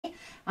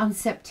on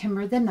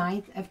September the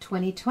 9th of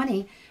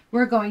 2020.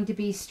 We're going to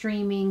be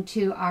streaming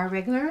to our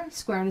regular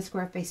Square in a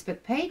Square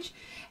Facebook page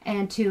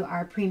and to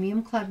our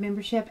Premium Club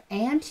membership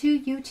and to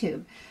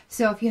YouTube.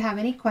 So if you have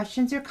any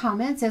questions or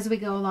comments as we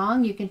go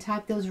along, you can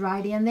type those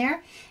right in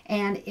there,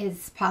 and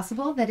it's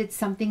possible that it's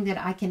something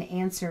that I can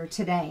answer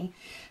today.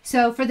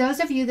 So for those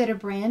of you that are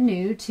brand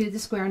new to the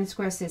Square in a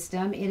Square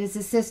system, it is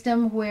a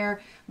system where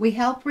we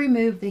help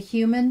remove the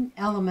human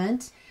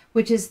element,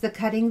 which is the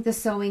cutting, the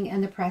sewing,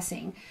 and the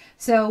pressing.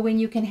 So when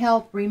you can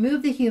help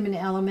remove the human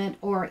element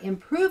or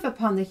improve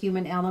upon the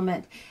human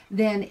element,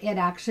 then it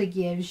actually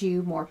gives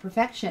you more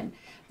perfection.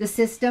 The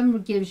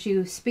system gives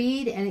you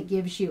speed and it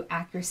gives you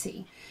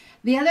accuracy.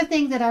 The other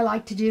thing that I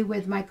like to do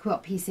with my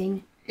quilt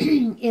piecing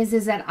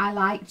is that I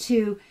like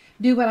to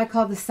do what I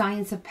call the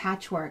science of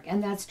patchwork,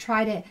 and that's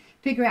try to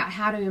figure out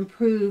how to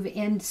improve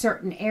in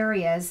certain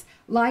areas,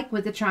 like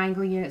with the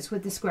triangle units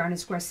with the Square in a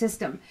Square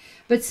system.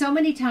 But so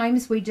many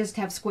times we just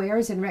have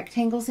squares and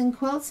rectangles in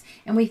quilts,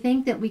 and we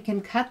think that we can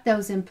cut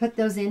those and put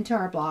those into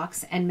our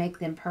blocks and make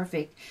them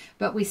perfect,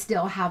 but we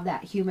still have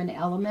that human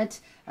element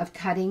of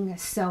cutting,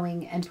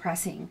 sewing, and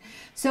pressing.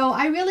 So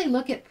I really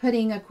look at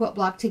putting a quilt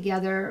block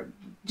together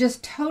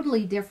just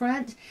totally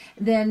different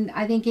than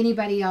I think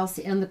anybody else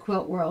in the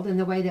quilt world in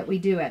the way that we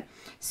do it.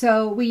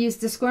 So we use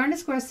the Square in a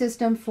Square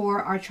system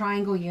for our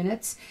triangle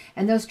units,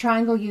 and those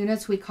triangle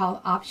units we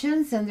call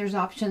options, and there's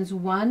options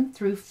 1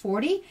 through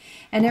 40,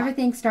 and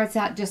everything starts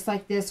out just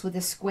like this with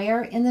a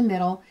square in the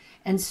middle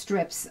and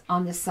strips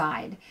on the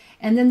side.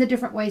 And then the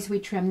different ways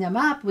we trim them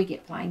up, we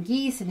get flying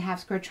geese and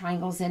half square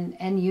triangles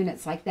and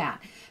units like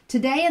that.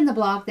 Today in the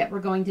block that we're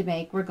going to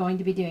make, we're going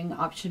to be doing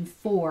option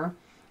 4,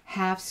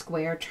 half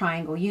square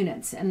triangle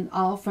units, and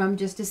all from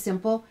just a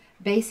simple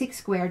basic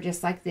square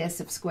just like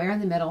this of square in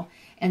the middle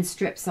and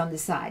strips on the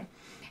side.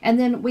 And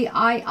then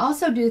I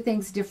also do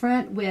things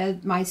different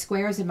with my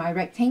squares and my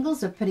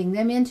rectangles of putting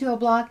them into a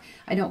block.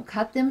 I don't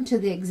cut them to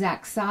the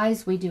exact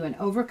size. We do an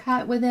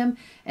overcut with them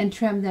and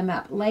trim them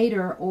up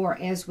later or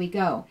as we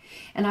go.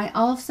 And I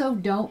also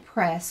don't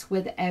press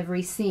with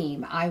every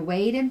seam. I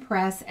wait and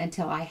press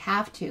until I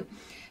have to,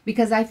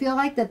 because I feel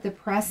like that the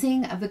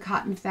pressing of the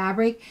cotton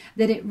fabric,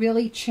 that it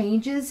really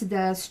changes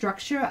the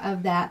structure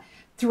of that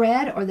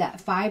thread or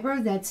that fiber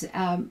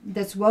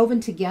that's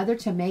woven together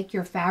to make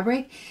your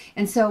fabric.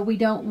 And so we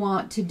don't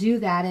want to do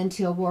that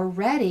until we're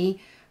ready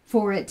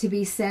for it to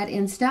be set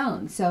in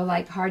stone, so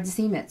like hard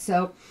cement.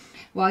 So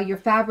while your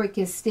fabric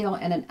is still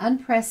in an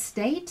unpressed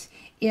state,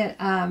 it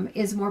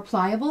is more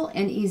pliable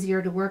and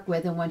easier to work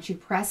with, and once you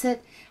press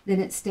it, then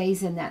it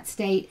stays in that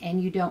state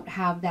and you don't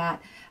have that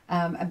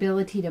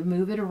ability to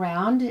move it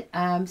around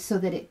so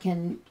that it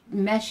can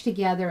mesh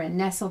together and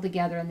nestle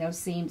together in those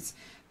seams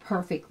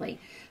perfectly.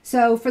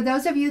 So for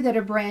those of you that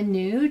are brand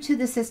new to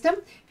the system,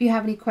 if you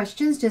have any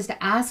questions, just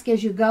ask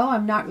as you go.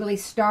 I'm not really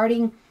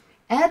starting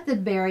at the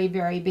very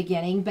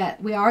beginning,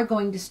 but we are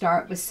going to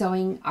start with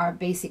sewing our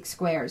basic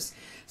squares.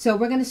 So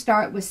we're going to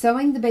start with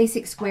sewing the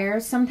basic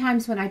squares.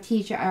 Sometimes when I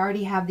teach, I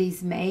already have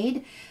these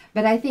made,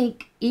 but I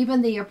think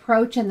even the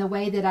approach and the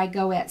way that I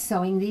go at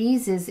sewing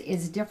these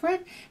is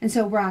different, and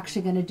so we're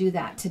actually going to do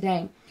that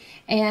today.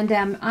 And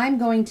I'm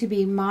going to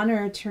be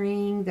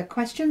monitoring the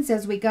questions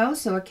as we go,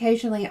 so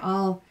occasionally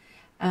I'll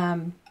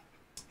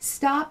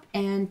stop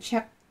and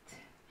check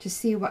to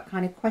see what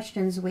kind of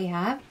questions we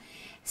have.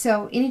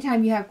 So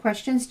anytime you have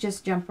questions,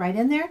 just jump right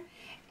in there,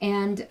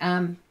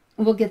 and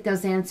we'll get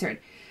those answered.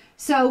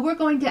 So we're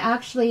going to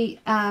actually,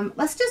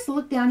 let's just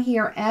look down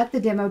here at the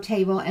demo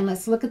table, and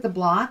let's look at the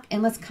block,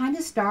 and let's kind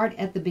of start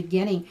at the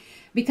beginning,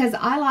 because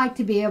I like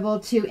to be able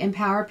to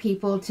empower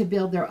people to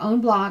build their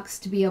own blocks,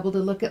 to be able to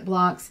look at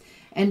blocks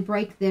and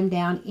break them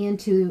down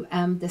into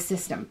the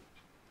system.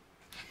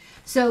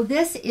 So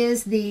this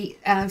is the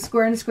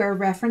Square in a Square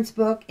reference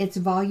book. It's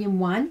volume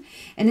 1,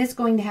 and it's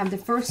going to have the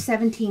first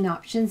 17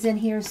 options in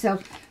here. So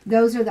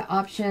those are the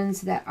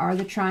options that are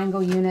the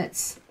triangle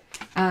units,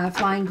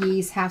 flying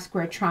geese, half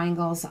square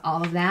triangles,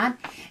 all of that.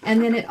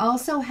 And then it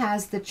also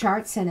has the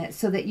charts in it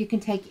so that you can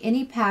take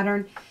any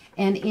pattern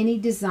and any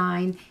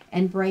design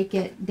and break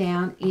it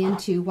down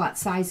into what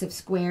size of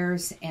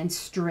squares and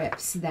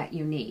strips that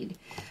you need.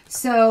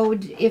 So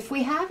if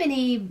we have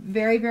any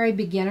very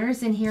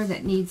beginners in here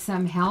that need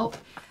some help,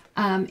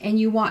 and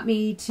you want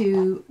me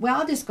to,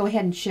 well, I'll just go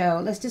ahead and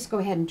show. Let's just go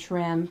ahead and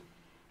trim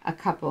a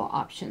couple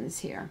options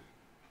here.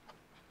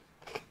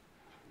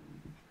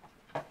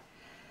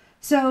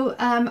 So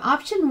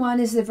option 1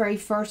 is the very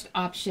first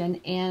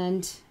option,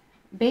 and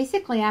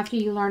basically after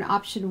you learn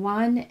option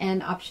 1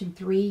 and option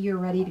 3, you're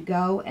ready to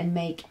go and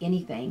make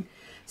anything.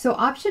 So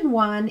option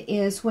 1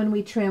 is when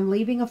we trim,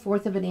 leaving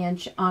 1/4 of an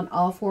inch on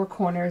all 4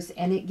 corners,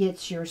 and it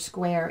gets your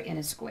square in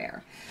a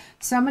square.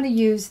 So I'm going to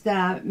use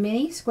the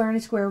mini Square in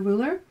a Square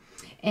ruler,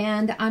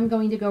 and I'm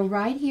going to go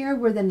right here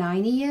where the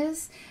 90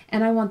 is,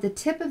 and I want the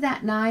tip of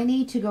that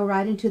 90 to go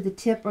right into the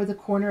tip or the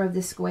corner of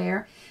the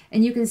square.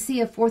 And you can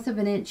see 1/4 of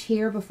an inch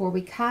here before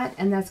we cut,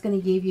 and that's going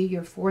to give you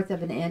your 1/4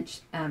 of an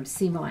inch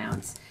seam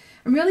allowance.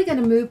 I'm really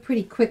going to move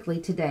pretty quickly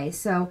today,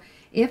 so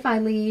if I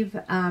leave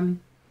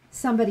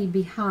somebody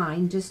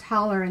behind, just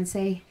holler and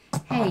say,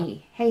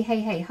 hey, hey,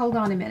 hey, hey, hold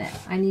on a minute.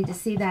 I need to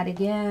see that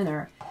again,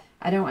 or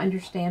I don't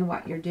understand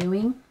what you're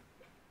doing.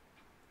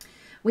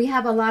 We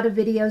have a lot of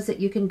videos that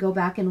you can go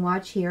back and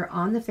watch here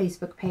on the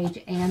Facebook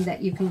page, and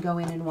that you can go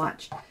in and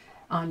watch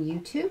on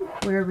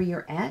YouTube, wherever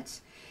you're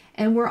at.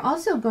 And we're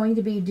also going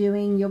to be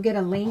doing, you'll get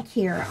a link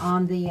here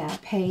on the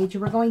page,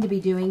 we're going to be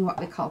doing what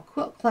we call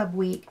Quilt Club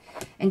Week.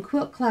 And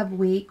Quilt Club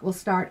Week will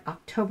start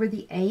October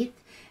the 8th.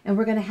 And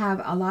we're going to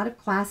have a lot of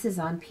classes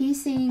on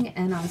piecing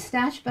and on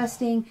stash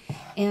busting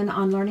and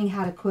on learning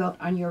how to quilt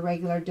on your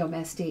regular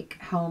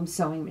domestic home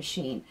sewing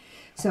machine.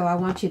 So I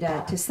want you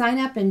to sign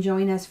up and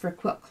join us for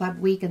Quilt Club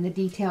Week, and the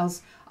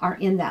details are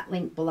in that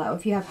link below.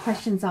 If you have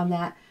questions on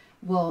that,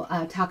 we'll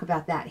talk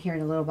about that here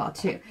in a little while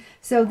too.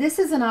 So this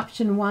is an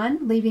option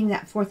 1, leaving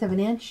that 1/4 of an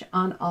inch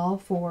on all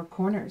 4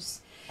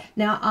 corners.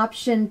 Now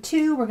option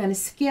 2, we're going to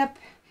skip,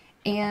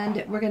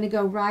 and we're going to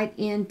go right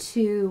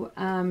into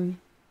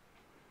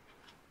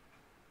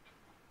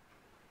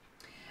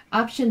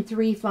option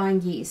 3, flying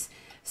geese.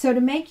 So to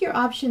make your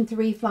option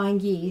 3 flying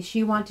geese,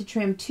 you want to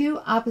trim 2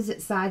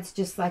 opposite sides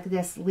just like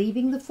this,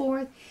 leaving the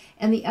 4th,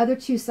 and the other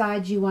 2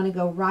 sides you want to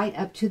go right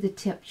up to the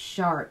tip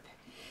sharp.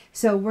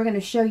 So we're going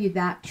to show you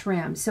that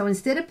trim. So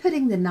instead of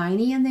putting the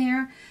 90 in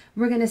there,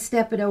 we're going to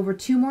step it over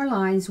 2 more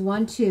lines,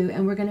 1, 2,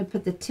 and we're going to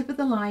put the tip of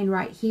the line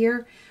right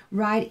here,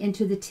 right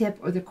into the tip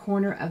or the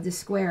corner of the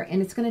square,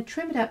 and it's going to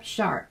trim it up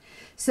sharp.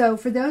 So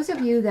for those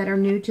of you that are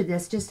new to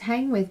this, just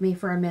hang with me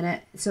for a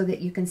minute so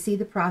that you can see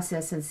the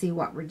process and see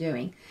what we're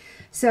doing.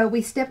 So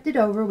we stepped it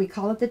over, we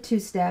call it the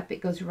 2-step.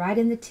 It goes right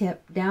in the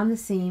tip, down the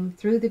seam,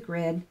 through the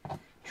grid,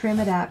 trim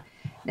it up.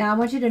 Now I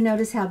want you to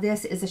notice how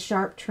this is a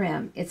sharp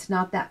trim. It's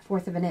not that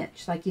 1/4 of an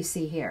inch like you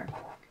see here.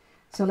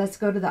 So let's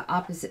go to the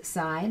opposite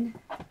side,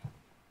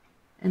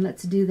 and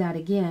let's do that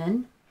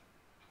again.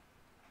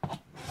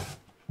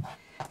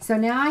 So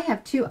now I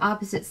have 2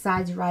 opposite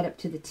sides right up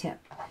to the tip.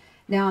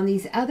 Now on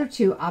these other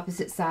 2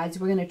 opposite sides,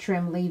 we're going to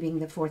trim leaving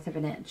the 1/4 of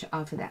an inch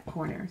off of that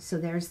corner. So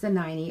there's the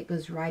 90. It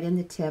goes right in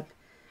the tip,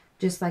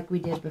 just like we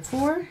did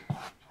before.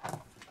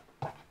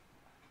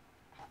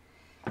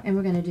 And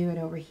we're going to do it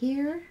over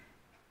here.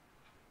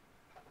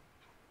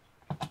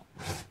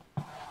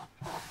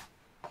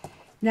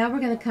 Now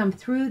we're going to come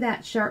through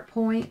that sharp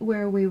point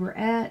where we were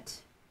at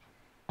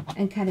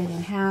and cut it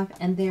in half,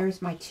 and there's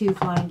my 2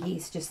 flying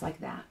geese just like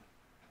that.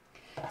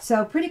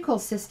 So pretty cool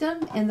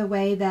system in the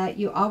way that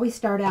you always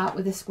start out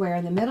with a square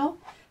in the middle,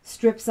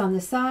 strips on the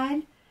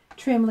side,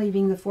 trim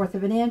leaving the 1/4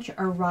 of an inch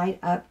or right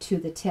up to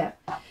the tip.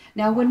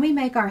 Now when we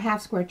make our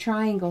half square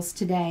triangles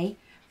today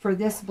for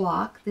this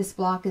block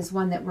is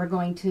one that we're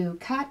going to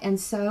cut and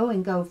sew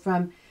and go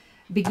from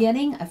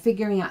beginning of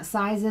figuring out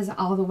sizes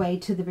all the way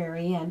to the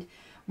very end.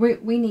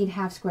 We need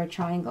half square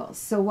triangles.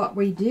 So what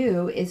we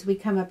do is we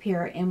come up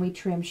here and we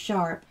trim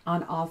sharp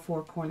on all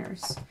 4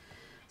 corners.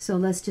 So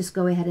let's just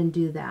go ahead and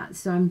do that.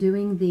 So I'm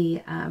doing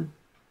the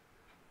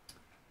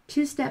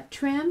 2-step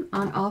trim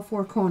on all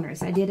 4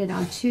 corners. I did it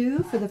on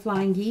 2 for the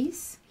flying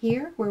geese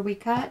here where we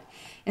cut.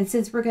 And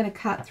since we're going to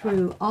cut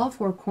through all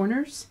 4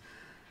 corners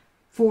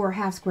for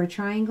half square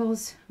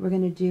triangles, we're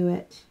going to do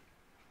it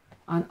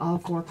on all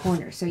 4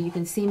 corners. So you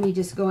can see me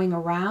just going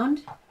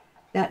around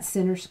that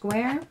center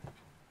square.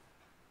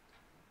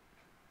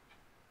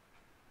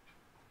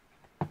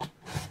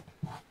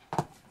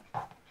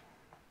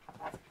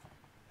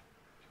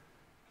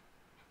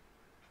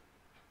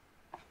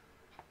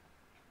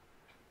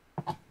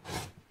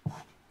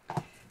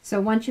 So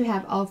once you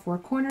have all 4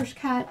 corners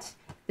cut,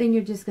 then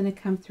you're just going to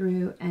come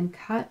through and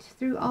cut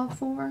through all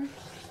 4.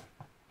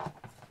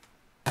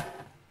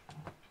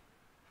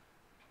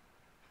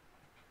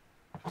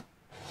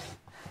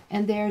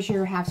 And there's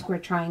your half square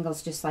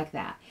triangles just like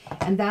that.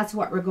 And that's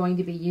what we're going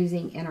to be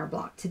using in our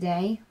block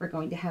today. We're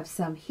going to have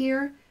some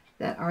here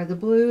that are the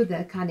blue,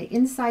 the kind of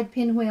inside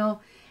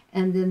pinwheel,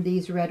 and then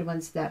these red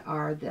ones that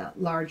are the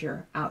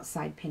larger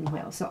outside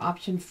pinwheel. So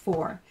option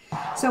 4.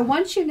 So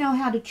once you know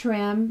how to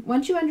trim,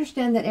 once you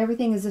understand that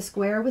everything is a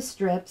square with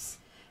strips,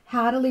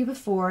 how to leave a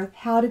 4th,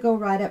 how to go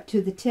right up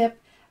to the tip,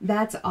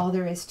 that's all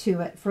there is to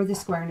it for the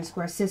square and a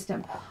square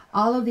system.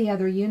 All of the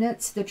other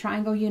units, the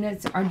triangle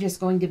units, are just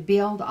going to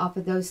build off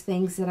of those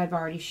things that I've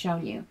already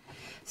shown you.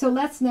 So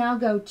let's now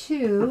go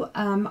to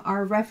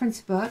our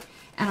reference book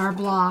and our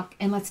block,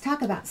 and let's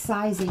talk about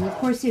sizing. Of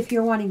course, if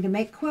you're wanting to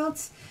make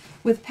quilts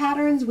with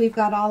patterns, we've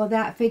got all of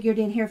that figured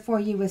in here for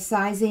you with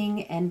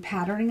sizing and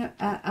pattern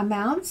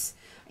amounts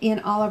in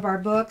all of our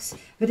books.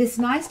 But it's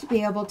nice to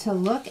be able to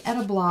look at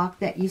a block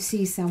that you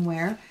see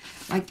somewhere,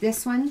 like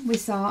this one we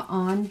saw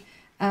on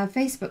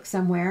Facebook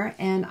somewhere,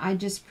 and I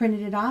just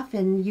printed it off,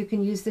 and you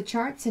can use the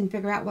charts and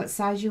figure out what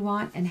size you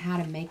want and how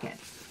to make it.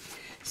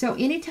 So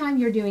anytime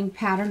you're doing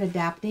pattern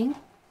adapting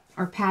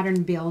or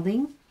pattern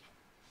building,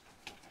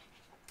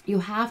 you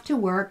have to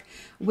work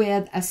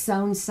with a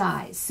sewn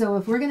size. So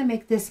if we're going to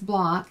make this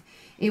block,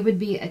 it would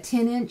be a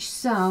 10-inch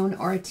sewn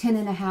or a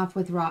 10.5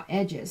 with raw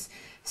edges.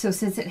 So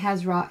since it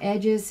has raw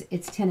edges,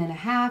 it's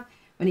 10.5.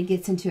 When it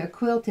gets into a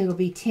quilt, it'll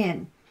be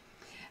 10.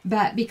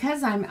 But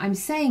because I'm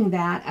saying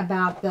that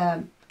about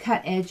the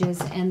cut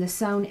edges and the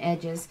sewn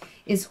edges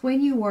is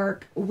when you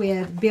work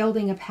with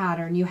building a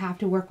pattern, you have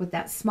to work with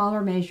that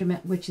smaller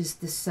measurement, which is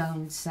the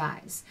sewn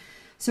size.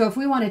 So if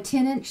we want a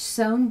 10-inch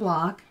sewn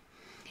block,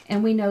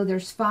 and we know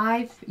there's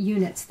 5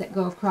 units that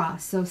go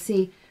across. So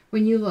see,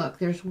 when you look,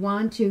 there's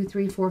 1, 2,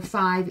 3, 4,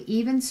 5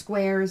 even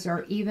squares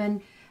or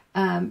even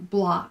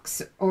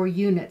blocks or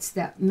units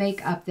that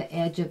make up the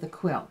edge of the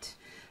quilt.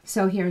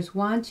 So here's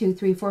 1, 2,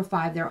 3, 4,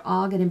 5. They're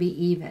all going to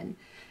be even.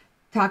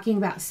 Talking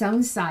about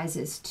sewn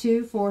sizes,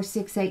 2, 4,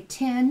 6, 8,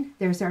 10.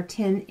 There's our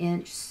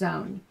 10-inch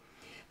sewn.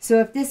 So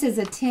if this is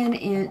a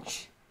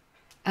 10-inch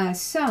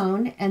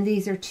sewn and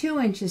these are 2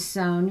 inches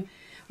sewn,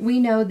 we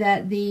know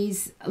that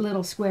these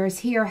little squares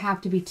here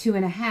have to be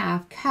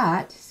 2.5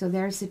 cut. So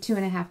there's the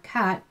 2.5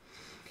 cut.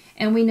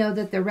 And we know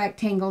that the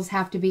rectangles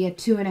have to be a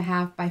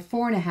 2.5 by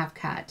 4.5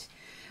 cut.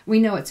 We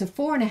know it's a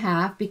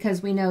 4.5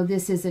 because we know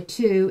this is a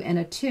 2 and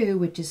a 2,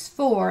 which is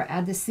 4.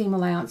 Add the seam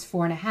allowance,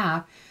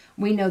 4.5.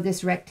 We know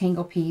this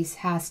rectangle piece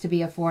has to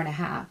be a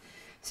 4.5.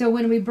 So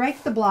when we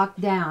break the block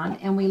down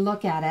and we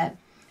look at it,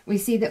 we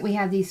see that we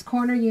have these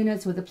corner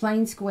units with a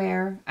plain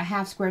square, a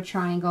half square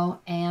triangle,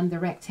 and the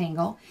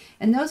rectangle.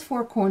 And those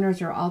 4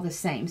 corners are all the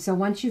same. So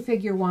once you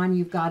figure 1,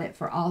 you've got it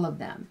for all of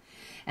them.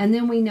 And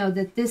then we know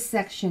that this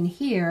section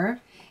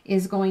here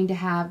is going to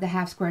have the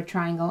half square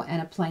triangle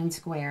and a plain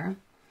square.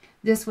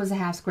 This was a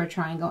half square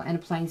triangle and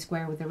a plain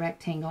square with a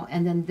rectangle,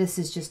 and then this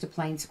is just a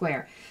plain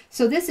square.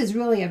 So this is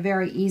really a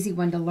very easy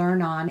one to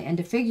learn on and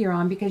to figure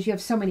on because you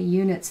have so many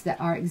units that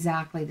are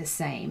exactly the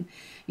same.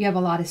 You have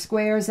a lot of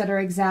squares that are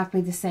exactly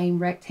the same.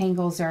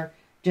 Rectangles are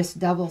just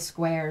double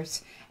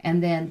squares,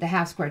 and then the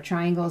half square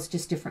triangles,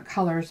 just different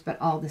colors, but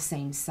all the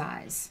same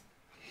size.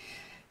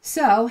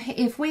 So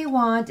if we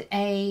want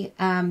a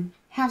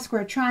half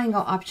square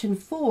triangle, option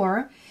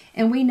 4,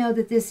 and we know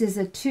that this is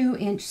a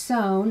 2-inch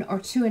sewn or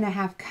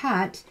 2.5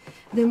 cut,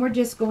 then we're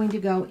just going to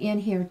go in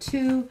here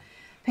to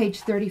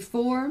page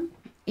 34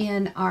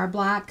 in our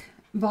black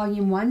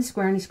volume 1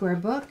 square and a square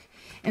book,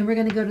 and we're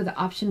going to go to the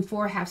option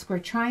 4 half square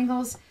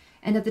triangles,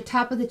 and at the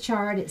top of the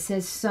chart it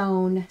says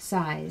sewn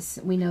size.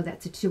 We know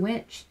that's a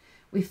 2-inch.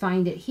 We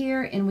find it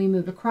here and we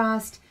move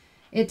across.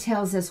 It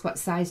tells us what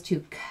size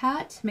to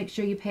cut. Make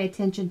sure you pay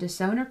attention to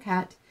sewn or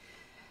cut,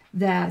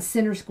 the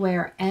center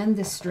square, and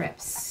the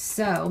strips.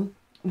 So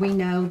we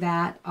know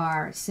that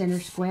our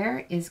center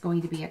square is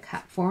going to be a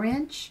cut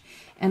 4-inch,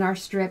 and our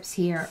strips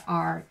here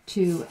are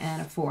 2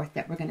 1/4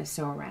 that we're going to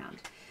sew around.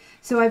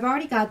 So I've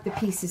already got the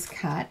pieces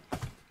cut.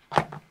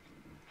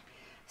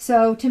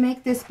 So to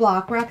make this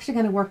block, we're actually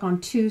going to work on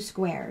 2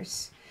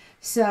 squares.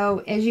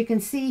 So as you can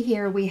see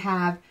here, we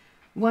have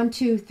 1,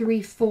 2,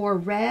 3, 4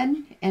 red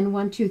and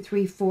 1, 2,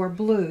 3, 4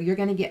 blue. You're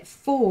going to get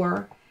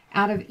 4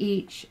 out of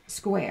each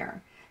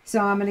square. So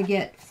I'm going to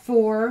get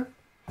 4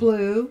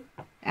 blue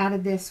out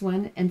of this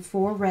one, and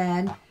 4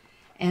 red,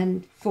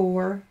 and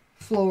 4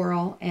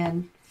 floral,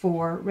 and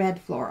 4 red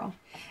floral.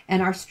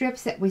 And our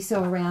strips that we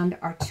sew around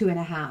are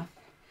 2.5.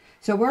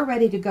 So we're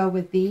ready to go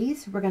with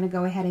these. We're going to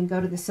go ahead and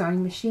go to the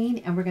sewing machine,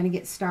 and we're going to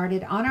get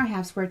started on our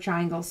half square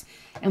triangles,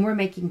 and we're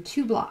making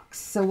 2 blocks.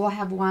 So we'll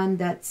have one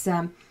that's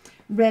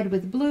red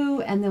with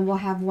blue, and then we'll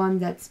have one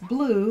that's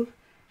blue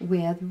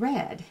with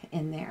red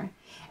in there.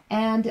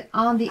 And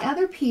on the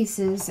other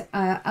pieces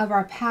of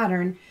our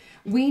pattern,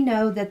 we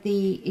know that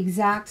the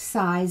exact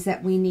size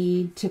that we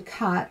need to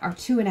cut are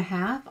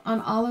 2.5 on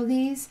all of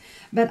these,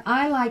 but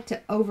I like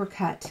to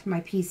overcut my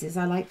pieces.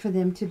 I like for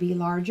them to be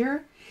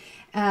larger.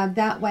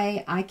 That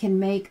way I can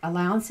make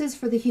allowances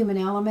for the human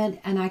element,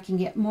 and I can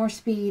get more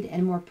speed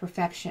and more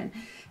perfection.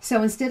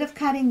 So instead of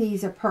cutting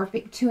these a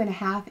perfect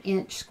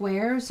 2.5-inch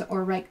squares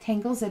or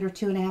rectangles that are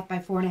 2.5 by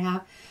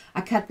 4.5,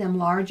 I cut them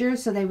larger,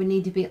 so they would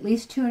need to be at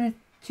least 2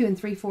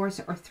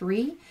 3/4 or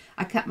 3.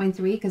 I cut mine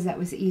 3 because that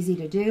was easy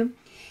to do.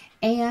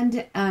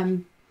 And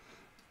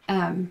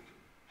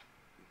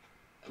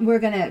we're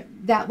gonna,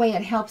 that way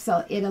it helps,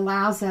 it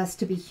allows us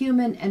to be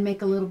human and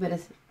make a little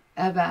bit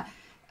of a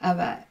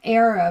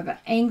error of an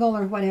angle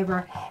or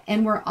whatever.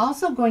 And we're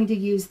also going to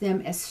use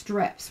them as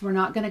strips. We're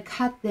not going to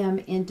cut them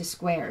into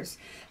squares.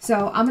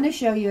 So I'm going to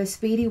show you a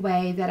speedy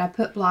way that I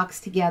put blocks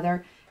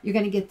together. You're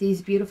going to get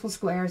these beautiful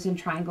squares and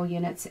triangle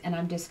units, and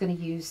I'm just going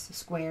to use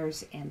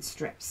squares and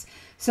strips.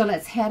 So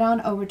let's head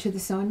on over to the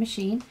sewing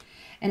machine.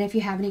 And if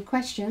you have any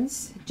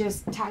questions,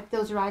 just type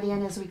those right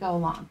in as we go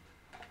along.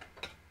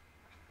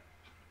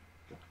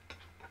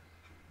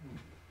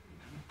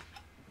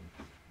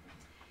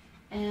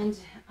 And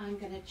I'm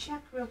going to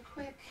check real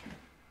quick.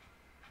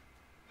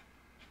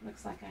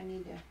 Looks like I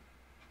need to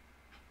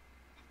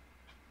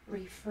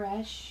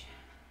refresh.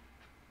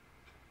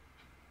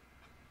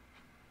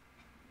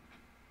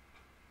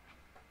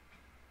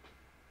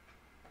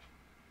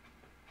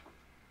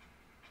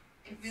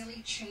 It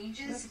really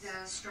changes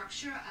the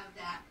structure of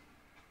that.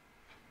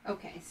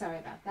 Okay, sorry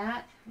about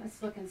that.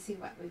 Let's look and see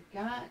what we've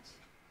got.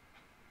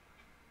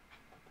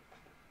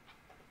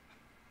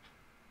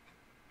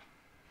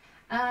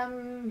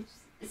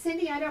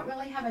 Cindy, I don't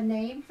really have a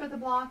name for the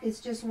block. It's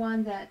just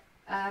one that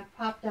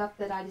popped up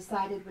that I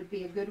decided would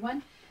be a good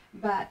one.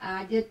 but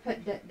I did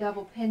put the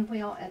double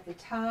pinwheel at the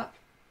top.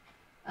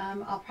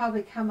 I'll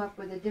probably come up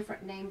with a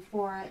different name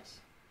for it.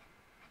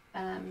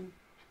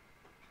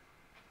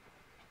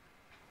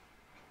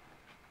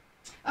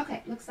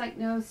 Okay, looks like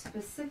no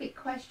specific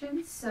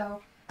questions,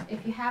 so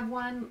if you have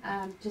one,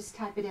 just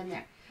type it in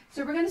there.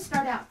 So we're going to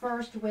start out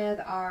first with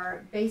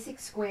our basic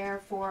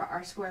square for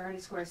our square and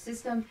a square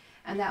system,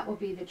 and that will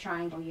be the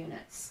triangle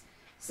units.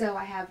 So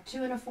I have 2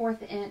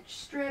 1/4 inch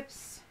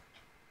strips,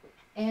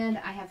 and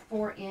I have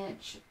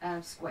 4-inch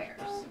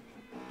squares.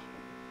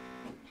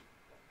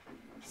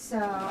 So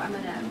I'm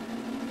going to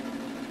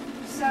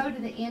sew to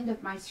the end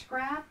of my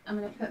scrap. I'm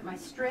going to put my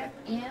strip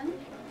in,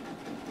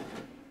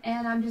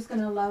 and I'm just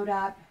going to load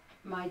up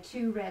my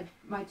two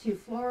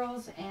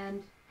florals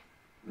and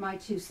my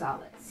 2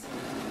 solids.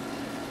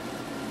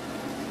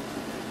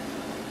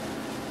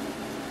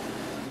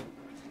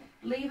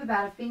 Leave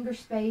about a finger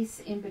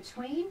space in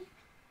between.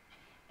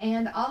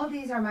 And all of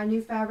these are my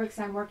new fabrics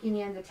I'm working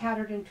in. The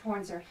tattered and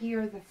torns are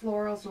here. The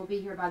florals will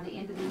be here by the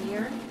end of the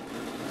year.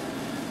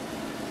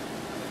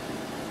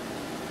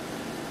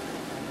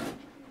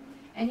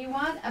 And you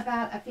want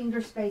about a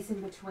finger space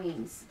in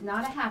between.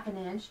 Not a 1/2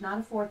 inch, not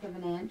a 1/4 of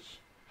an inch,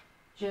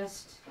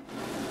 just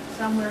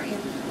somewhere in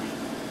between.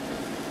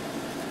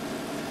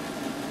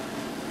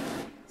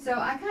 So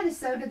I kind of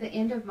sew to the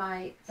end of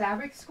my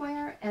fabric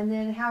square, and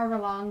then however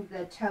long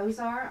the toes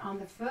are on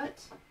the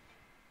foot,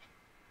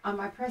 on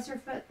my presser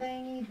foot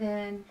thingy,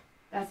 then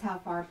that's how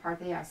far apart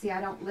they are. See,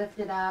 I don't lift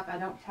it up, I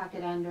don't tuck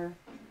it under,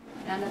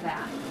 none of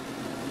that.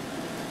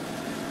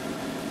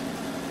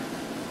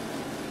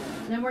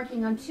 And I'm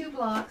working on 2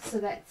 blocks, so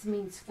that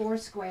means 4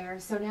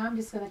 squares. So now I'm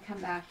just going to come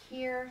back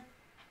here,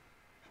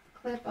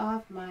 clip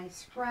off my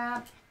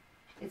scrap.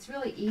 It's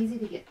really easy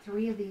to get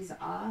 3 of these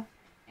off.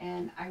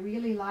 And I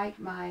really like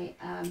my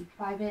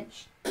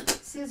 5-inch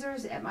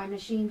scissors at my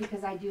machine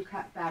because I do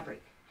cut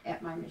fabric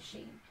at my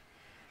machine.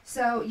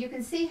 So you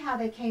can see how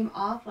they came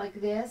off like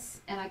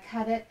this, and I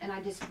cut it and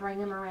I just bring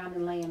them around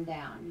and lay them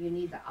down. You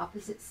need the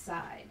opposite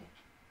side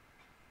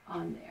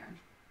on there.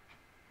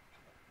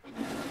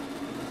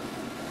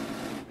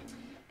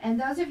 And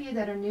those of you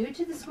that are new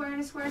to the square and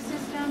a square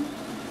system,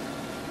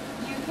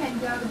 you can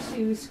go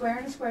to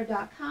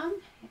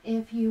squareandasquare.com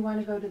if you want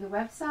to go to the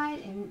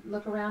website and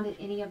look around at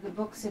any of the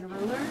books and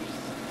rulers.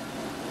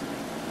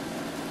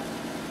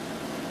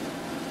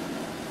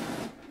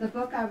 The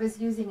book I was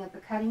using at the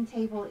cutting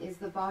table is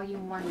the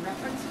Volume 1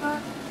 reference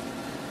book,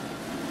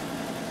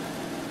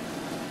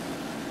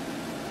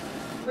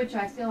 which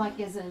I feel like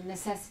is a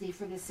necessity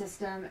for the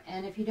system.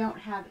 And if you don't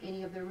have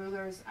any of the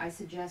rulers, I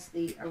suggest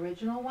the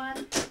original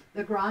one.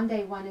 The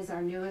Grande one is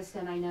our newest,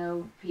 and I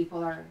know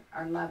people are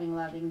loving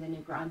the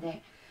new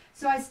Grande.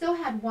 So I still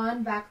had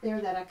one back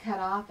there that I cut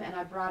off and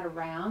I brought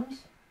around.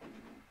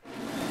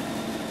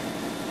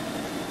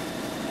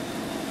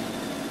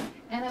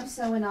 And I'm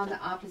sewing on the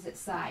opposite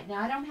side.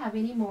 Now I don't have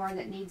any more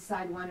that need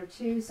side 1 or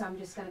 2, so I'm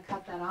just going to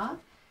cut that off,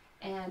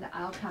 and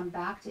I'll come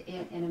back to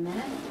it in a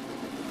minute.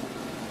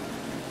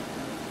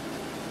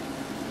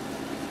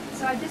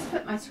 So I just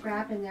put my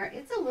scrap in there.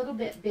 It's a little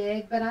bit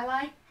big, but I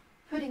like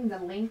putting the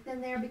length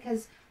in there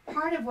because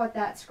part of what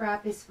that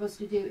scrap is supposed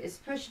to do is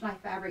push my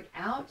fabric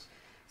out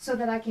so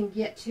that I can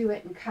get to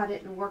it and cut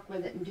it and work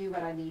with it and do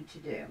what I need to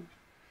do.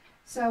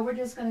 So we're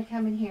just going to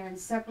come in here and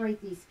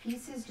separate these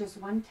pieces just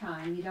one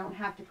time. You don't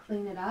have to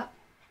clean it up.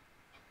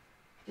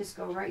 Just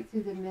go right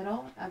through the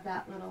middle of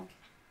that little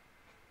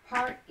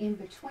part in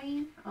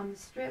between on the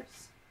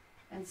strips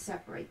and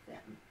separate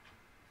them.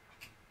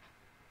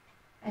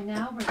 And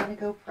now we're going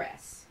to go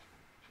press.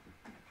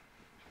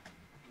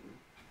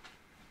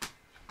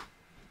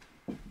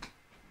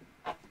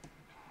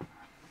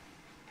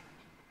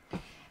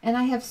 And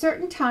I have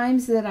certain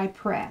times that I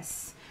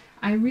press.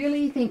 I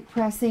really think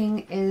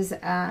pressing is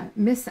a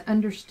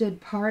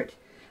misunderstood part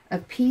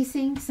of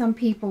piecing. Some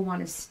people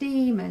want to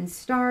steam and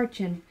starch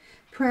and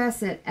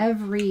press at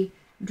every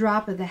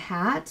drop of the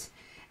hat.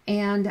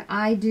 And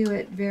I do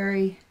it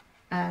very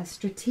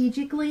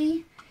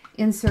strategically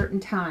in certain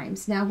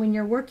times. Now, when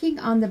you're working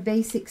on the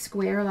basic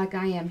square like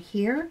I am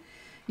here,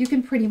 you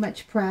can pretty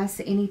much press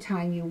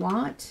anytime you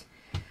want.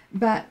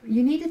 But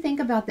you need to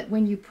think about that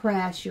when you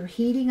press, you're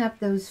heating up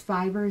those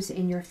fibers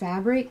in your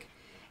fabric,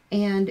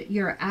 and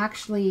you're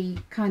actually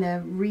kind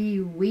of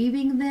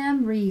reweaving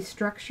them,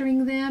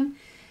 restructuring them.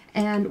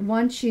 And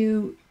once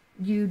you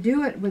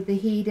do it with the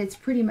heat, it's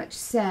pretty much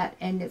set,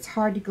 and it's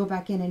hard to go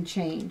back in and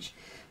change.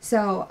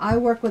 So I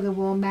work with a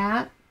wool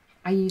mat.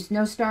 I use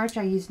no starch,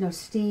 I use no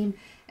steam,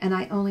 and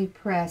I only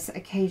press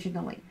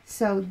occasionally.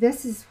 So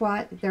this is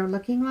what they're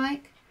looking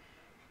like.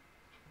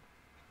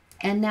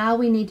 And now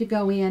we need to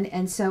go in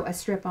and sew a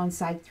strip on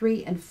side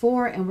 3 and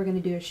 4, and we're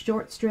going to do a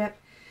short strip.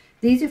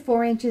 These are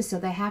 4 inches, so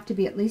they have to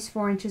be at least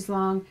 4 inches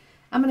long.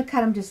 I'm going to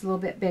cut them just a little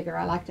bit bigger.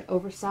 I like to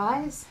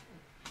oversize.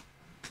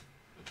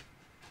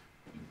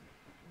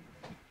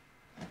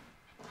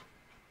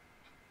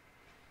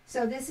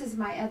 So this is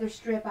my other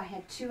strip. I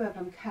had 2 of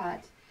them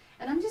cut.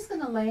 And I'm just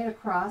going to lay it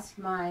across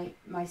my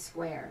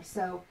square.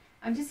 So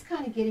I'm just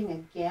kind of getting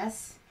a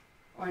guess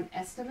or an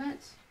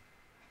estimate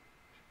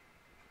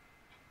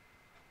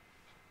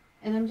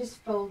And I'm just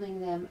folding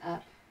them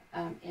up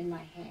in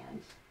my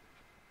hand.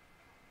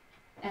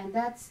 And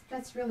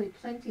that's really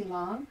plenty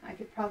long. I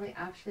could probably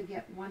actually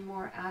get one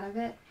more out of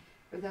it.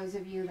 For those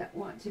of you that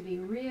want to be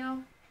real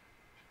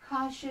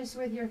cautious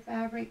with your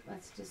fabric,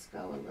 let's just go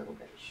a little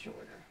bit shorter.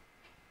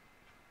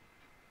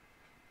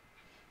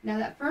 Now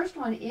that first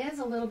one is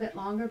a little bit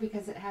longer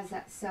because it has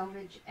that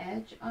selvage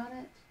edge on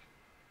it.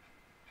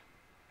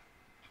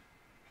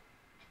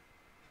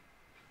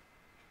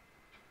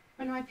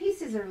 When my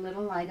pieces are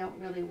little, I don't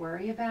really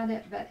worry about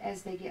it, but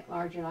as they get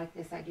larger like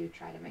this, I do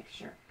try to make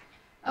sure.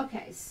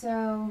 Okay,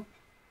 so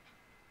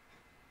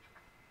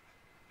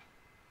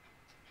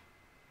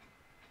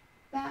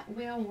that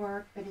will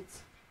work, but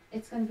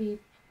it's going to be,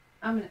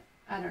 I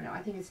don't know,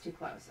 I think it's too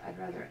close. I'd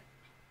rather it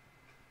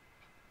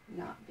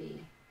not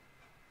be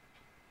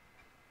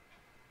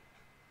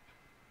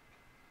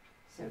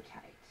so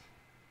tight.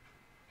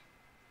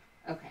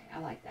 Okay, I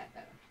like that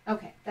better.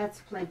 Okay,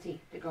 that's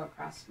plenty to go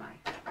across my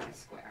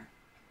square.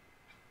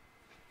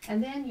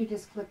 And then you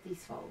just clip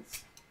these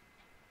folds.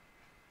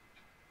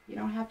 You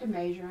don't have to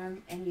measure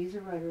them and use a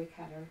rotary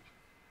cutter.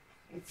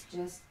 It's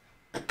just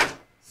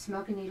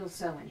smoke and needle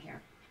sewing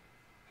here.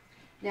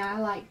 Now I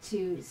like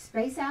to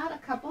space out a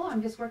couple.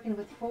 I'm just working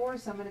with 4,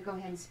 so I'm going to go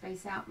ahead and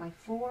space out my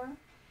 4.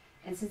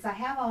 And since I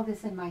have all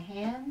this in my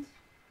hand,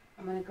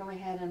 I'm going to go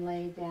ahead and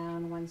lay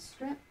down one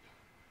strip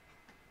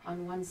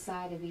on one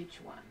side of each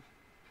one.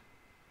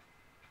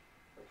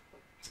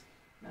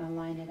 I'm going to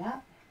line it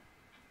up.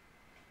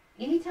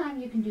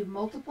 Anytime you can do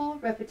multiple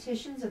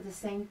repetitions of the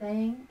same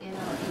thing,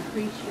 it'll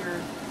increase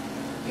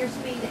your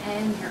speed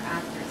and your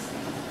accuracy.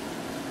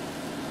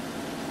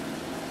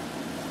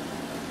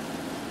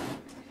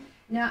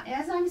 Now,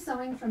 as I'm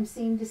sewing from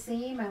seam to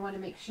seam, I want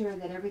to make sure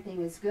that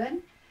everything is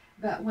good.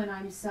 But when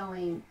I'm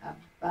sewing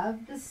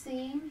above the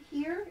seam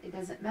here, it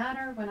doesn't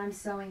matter. When I'm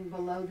sewing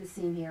below the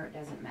seam here, it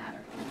doesn't matter.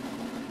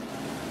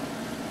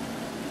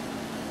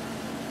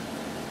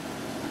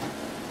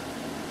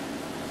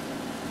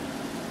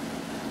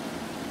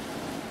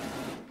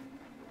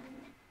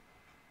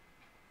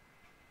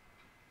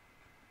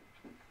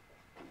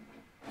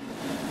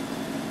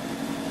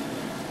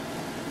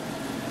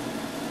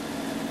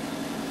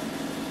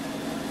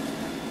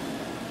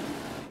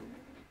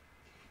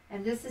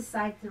 And this is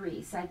side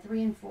 3. Side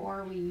 3 and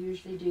 4, we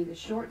usually do the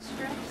short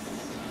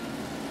strips.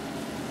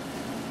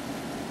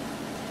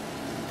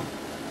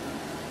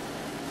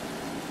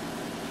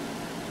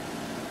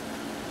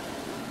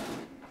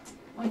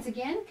 Once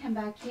again, come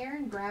back here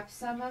and grab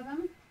some of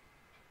them.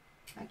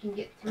 I can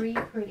get 3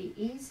 pretty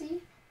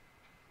easy.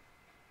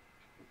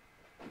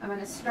 I'm going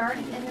to start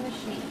it in the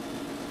machine.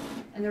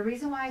 And the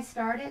reason why I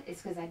start it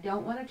is because I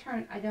don't want to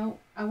turn,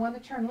 I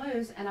want to turn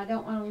loose and I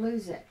don't want to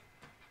lose it.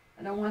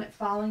 I don't want it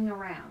falling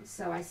around.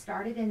 So I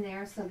start it in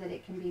there so that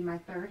it can be my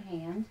 3rd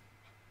hand.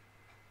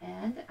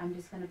 And I'm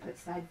just going to put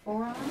side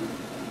 4 on.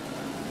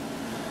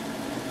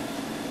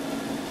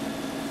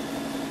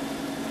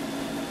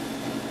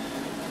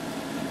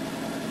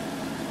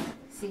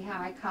 See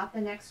how I caught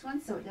the next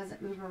one so it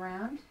doesn't move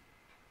around?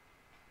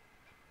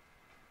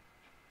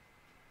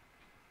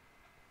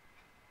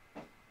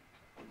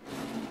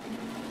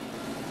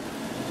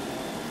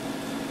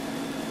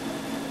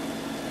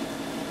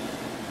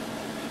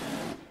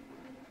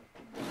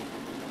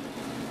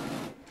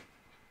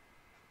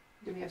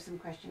 Do we have some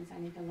questions I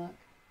need to look?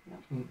 No?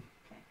 Okay.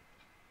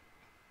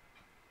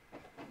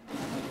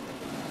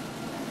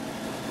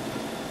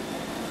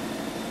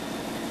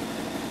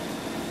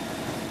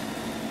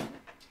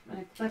 I'm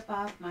going to clip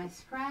off my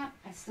scrap.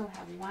 I still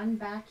have one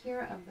back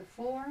here of the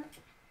 4.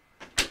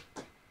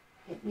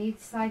 It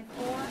needs side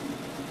 4.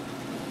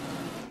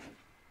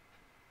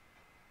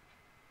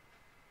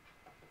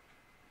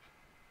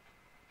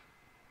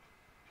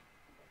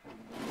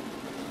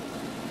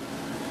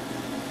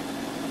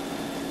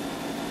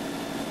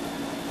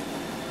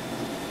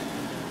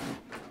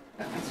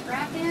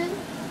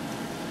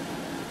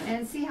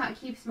 And see how it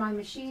keeps my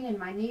machine and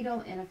my needle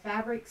in a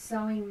fabric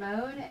sewing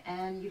mode,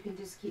 and you can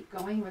just keep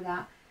going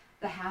without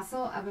the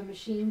hassle of a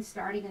machine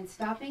starting and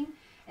stopping.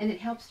 And it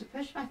helps to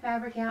push my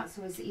fabric out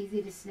so it's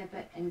easy to snip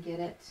it and get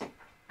it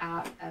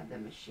out of the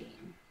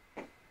machine.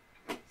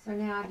 So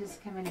now I'll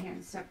just come in here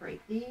and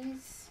separate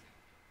these.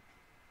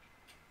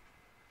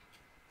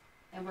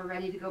 And we're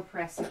ready to go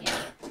press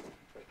again.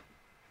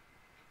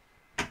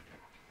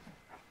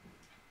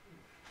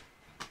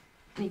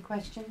 Any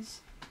questions?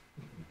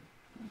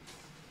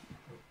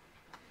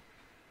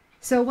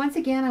 So once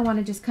again, I want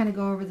to just kind of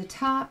go over the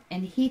top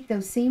and heat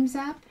those seams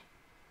up,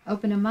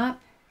 open them up,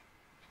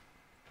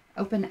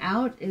 open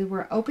out.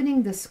 We're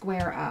opening the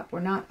square up. We're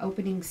not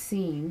opening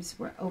seams.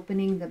 We're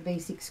opening the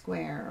basic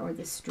square or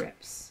the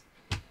strips.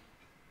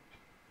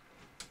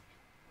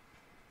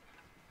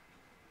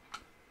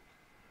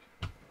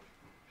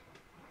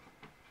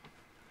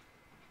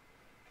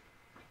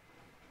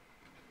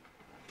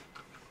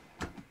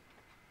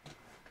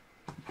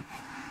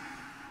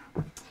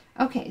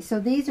 Okay, so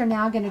these are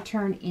now going to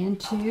turn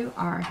into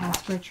our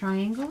Hasbro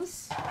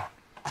triangles.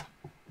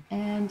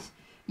 And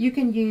You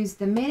can use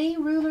the mini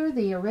ruler,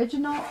 the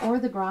original, or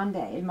the grande.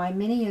 And my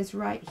mini is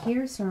right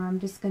here, so I'm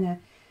just going to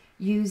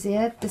use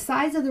it. The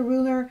size of the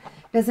ruler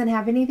doesn't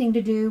have anything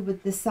to do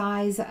with the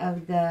size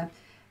of the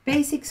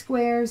basic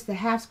squares, the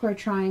half square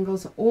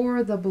triangles,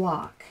 or the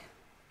block.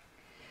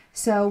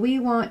 So we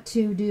want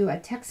to do a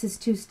Texas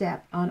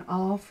two-step on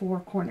all four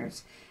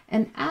corners.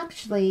 And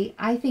actually,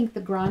 I think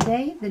the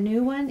grande, the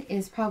new one,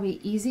 is probably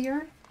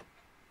easier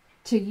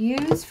to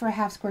use for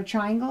half square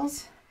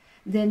triangles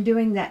than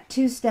doing that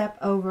two-step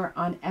over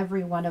on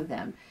every one of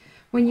them.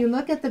 When you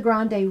look at the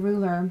grande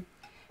ruler,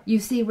 you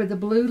see where the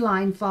blue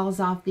line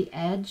falls off the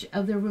edge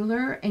of the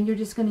ruler, and you're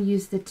just going to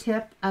use the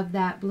tip of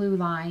that blue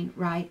line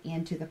right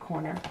into the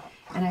corner.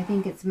 And I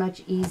think it's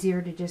much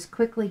easier to just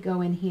quickly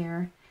go in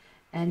here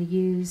and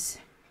use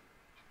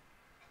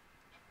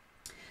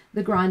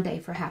the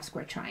grande for half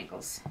square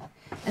triangles.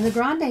 And the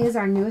grande is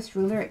our newest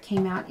ruler. It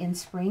came out in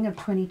spring of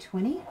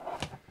 2020.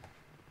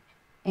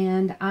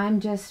 And I'm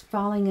just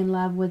falling in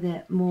love with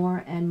it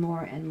more and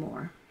more and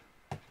more.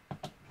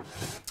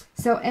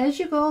 So as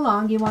you go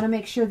along, you want to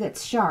make sure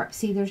that's sharp.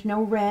 See, there's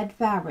no red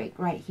fabric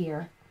right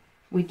here.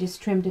 We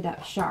just trimmed it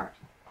up sharp.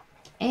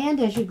 And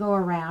as you go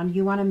around,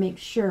 you want to make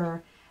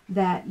sure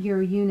that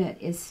your unit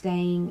is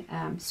staying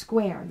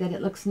square, that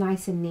it looks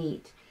nice and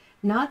neat.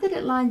 Not that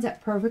it lines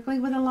up perfectly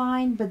with a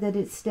line, but that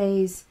it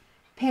stays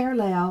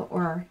parallel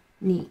or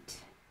neat.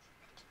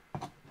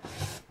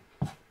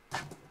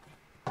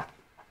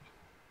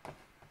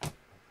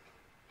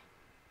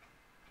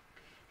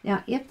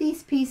 Now, if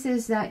these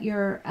pieces that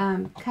you're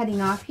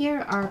cutting off here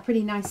are a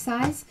pretty nice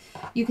size,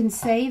 you can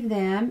save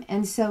them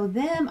and sew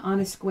them on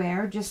a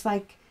square, just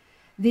like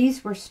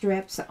these were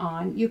strips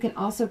on. You can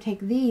also take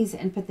these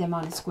and put them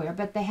on a square,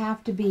 but they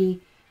have to be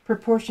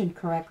proportioned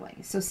correctly.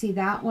 So see,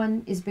 that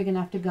one is big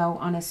enough to go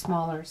on a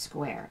smaller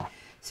square.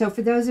 So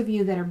for those of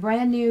you that are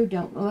brand new,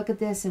 don't look at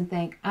this and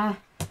think, ah,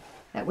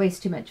 that wastes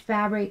too much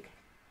fabric.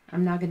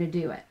 I'm not going to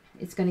do it.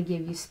 It's going to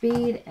give you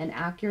speed and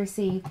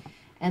accuracy,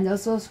 and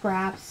those little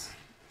scraps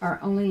are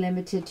only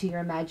limited to your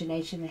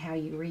imagination and how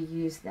you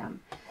reuse them.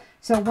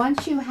 So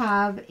once you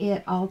have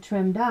it all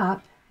trimmed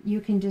up,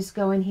 you can just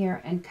go in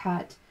here and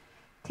cut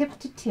tip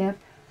to tip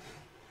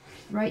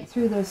right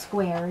through those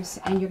squares,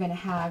 and you're going to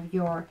have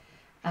your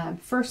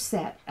first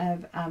set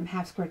of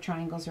half square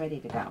triangles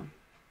ready to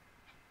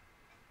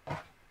go.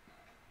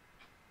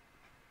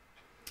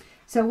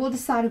 So we'll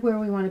decide where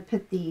we want to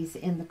put these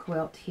in the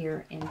quilt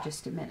here in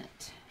just a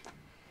minute.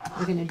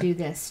 We're going to do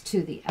this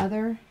to the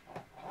other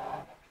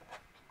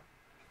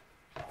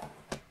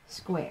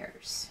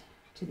squares,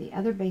 to the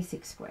other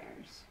basic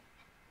squares.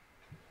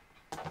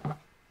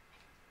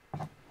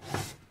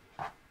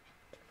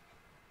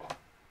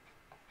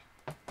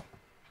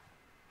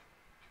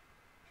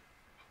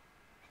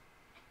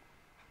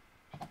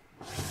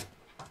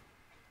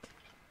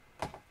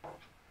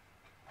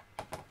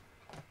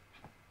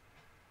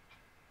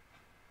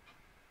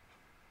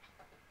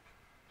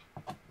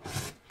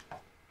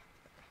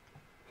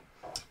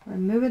 We're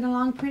moving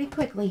along pretty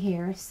quickly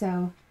here,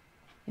 so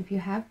if you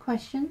have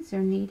questions or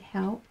need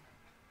help,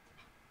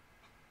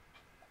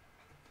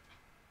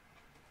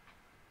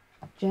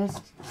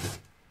 just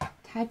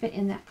type it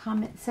in that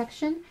comment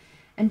section.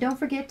 And don't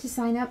forget to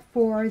sign up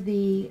for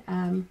the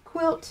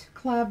Quilt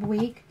Club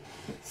Week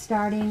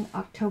starting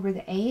October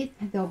the 8th.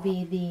 There'll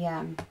be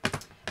the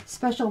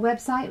special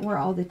website where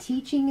all the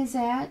teaching is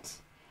at,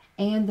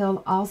 and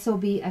there'll also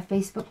be a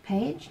Facebook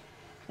page.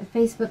 The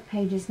Facebook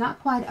page is not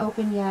quite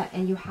open yet,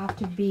 and you have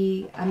to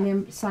be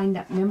a signed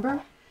up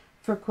member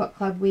for Quilt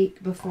Club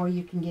Week before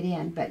you can get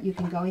in. But you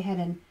can go ahead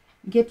and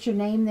get your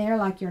name there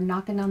like you're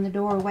knocking on the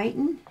door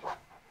waiting.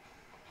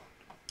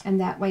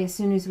 And that way, as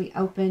soon as we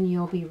open,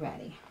 you'll be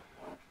ready.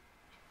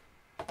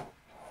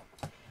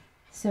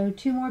 So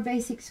 2 more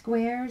basic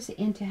squares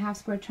into half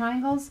square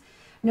triangles.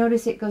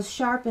 Notice it goes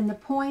sharp in the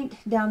point,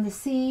 down the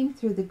seam,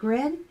 through the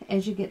grid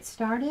as you get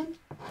started.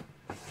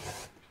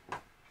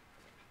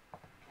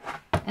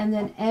 And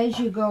then as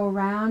you go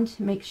around,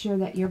 make sure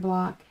that your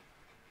block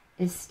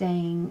is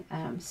staying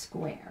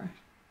square.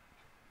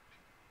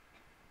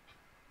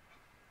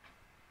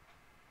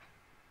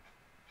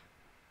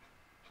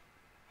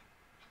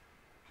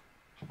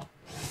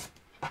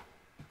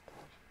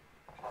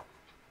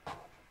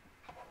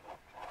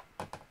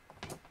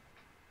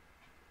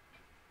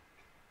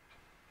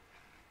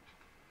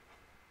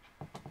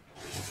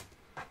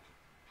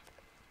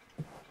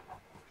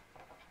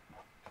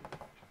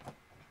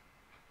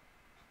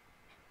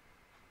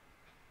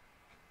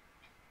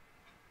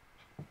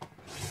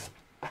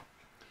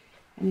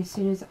 And as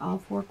soon as all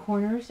 4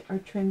 corners are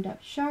trimmed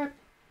up sharp,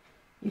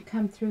 you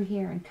come through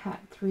here and cut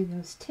through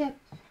those tips.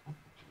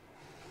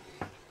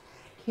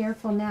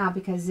 Careful now,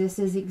 because this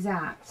is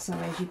exact, so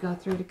as you go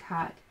through to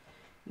cut,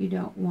 you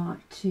don't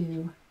want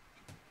to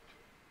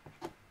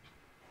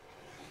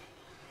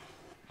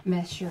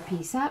mess your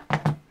piece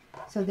up.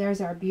 So there's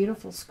our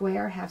beautiful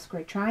square, half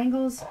square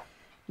triangles.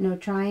 No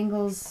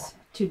triangles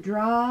to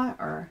draw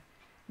or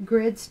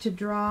grids to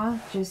draw,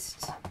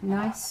 just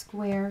nice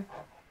square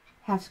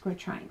half square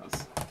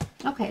triangles.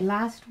 Okay,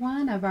 last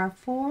one of our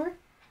 4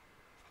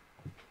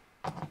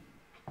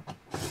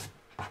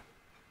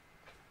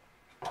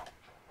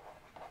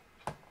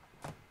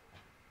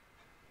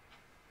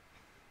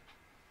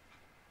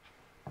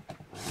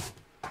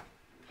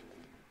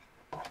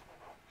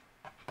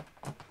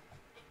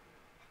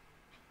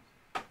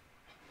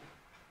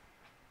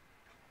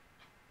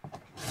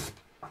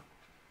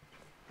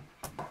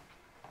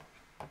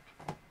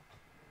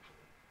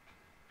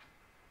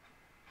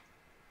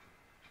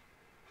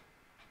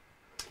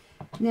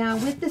 Now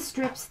with the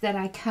strips that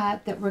I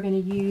cut that we're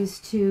going to use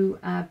to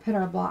put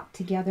our block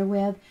together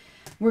with,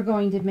 we're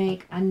going to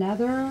make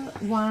another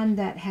one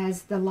that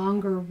has the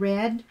longer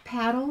red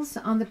paddles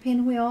on the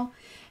pinwheel,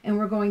 and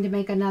we're going to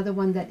make another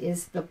one that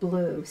is the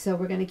blue. So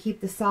we're going to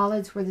keep the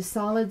solids where the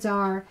solids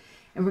are,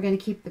 and we're going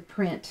to keep the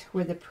print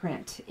where the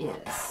print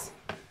is.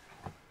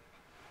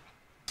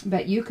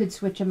 But you could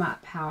switch them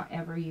up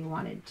however you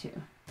wanted to.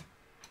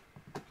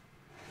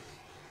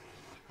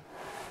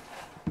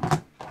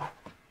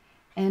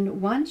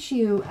 And once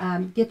you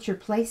get your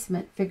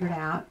placement figured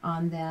out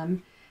on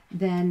them,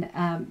 then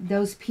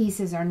those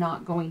pieces are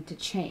not going to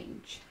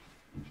change.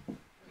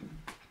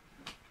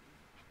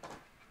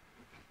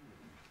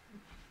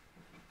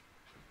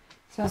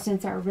 So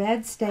since our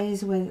red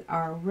stays with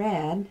our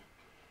red,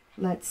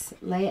 let's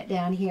lay it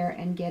down here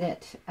and get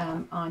it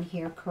on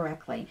here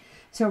correctly.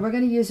 So we're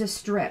going to use a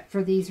strip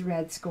for these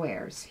red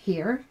squares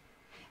here,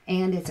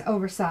 and it's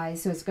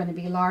oversized, so it's going to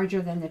be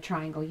larger than the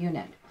triangle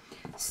unit.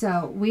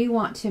 So we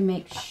want to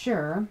make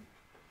sure,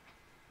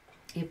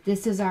 if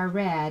this is our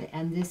red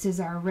and this is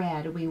our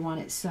red, we want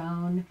it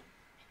sewn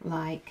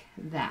like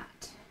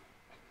that.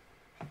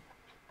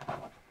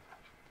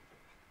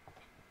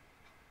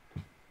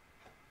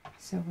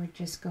 So we're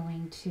just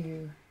going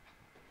to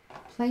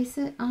place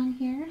it on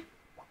here.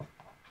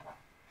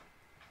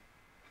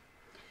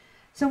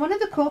 So one of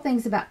the cool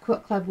things about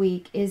Quilt Club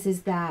Week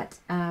is that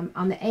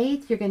on the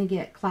 8th, you're going to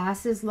get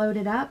classes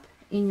loaded up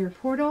in your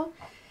portal.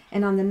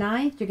 And on the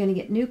 9th, you're going to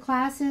get new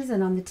classes,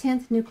 and on the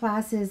 10th, new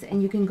classes,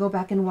 and you can go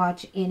back and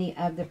watch any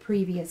of the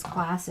previous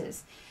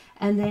classes.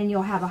 And then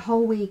you'll have a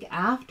whole week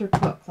after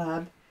Quilt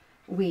Club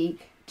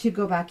Week to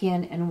go back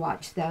in and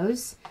watch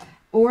those.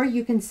 Or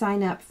you can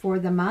sign up for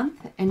the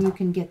month, and you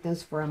can get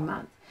those for a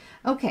month.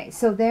 Okay,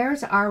 so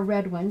there's our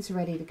red ones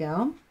ready to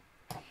go.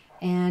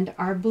 And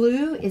our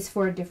blue is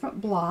for a different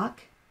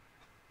block,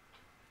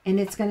 and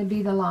it's going to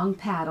be the long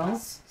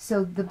paddles.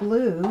 So the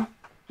blue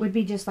would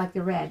be just like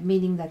the red,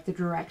 meaning that the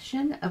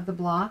direction of the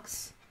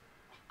blocks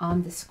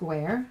on the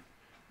square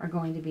are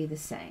going to be the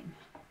same.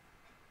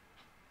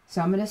 So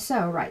I'm going to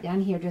sew right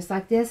down here just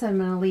like this. I'm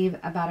going to leave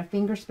about a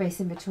finger space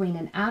in between,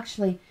 and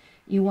actually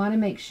you want to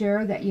make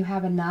sure that you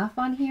have enough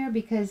on here,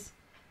 because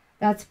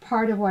that's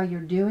part of why you're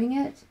doing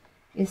it,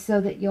 is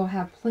so that you'll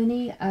have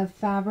plenty of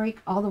fabric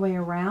all the way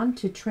around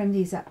to trim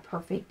these up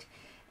perfect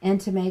and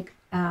to make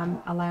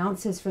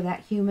allowances for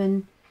that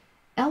human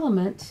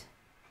element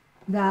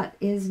that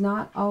is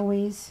not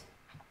always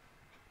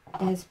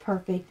as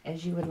perfect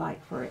as you would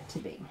like for it to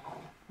be.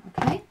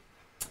 Okay,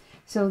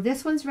 so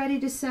this one's ready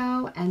to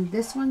sew and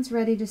this one's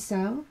ready to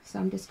sew. So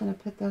I'm just going to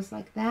put those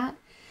like that.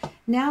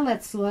 Now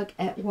let's look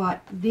at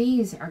what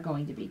these are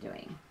going to be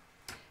doing.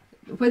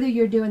 Whether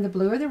you're doing the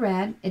blue or the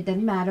red, it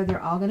doesn't matter.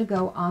 They're all going to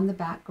go on the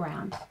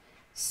background.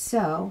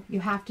 So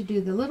you have to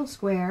do the little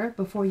square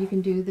before you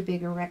can do the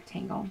bigger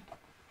rectangle.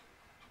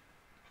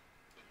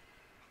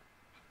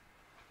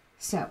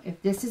 So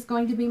if this is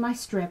going to be my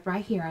strip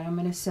right here, and I'm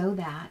going to sew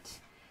that,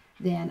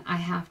 then I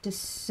have to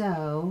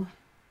sew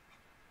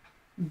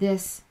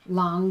this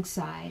long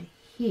side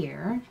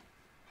here.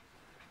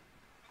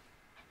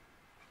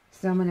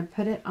 So I'm going to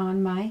put it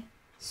on my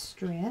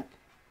strip.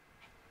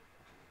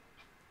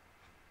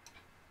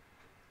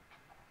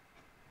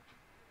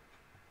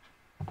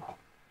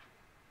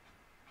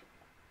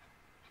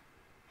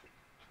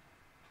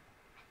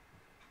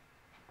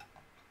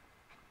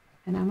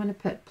 And I'm going to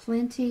put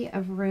plenty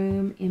of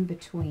room in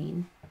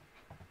between.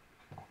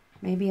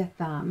 Maybe a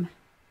thumb.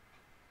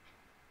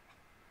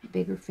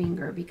 Bigger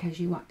finger, because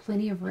you want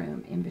plenty of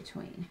room in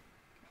between.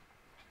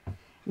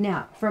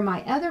 Now, for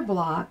my other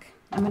block,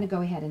 I'm going to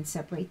go ahead and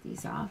separate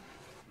these off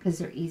because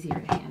they're easier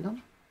to handle.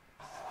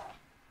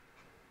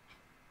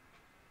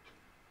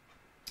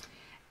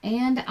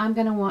 And I'm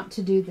going to want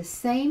to do the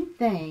same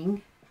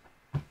thing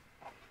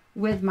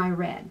with my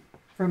red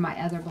for my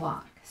other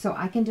block. So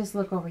I can just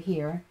look over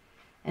here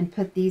and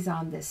put these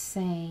on the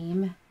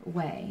same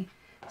way.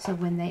 So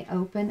when they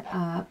open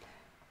up,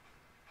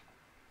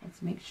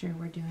 let's make sure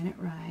we're doing it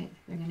right.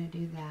 They're going to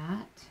do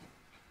that.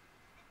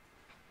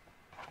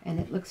 And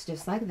it looks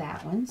just like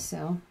that one,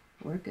 so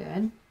we're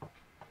good.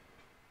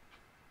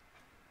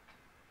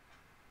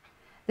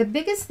 The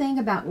biggest thing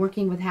about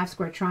working with half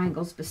square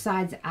triangles,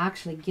 besides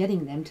actually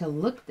getting them to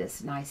look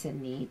this nice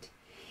and neat,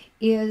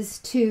 is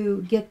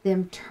to get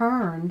them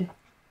turned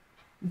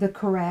the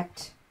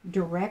correct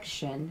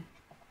direction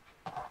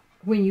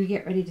when you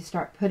get ready to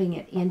start putting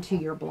it into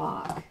your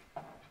block.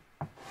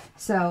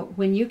 So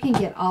when you can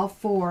get all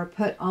four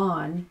put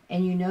on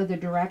and you know the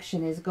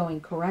direction is going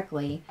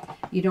correctly,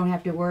 you don't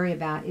have to worry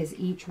about is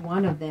each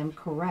one of them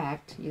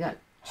correct. You got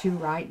two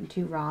right and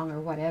two wrong or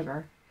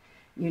whatever,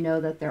 you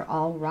know that they're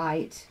all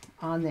right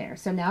on there.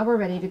 So now we're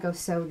ready to go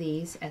sew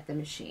these at the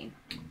machine.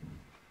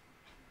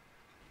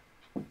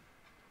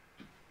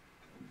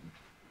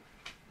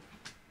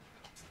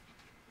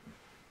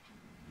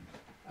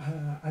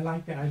 I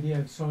like the idea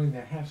of sewing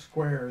the half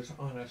squares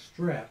on a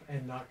strip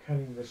and not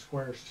cutting the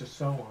squares to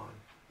sew on.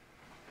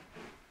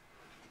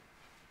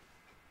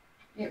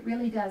 It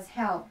really does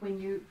help when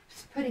you're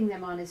putting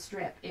them on a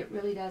strip. It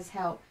really does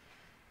help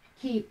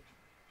keep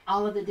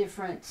all of the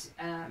different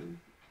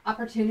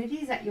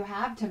opportunities that you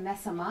have to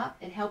mess them up.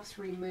 It helps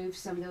remove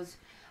some of those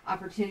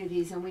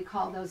opportunities, and we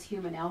call those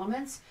human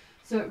elements.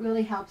 So it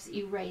really helps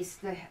erase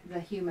the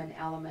human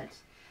element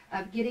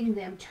of getting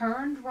them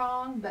turned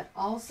wrong, but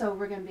also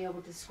we're going to be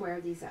able to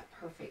square these up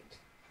perfect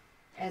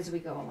as we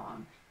go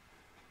along.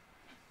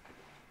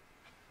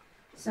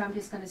 So I'm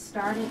just going to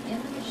start it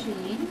in the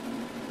machine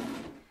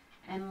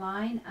and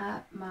line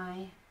up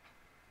my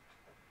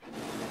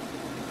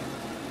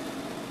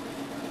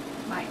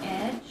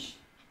edge.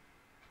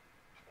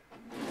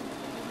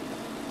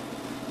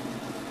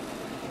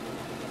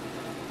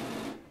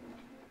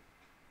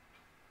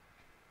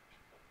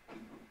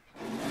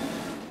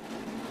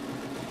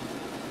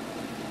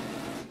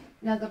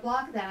 Now the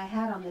block that I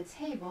had on the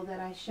table that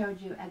I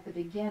showed you at the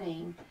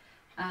beginning,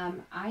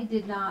 I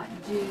did not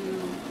do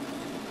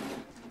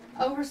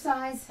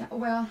oversized.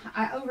 Well,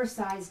 I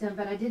oversized them,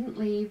 but I didn't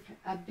leave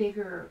a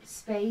bigger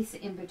space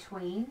in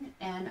between,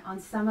 and on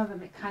some of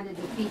them it kind of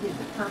defeated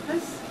the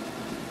purpose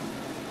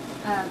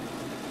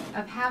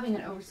of having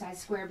an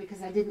oversized square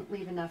because I didn't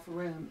leave enough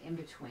room in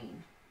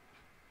between.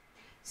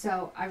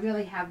 So I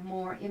really have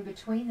more in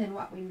between than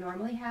what we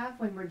normally have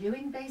when we're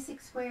doing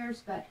basic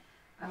squares, but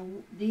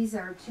these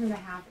are 2.5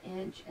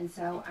 inch, and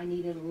so I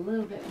needed a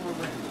little bit more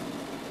room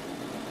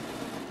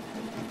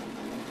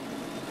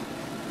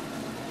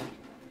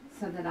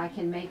so that I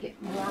can make it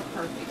more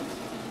perfect.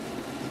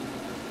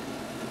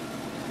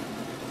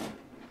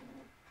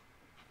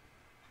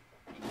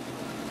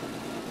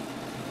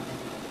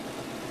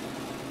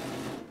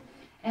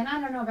 And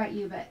I don't know about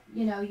you, but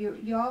you know,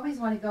 you always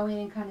want to go in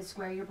and kind of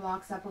square your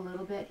blocks up a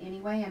little bit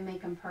anyway and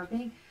make them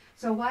perfect.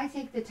 So why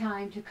take the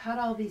time to cut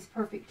all these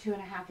perfect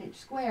 2.5 inch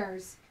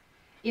squares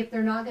if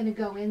they're not going to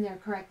go in there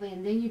correctly,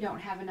 and then you don't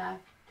have enough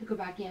to go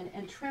back in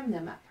and trim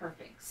them up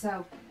perfect.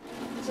 So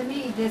to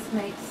me, this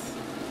makes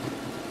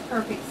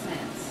perfect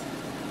sense.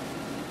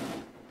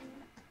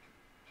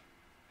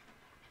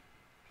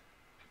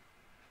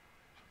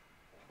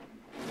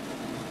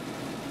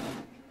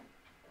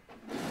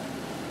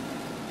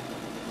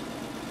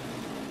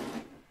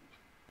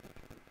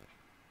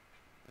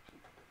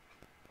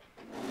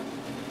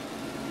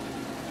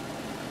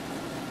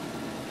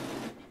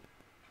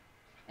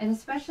 And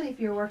especially if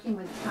you're working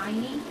with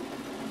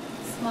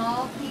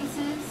small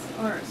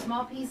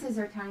pieces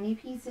or tiny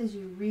pieces,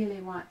 you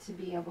really want to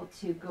be able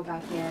to go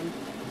back in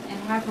and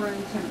have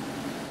room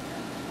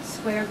to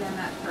square them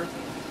up perfect.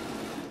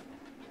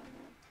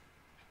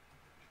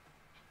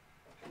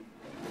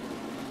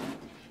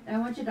 And I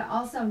want you to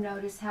also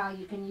notice how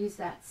you can use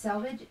that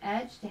selvage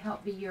edge to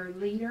help be your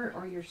leader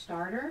or your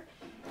starter,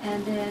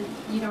 and then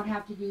you don't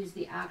have to use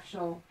the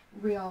actual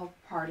real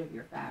part of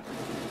your fabric.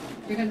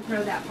 You're going to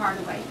throw that part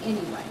away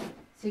anyway,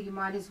 so you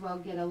might as well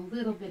get a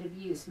little bit of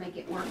use, make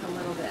it work a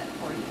little bit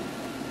for you.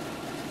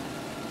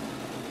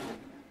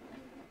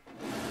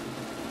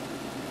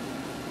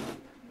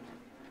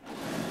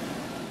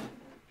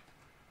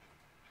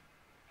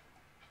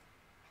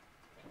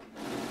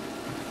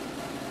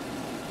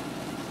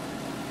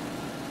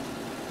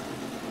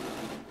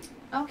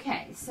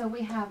 Okay, so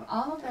we have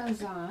all of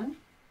those on.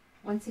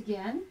 Once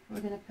again, we're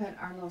going to put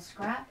our little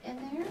scrap in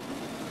there.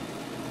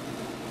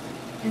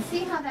 And see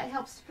how that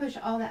helps to push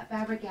all that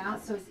fabric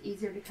out, so it's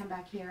easier to come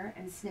back here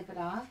and snip it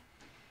off.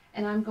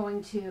 And I'm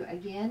going to,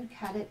 again,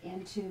 cut it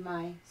into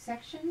my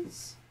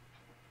sections.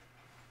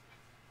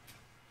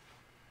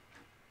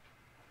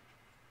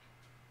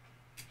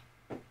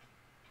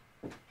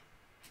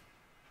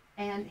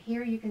 And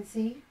here you can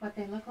see what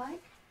they look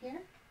like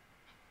here.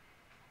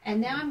 And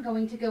now I'm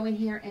going to go in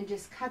here and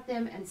just cut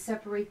them and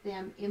separate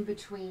them in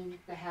between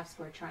the half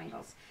square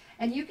triangles.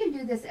 And you can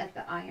do this at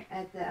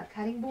the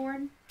cutting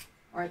board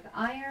or at the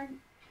iron,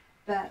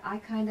 but I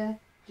kind of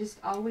just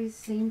always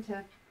seem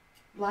to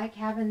like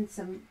having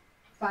some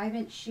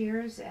 5-inch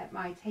shears at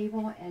my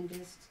table and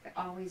just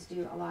always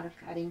do a lot of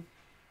cutting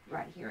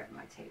right here at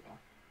my table.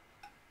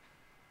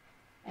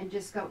 And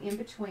just go in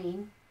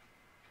between.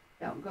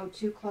 Don't go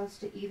too close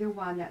to either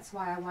one. That's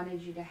why I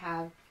wanted you to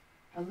have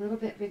a little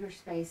bit bigger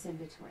space in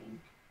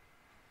between,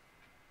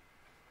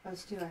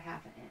 close to 1/2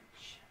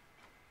 inch.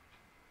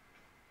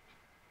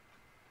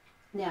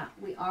 Now,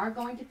 we are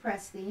going to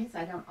press these.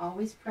 I don't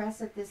always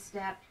press at this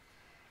step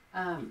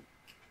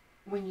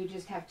when you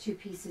just have 2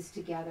 pieces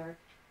together,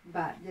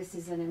 but this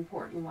is an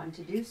important one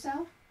to do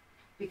so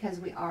because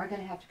we are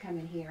going to have to come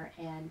in here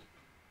and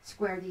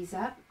square these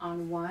up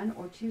on 1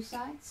 or 2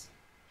 sides.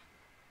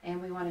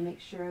 And we want to make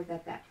sure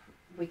that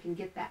we can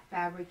get that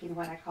fabric in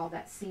what I call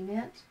that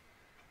cement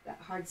that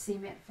hard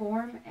cement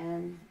form,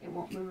 and it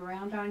won't move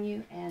around on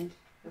you, and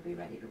you'll be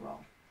ready to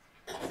roll.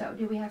 So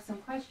do we have some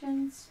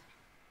questions?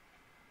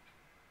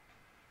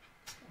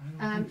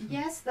 I don't think so.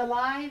 Yes, the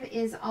live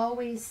is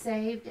always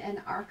saved and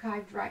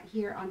archived right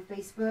here on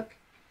Facebook.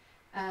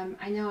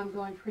 I know I'm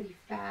going pretty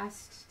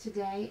fast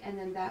today, and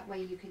then that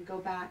way you can go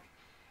back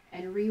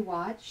and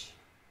rewatch.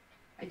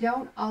 I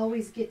don't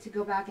always get to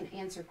go back and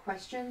answer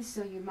questions,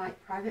 so you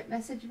might private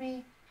message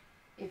me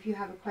if you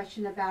have a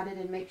question about it,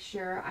 and make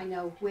sure I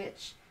know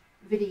which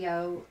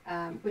video,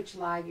 which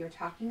live you're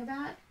talking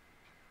about.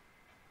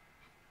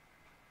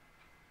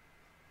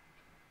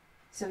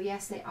 So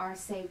yes, they are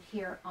saved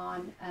here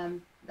on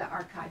the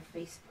archive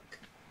Facebook.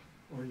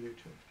 Or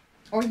YouTube.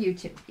 Or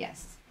YouTube,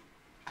 yes.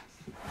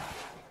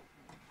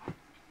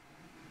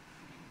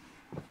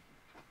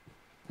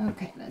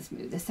 Okay, let's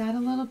move this out a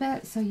little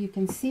bit so you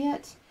can see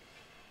it.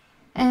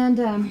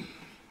 And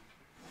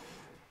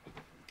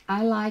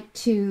I like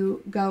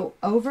to go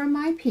over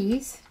my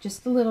piece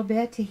just a little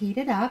bit to heat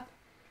it up.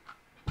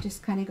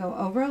 Just kind of go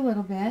over a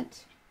little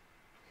bit.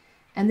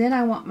 And then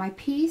I want my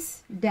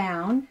piece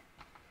down.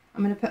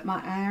 I'm going to put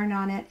my iron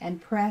on it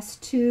and press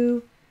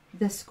to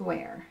the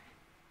square.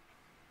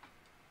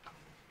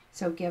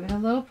 So give it a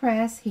little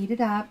press, heat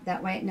it up.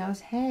 That way it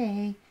knows,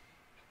 hey,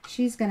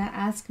 she's going to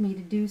ask me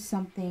to do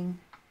something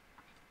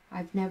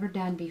I've never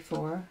done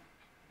before.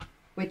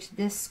 Which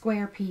this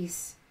square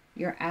piece,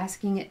 you're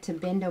asking it to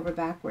bend over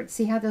backwards.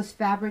 See how those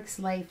fabrics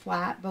lay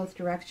flat both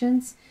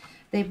directions?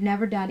 They've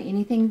never done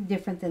anything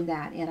different than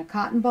that. In a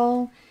cotton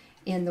bowl,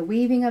 in the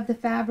weaving of the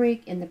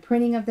fabric, in the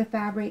printing of the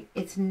fabric,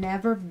 it's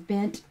never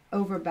bent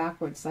over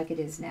backwards like it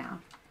is now.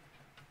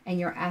 And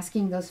you're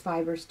asking those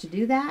fibers to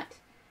do that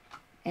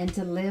and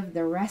to live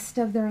the rest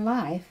of their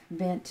life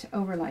bent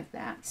over like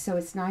that. So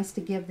it's nice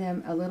to give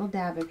them a little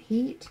dab of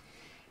heat.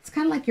 It's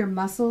kind of like your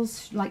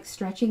muscles, like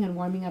stretching and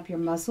warming up your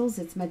muscles.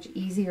 It's much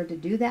easier to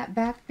do that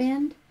back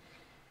bend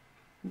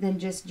than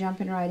just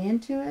jumping right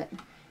into it.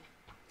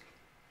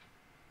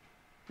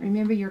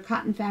 Remember, your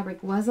cotton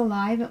fabric was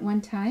alive at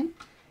one time,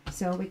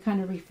 so we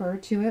kind of refer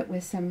to it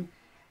with some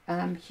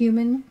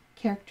human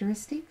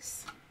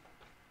characteristics.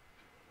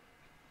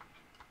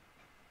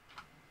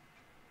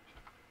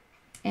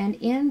 And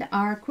in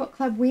our Quilt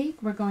Club week,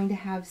 we're going to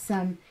have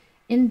some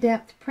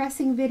in-depth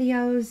pressing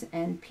videos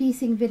and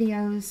piecing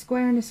videos,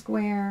 square and a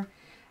square,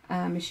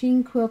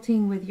 machine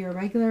quilting with your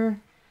regular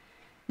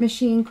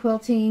machine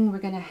quilting. We're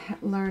going to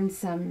learn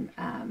some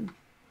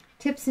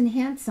tips and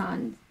hints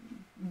on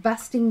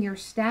busting your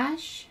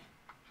stash.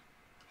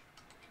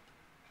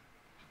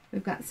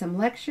 We've got some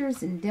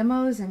lectures and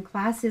demos and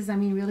classes. I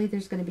mean, really,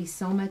 there's going to be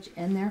so much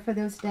in there for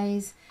those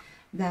days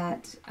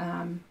that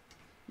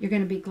you're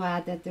going to be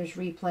glad that there's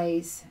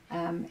replays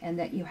and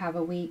that you have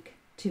a week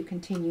to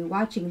continue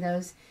watching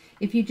those.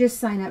 If you just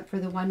sign up for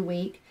the 1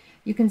 week,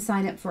 you can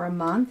sign up for a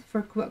month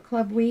for Quilt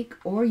Club week,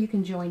 or you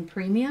can join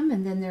premium,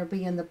 and then they'll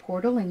be in the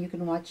portal and you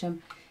can watch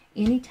them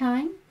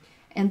anytime.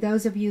 And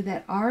those of you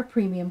that are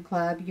premium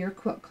club, your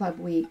Quilt Club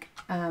week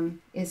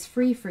is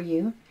free for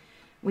you.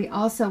 We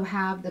also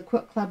have the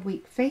Quilt Club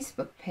week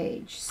Facebook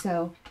page.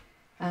 So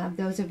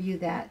those of you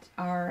that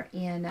are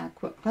in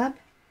Quilt Club,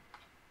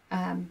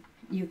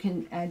 you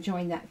can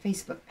join that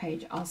Facebook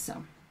page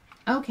also.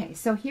 Okay,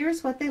 so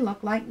here's what they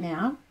look like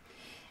now.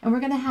 And we're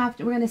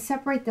going to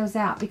separate those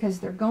out because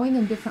they're going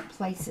in different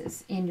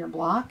places in your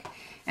block,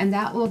 and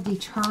that will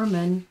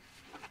determine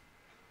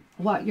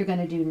what you're going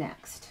to do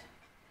next.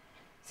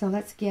 So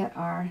let's get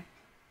our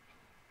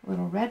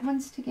little red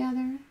ones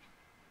together.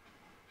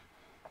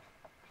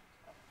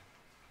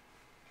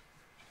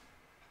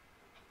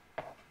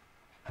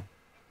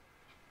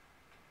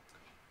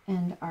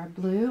 And our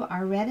blue,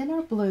 our red and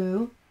our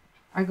blue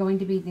are going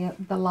to be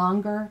the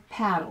longer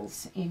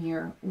paddles in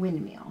your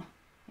windmill,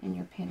 in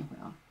your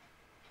pinwheel.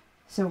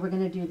 So we're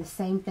going to do the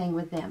same thing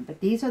with them.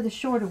 But these are the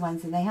shorter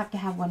ones, and they have to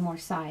have one more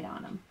side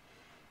on them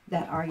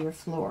that are your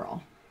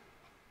floral.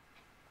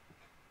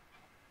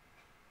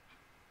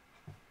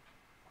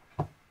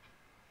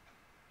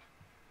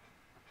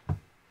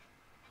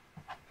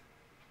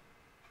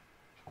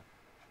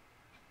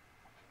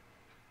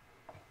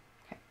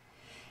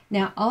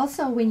 Now,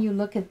 also when you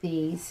look at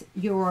these,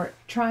 your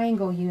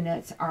triangle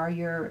units are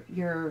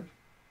your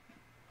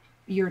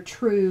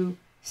true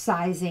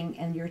sizing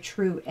and your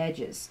true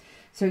edges.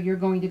 So you're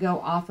going to go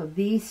off of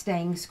these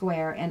staying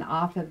square and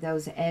off of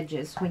those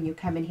edges when you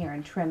come in here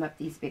and trim up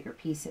these bigger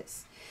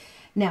pieces.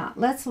 Now,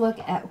 let's look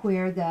at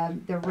where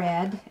the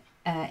red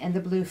and the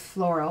blue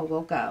floral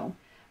will go.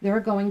 They're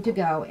going to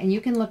go, and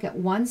you can look at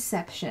one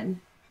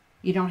section.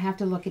 You don't have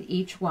to look at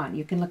each one.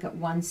 You can look at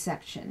one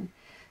section.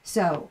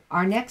 So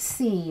our next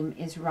seam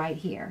is right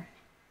here.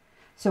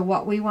 So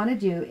what we want to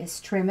do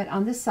is trim it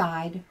on the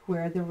side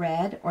where the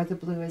red or the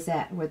blue is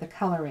at, where the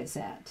color is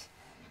at.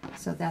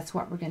 So that's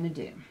what we're going to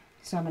do.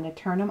 So I'm going to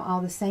turn them all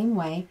the same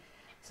way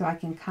so I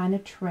can kind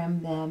of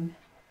trim them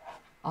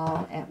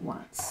all at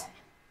once.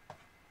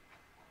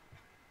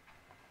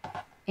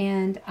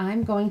 And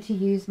I'm going to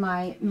use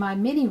my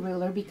mini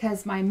ruler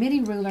because my mini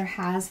ruler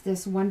has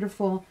this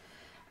wonderful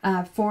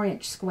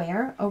 4-inch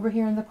square over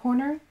here in the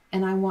corner,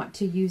 and I want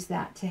to use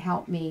that to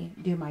help me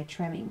do my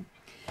trimming.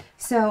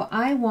 So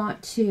I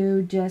want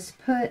to just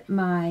put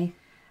a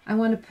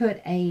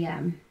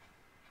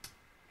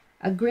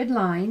grid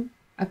line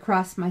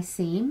across my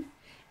seam,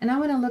 and I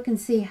want to look and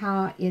see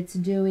how it's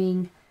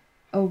doing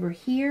over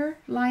here,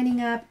 lining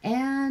up,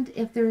 and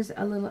if there's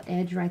a little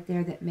edge right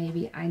there that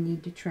maybe I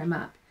need to trim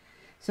up.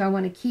 So I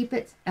want to keep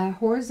it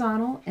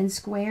horizontal and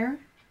square,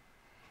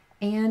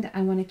 and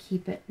I want to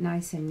keep it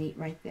nice and neat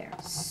right there.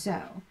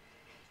 So,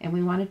 and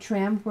we want to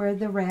trim where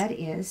the red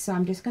is, so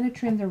I'm just going to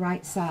trim the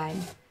right side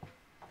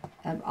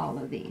of all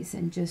of these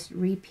and just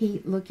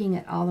repeat looking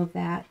at all of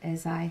that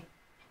as I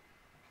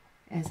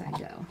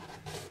go.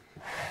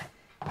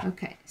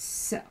 Okay,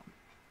 so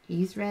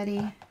he's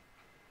ready.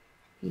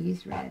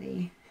 He's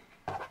ready.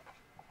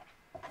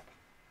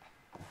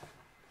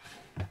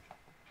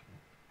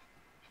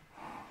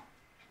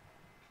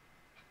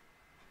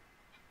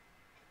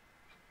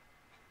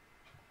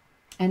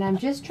 And I'm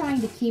just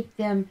trying to keep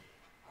them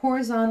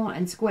horizontal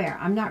and square.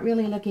 I'm not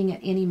really looking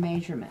at any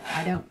measurement.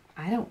 I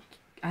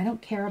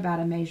don't care about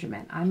a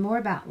measurement. I'm more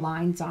about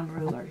lines on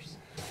rulers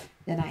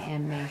than I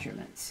am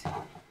measurements.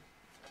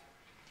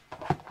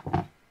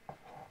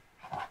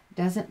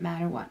 Doesn't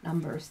matter what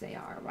numbers they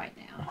are right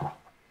now.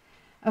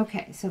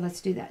 Okay, so let's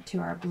do that to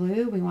our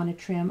blue. We want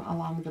to trim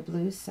along the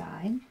blue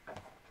side.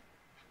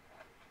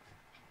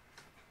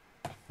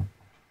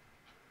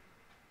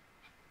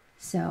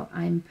 So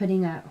I'm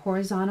putting a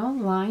horizontal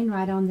line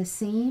right on the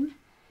seam,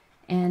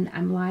 and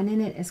I'm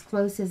lining it as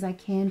close as I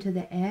can to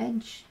the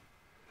edge,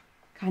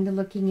 kind of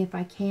looking if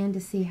I can to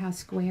see how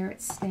square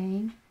it's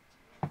staying.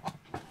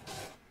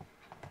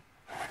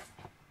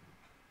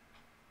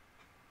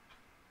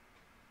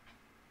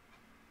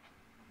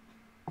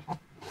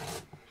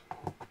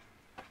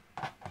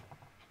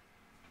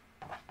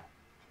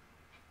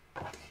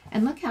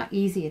 And look how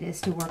easy it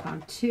is to work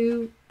on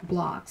 2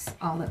 blocks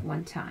all at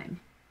one time.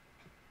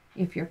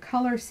 If your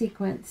color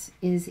sequence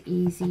is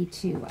easy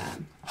to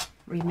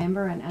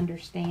remember and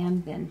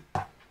understand, then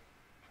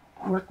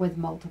work with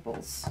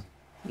multiples.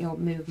 You'll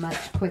move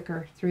much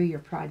quicker through your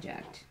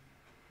project.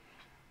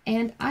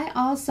 And I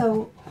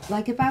also,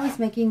 like if I was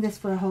making this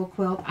for a whole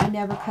quilt, I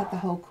never cut the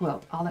whole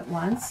quilt all at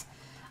once.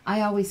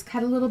 I always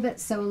cut a little bit,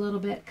 sew a little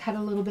bit, cut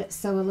a little bit,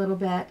 sew a little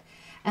bit.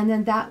 And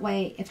then that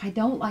way, if I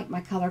don't like my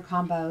color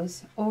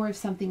combos, or if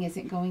something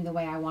isn't going the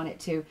way I want it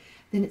to,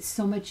 then it's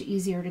so much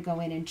easier to go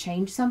in and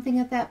change something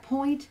at that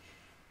point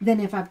than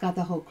if I've got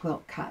the whole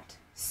quilt cut.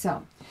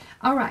 So,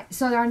 all right,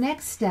 so our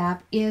next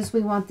step is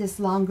we want this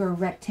longer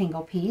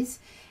rectangle piece.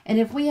 And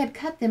if we had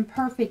cut them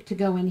perfect to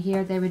go in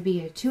here, they would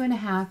be a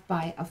 2.5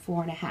 by a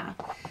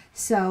 4.5.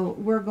 So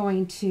we're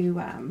going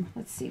to,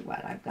 let's see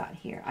what I've got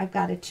here. I've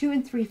got a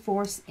 2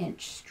 3/4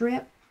 inch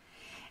strip,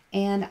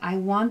 and I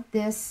want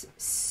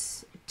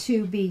this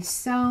to be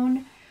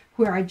sewn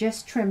where I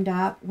just trimmed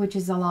up, which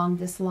is along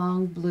this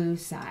long blue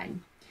side.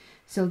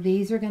 So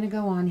these are going to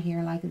go on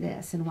here like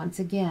this, and once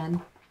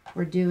again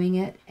we're doing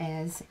it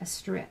as a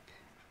strip.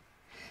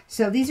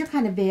 So these are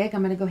kind of big.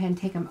 I'm going to go ahead and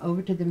take them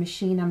over to the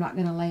machine. I'm not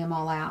going to lay them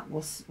all out.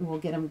 We'll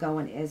get them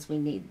going as we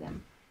need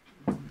them.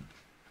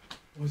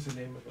 What's the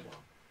name of the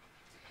block?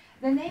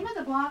 The name of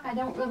the block, I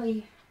don't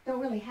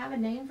really have a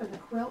name for the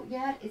quilt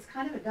yet. It's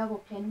kind of a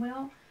double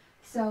pinwheel.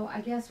 So I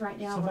guess right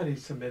now somebody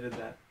submitted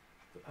that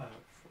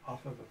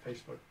off of a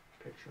Facebook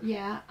picture.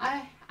 Yeah,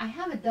 I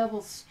have a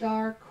double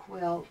star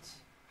quilt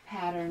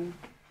pattern,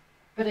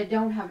 but I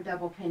don't have a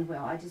double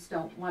pinwheel. I just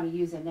don't want to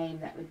use a name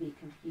that would be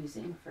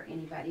confusing for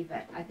anybody,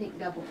 but I think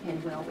double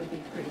pinwheel would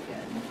be pretty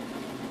good.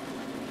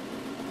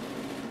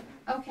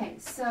 Okay,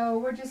 so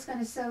we're just going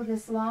to sew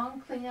this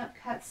long cleanup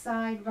cut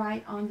side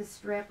right on the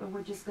strip, and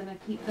we're just going to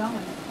keep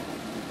going.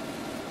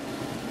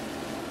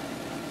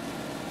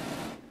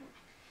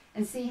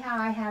 And see how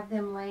I have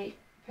them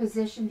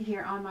positioned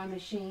here on my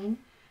machine,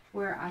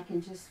 where I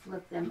can just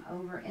flip them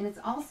over. And it's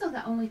also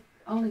the only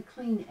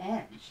clean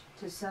edge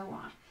to sew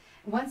on.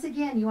 Once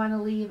again, you want to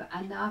leave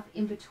enough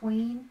in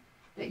between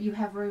that you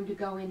have room to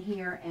go in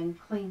here and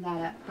clean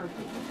that up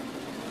perfectly.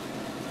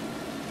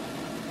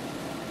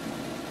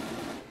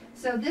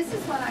 So this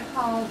is what I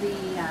call the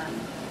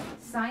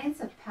science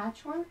of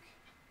patchwork,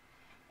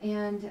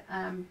 and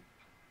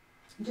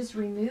just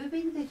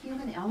removing the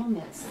human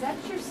elements. Set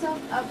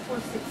yourself up for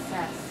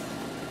success.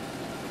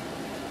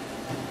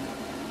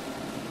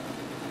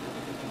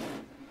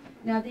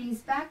 Now these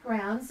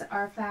backgrounds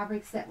are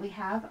fabrics that we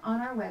have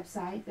on our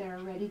website that are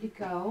ready to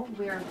go.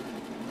 We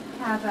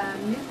have a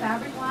new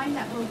fabric line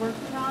that we're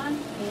working on,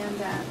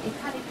 and it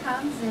kind of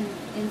comes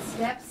in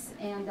steps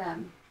and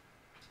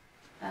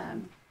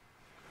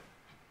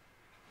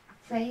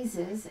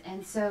phases.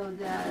 And so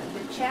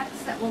the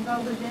checks that will go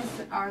with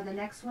this are the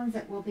next ones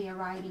that will be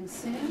arriving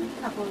soon,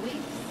 a couple of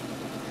weeks.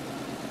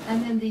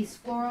 And then these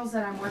florals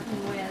that I'm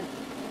working with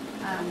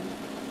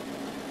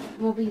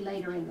will be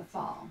later in the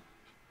fall.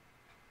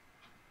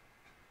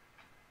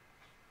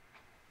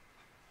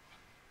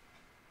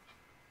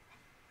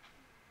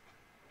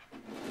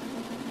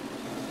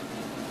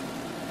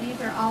 These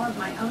are all of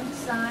my own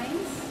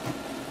designs.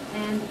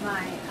 And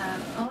my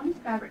own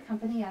fabric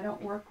company, I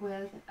don't work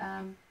with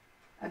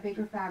a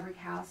bigger fabric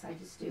house. I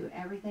just do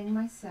everything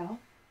myself.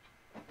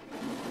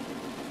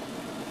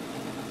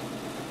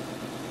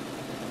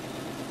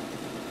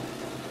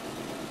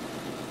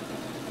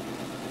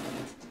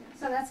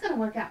 So that's going to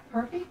work out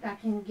perfect. I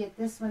can get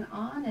this one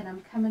on, and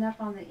I'm coming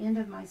up on the end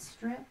of my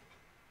strip.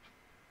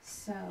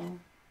 So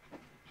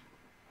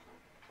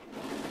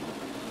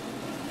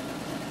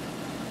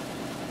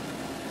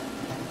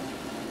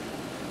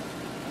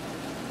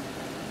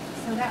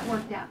that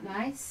worked out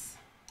nice.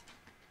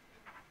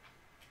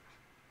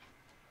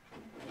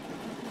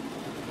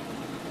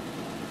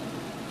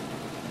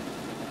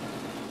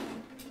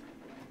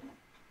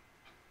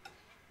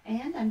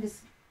 And I'm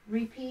just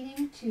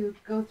repeating to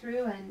go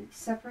through and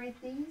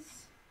separate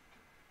these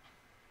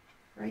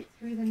right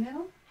through the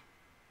middle.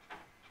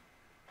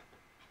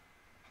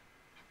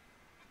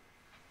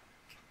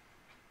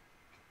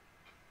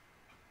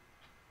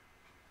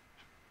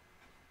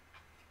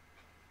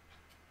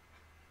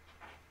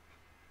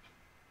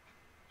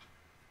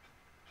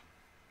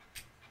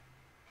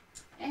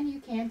 And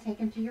you can take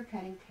them to your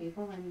cutting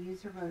table and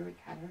use a rotary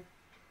cutter.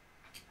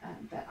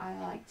 But I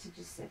like to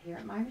just sit here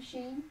at my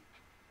machine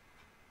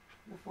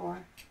before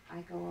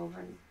I go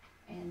over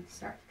and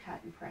start to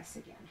cut and press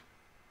again.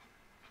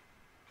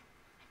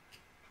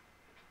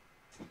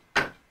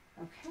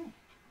 Okay.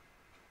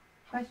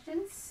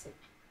 Questions?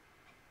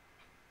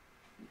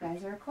 You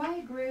guys are a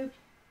quiet group.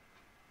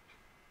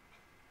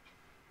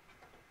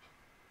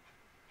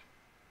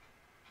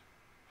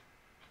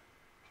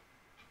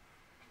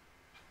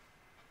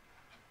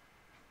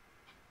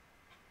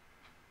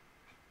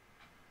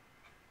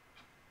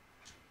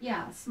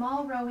 Yeah,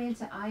 small row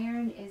into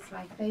iron is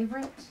my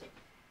favorite,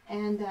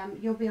 and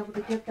you'll be able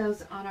to get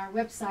those on our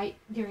website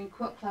during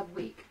Quilt Club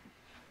week.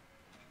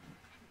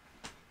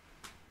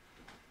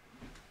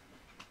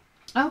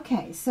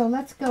 Okay, so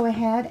let's go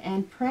ahead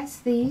and press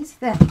these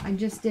that I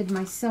just did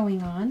my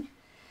sewing on,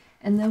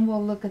 and then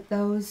we'll look at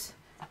those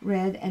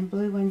red and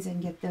blue ones and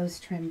get those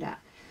trimmed up.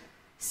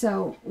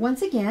 So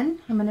once again,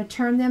 I'm going to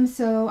turn them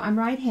so I'm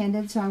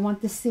right-handed, so I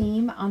want the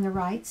seam on the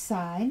right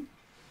side.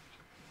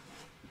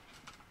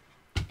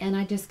 And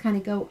I just kind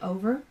of go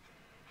over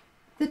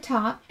the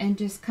top and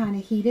just kind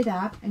of heat it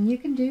up. And you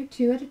can do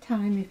 2 at a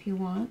time if you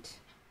want.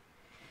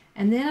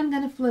 And then I'm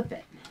going to flip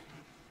it.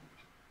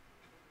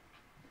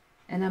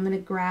 And I'm going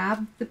to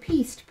grab the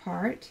pieced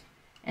part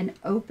and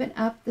open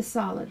up the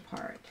solid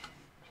part.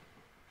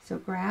 So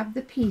grab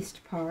the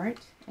pieced part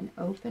and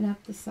open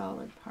up the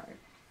solid part.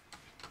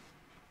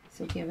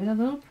 So give it a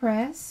little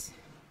press.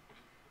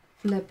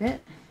 Flip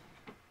it.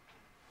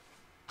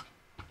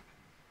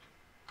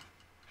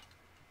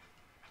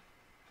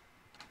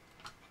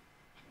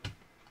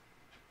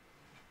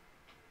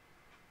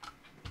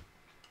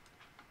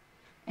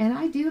 And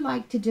I do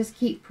like to just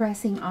keep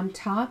pressing on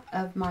top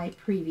of my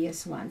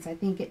previous ones. I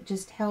think it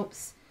just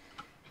helps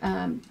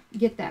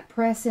get that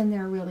press in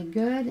there really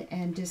good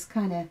and just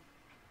kind of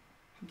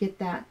get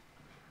that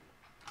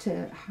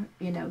to,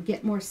 you know,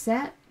 get more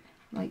set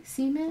like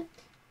cement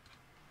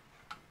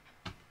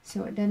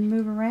so it doesn't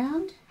move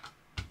around.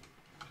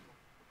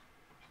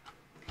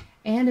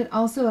 And it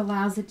also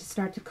allows it to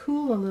start to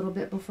cool a little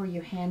bit before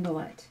you handle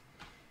it.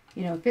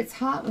 You know, if it's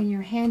hot when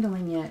you're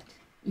handling it,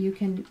 you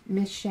can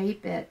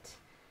misshape it.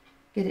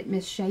 Get it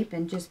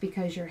misshapen just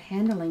because you're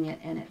handling it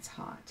and it's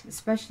hot,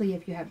 especially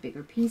if you have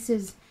bigger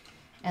pieces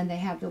and they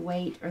have the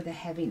weight or the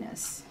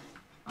heaviness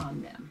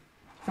on them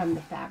from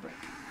the fabric.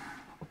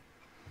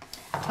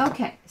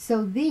 Okay,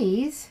 so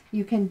these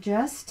you can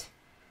just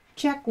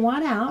check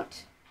one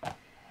out.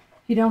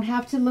 You don't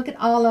have to look at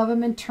all of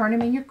them and turn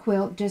them in your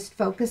quilt, just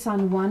focus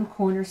on one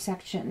corner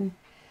section.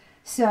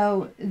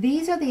 So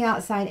these are the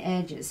outside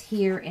edges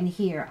here and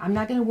here. I'm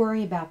not going to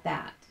worry about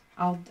that.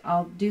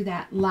 I'll do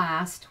that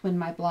last when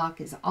my block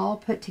is all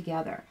put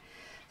together.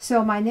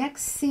 So my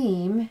next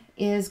seam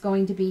is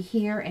going to be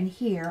here and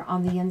here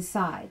on the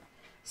inside.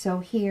 So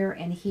here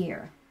and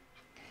here.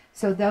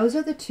 So those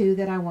are the 2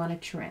 that I want to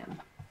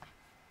trim.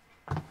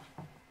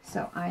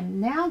 So I'm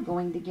now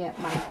going to get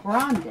my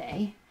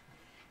grande,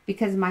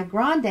 because my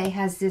grande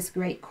has this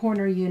great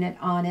corner unit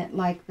on it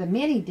like the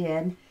mini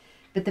did,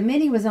 but the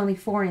mini was only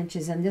 4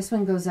 inches and this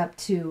one goes up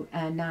to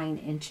 9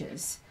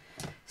 inches.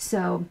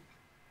 So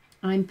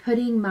I'm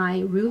putting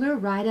my ruler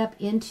right up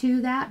into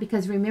that,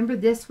 because remember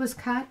this was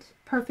cut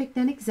perfect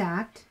and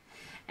exact,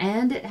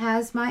 and it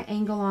has my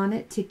angle on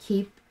it to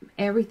keep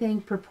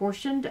everything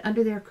proportioned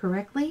under there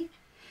correctly.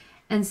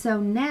 And so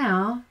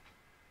now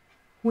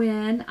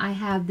when I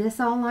have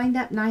this all lined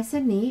up nice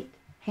and neat,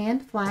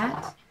 hand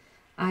flat,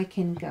 I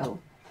can go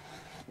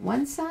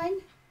one side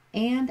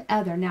and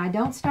other. Now I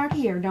don't start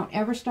here, don't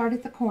ever start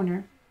at the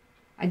corner.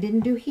 I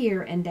didn't do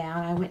here and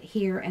down, I went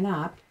here and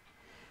up.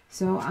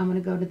 So I'm going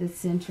to go to the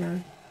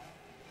center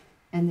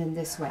and then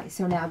this way.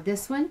 So now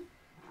this one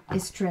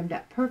is trimmed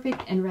up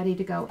perfect and ready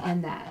to go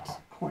in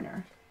that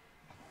corner.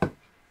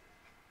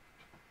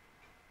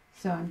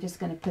 So I'm just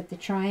going to put the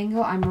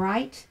triangle. I'm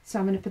right, so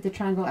I'm going to put the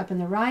triangle up in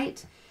the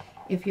right.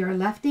 If you're a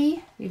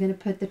lefty, you're going to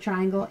put the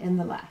triangle in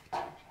the left.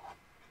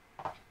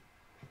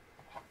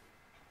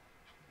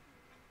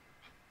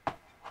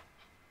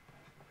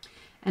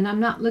 And I'm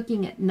not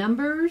looking at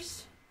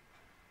numbers.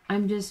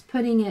 I'm just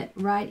putting it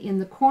right in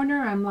the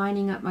corner. I'm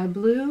lining up my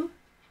blue.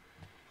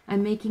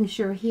 I'm making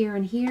sure here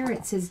and here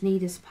it's as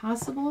neat as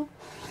possible.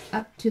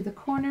 Up to the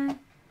corner,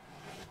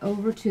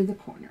 over to the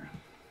corner.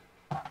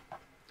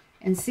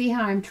 And see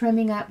how I'm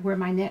trimming up where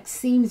my next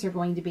seams are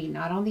going to be,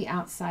 not on the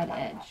outside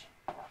edge.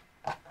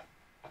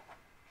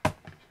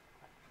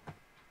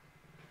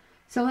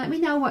 So let me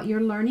know what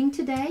you're learning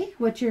today,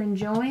 what you're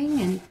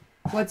enjoying, and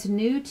what's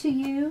new to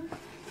you,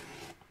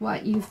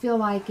 what you feel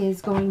like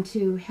is going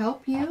to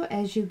help you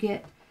as you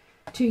get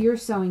to your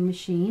sewing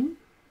machine.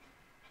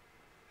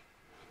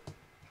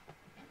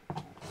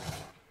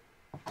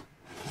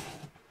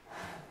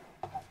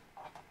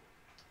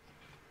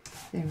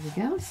 There we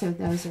go. So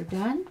those are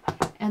done.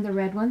 And the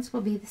red ones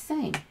will be the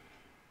same.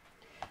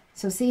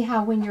 So see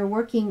how when you're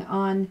working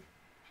on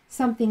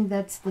something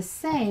that's the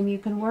same, you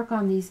can work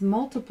on these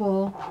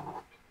multiple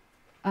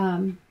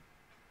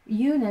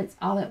units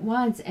all at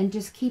once and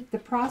just keep the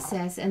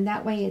process, and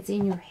that way it's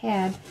in your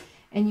head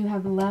and you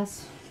have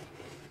less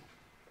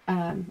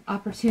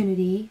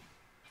opportunity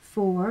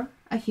for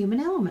a human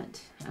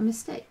element, a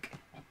mistake.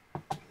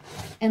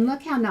 And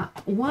look how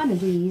not one of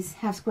these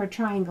half square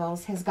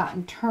triangles has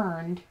gotten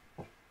turned.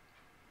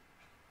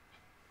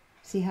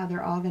 See how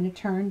they're all going to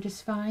turn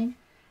just fine?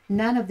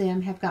 None of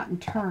them have gotten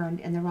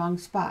turned in the wrong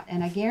spot.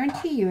 And I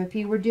guarantee you, if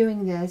you were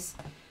doing this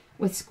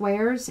with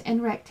squares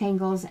and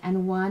rectangles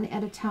and one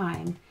at a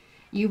time,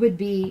 you would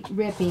be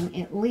ripping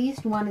at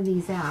least one of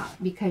these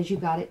out because you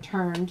got it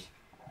turned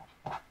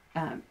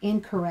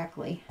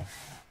incorrectly.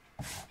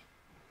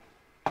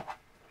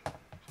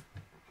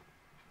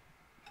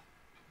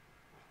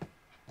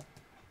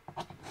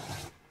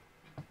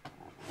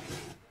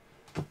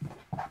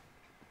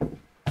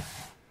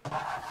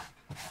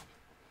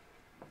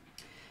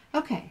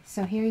 Okay,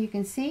 so here you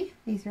can see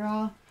these are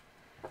all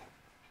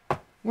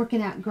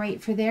working out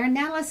great for there.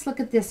 Now let's look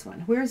at this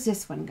one. Where's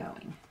this one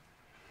going?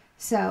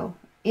 So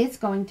it's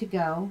going to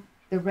go,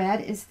 the red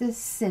is the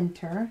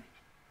center.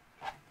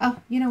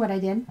 Oh, you know what I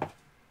did?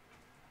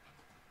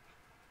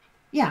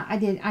 Yeah, I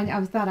did.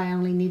 I thought I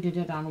only needed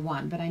it on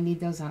one, but I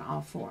need those on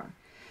all four.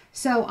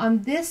 So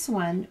on this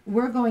one,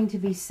 we're going to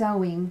be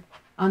sewing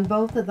on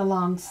both of the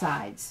long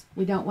sides.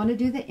 We don't want to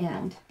do the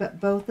end,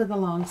 but both of the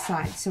long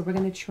sides. So we're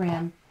going to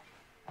trim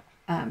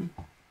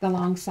the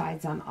long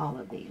sides on all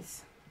of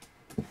these.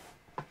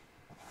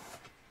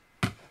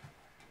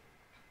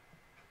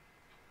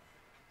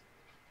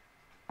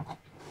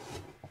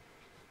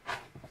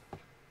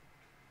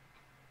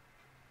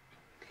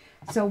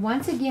 So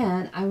once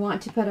again, I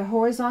want to put a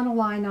horizontal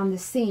line on the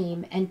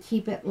seam and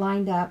keep it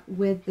lined up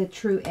with the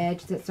true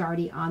edge that's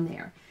already on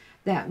there.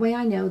 That way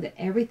I know that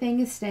everything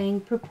is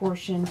staying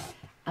proportioned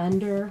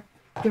under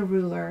the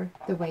ruler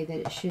the way that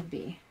it should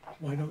be.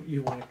 Why don't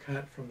you want to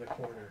cut from the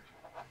corner?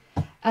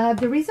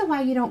 The reason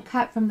why you don't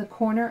cut from the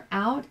corner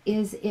out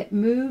is it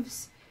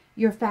moves,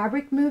 your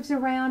fabric moves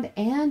around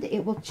and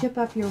it will chip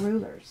up your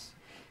rulers.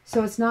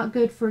 So it's not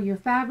good for your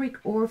fabric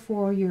or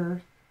for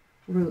your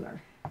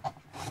ruler.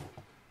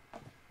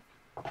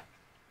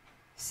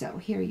 So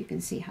here you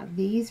can see how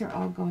these are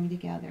all going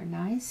together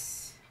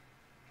nice.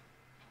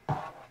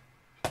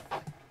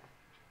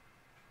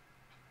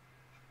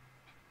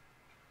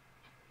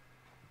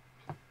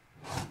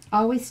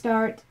 Always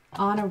start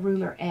on a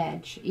ruler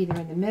edge, either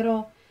in the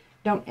middle.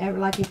 Don't ever,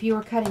 like if you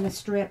were cutting a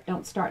strip,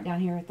 don't start down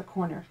here at the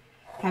corner.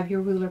 Have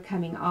your ruler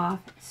coming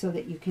off so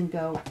that you can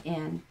go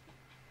in.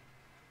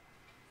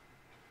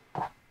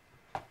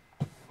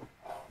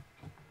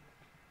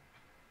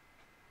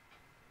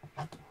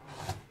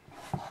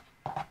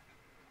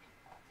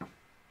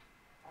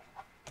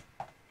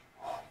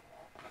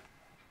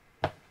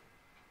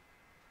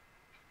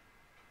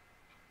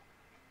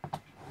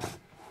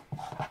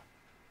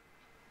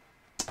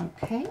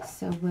 Okay,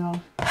 so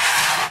we'll,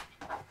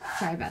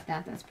 sorry about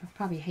that, that's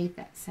probably hate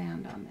that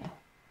sound on there.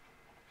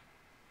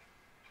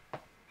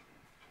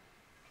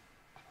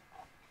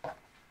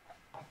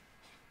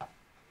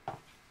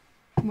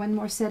 One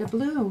more set of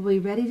blue and we'll be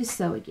ready to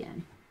sew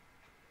again.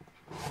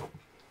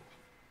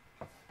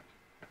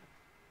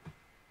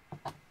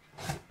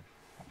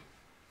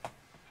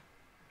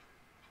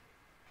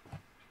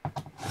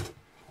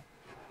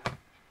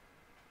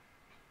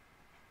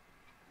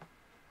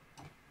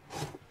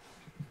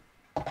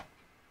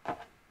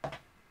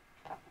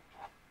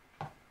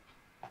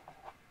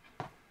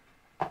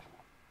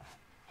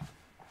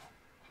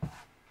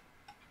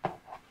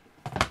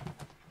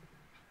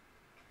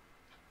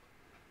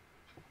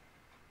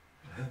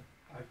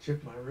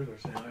 Chip my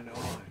rulers now, I know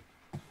why.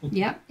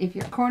 Yep, if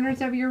your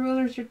corners of your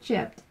rulers are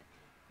chipped,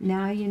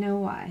 now you know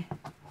why.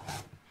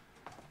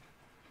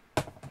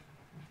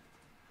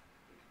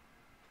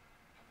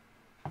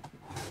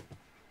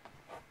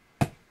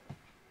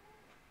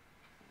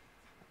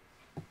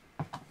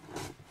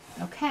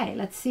 Okay,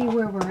 let's see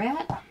where we're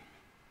at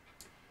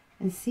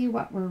and see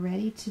what we're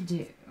ready to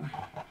do.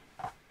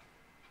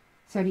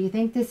 So do you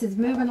think this is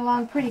moving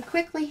along pretty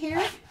quickly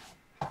here?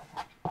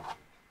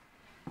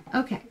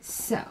 Okay,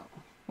 so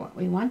what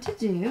we want to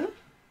do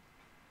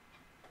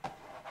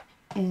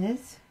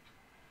is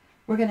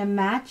we're going to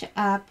match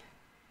up.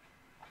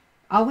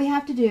 All we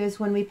have to do is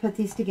when we put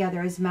these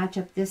together is match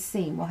up this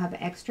seam. We'll have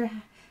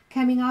extra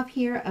coming off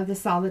here of the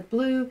solid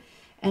blue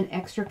and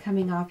extra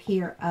coming off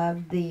here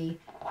of the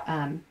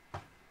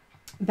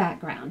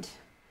background.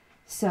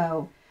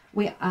 So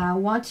we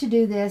want to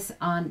do this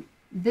on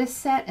this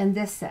set and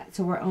this set.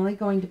 So we're only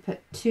going to put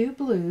 2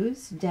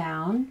 blues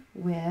down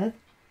with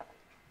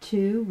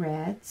 2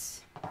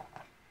 reds.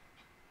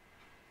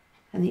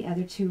 And the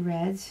other 2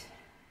 reds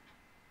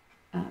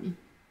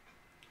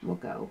will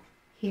go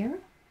here.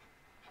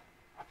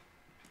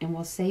 And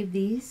we'll save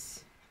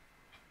these.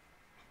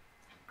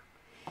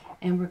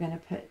 And we're going to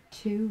put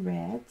 2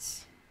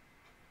 reds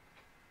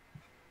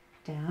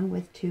down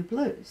with 2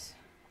 blues.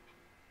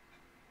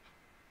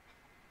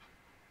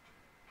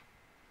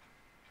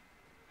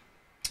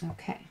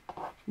 Okay,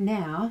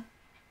 now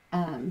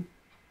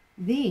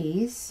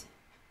these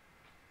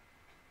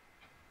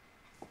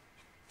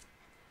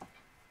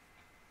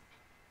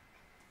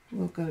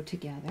will go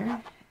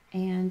together,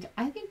 and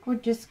I think we're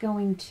just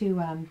going to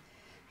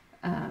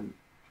I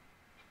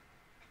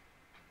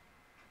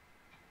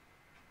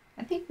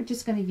think we're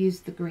just going to use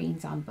the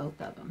greens on both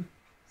of them.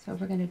 So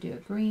we're going to do a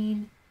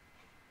green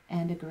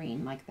and a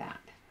green like that.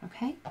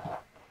 Okay,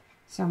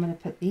 so I'm going to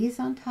put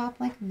these on top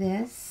like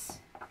this.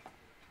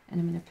 And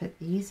I'm going to put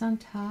these on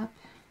top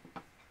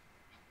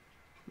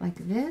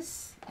like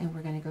this, and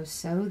we're going to go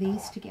sew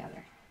these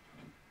together.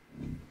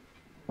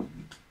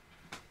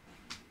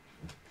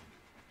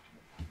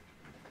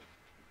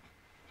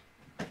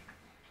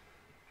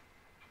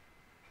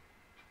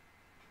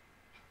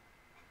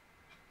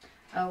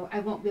 Oh, I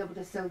won't be able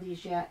to sew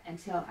these yet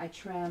until I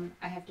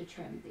have to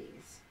trim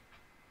these.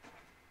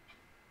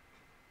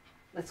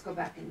 Let's go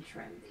back and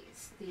trim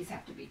these. These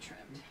have to be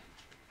trimmed.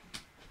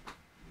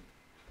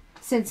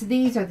 Since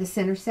these are the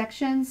center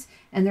sections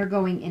and they're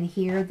going in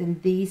here, then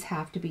these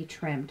have to be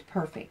trimmed.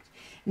 Perfect.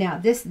 Now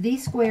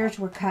these squares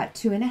were cut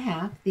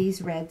 2.5,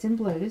 these reds and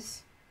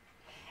blues,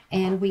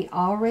 and we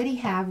already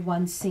have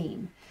 1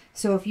 seam.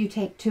 So if you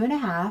take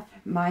 2.5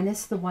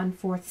 minus the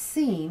 1/4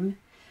 seam,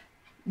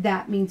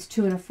 that means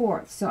 2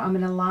 1/4. So I'm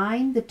going to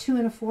line the 2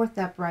 1/4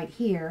 up right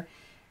here,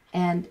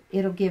 and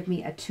it'll give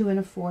me a 2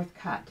 1/4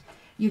 cut.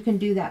 You can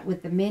do that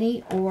with the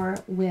mini or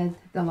with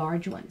the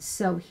large ones.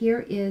 So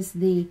here is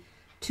the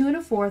 2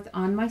 1/4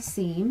 on my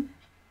seam.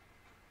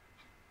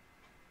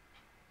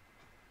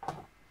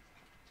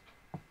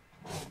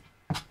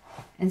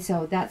 And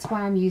so that's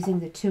why I'm using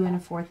the 2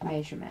 1/4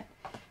 measurement.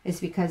 It's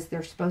because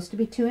they're supposed to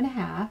be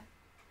 2.5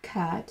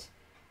 cut,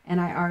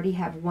 and I already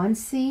have 1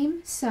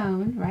 seam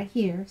sewn right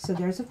here. So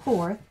there's a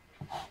 1/4.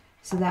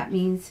 So that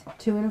means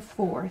 2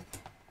 1/4.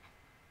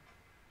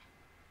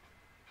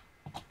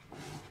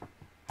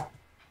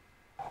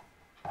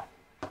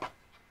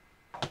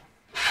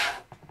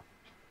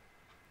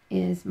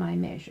 Is my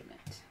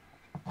measurement.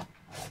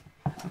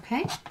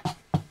 Okay?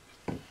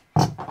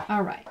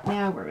 All right,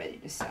 now we're ready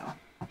to sew.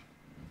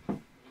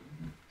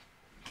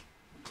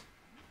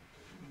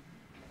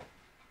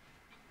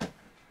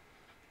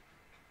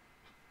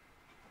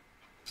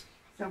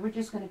 So we're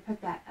just going to put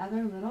that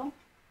other little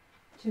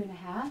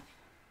 2.5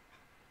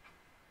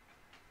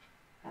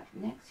 up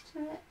next to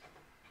it.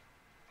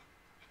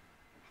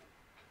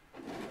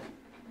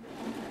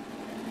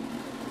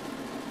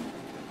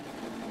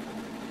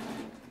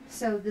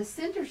 So the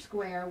center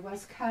square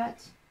was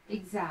cut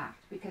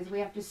exact because we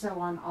have to sew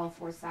on all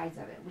 4 sides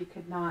of it. We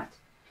could not,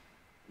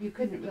 you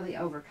couldn't really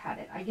overcut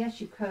it. I guess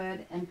you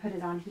could and put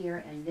it on here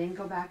and then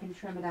go back and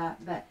trim it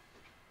up, but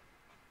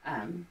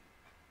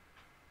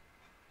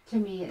to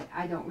me,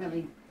 I don't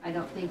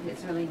think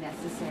it's really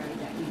necessary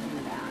that you do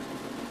that.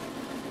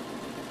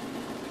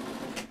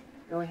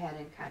 Go ahead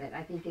and cut it.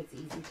 I think it's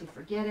easy to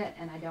forget it,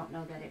 and I don't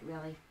know that it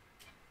really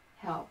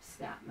helps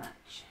that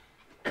much.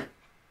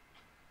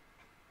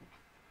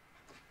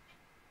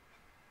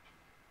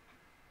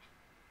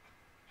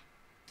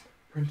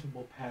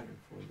 Printable pattern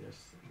for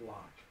this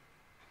block?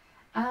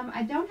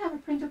 I don't have a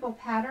printable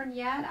pattern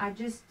yet. I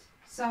just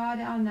saw it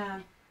in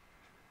a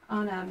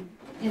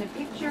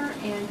picture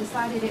and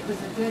decided it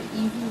was a good,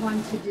 easy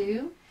one to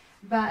do.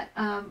 But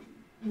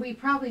we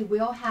probably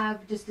will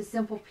have just a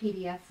simple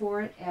PDF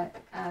for it at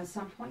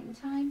some point in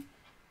time.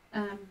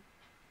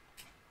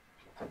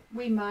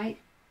 We might,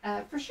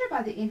 for sure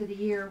by the end of the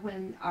year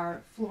when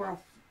our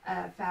floral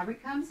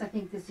fabric comes, I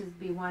think this would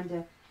be one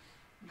to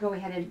go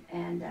ahead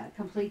and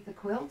complete the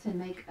quilt and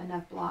make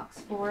enough blocks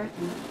for it.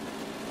 And,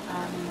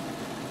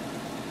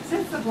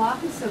 since the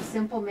block is so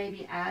simple,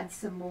 maybe add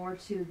some more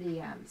to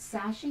the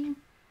sashing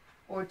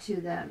or to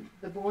the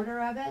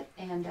border of it,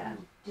 and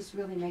just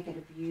really make it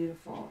a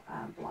beautiful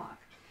block.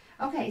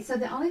 Okay, so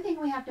the only thing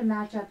we have to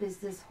match up is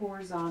this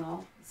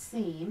horizontal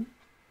seam.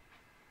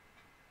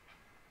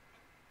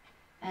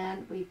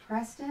 And we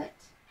pressed it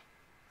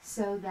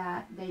so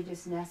that they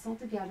just nestle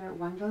together.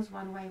 One goes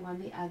one way, one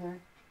the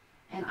other.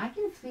 And I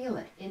can feel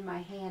it in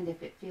my hand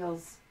if it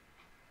feels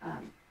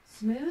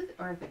smooth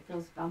or if it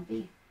feels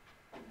bumpy.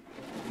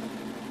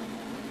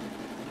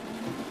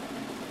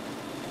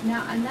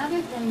 Now,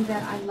 another thing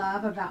that I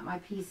love about my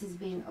pieces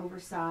being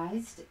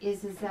oversized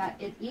is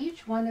that at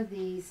each one of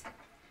these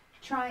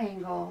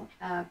triangle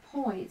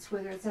points,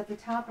 whether it's at the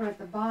top or at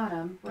the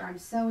bottom where I'm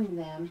sewing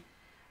them,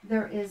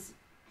 there is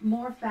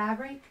more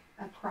fabric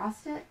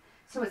across it.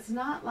 So it's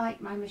not like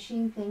my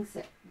machine thinks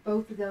that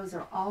both of those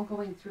are all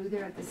going through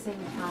there at the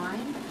same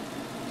time.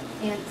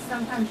 And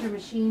sometimes your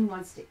machine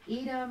wants to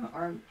eat them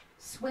or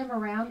swim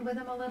around with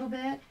them a little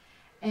bit.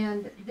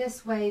 And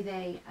this way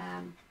they,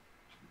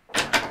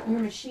 your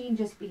machine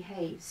just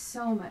behaves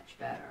so much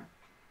better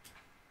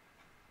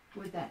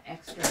with that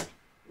extra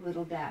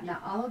little dab.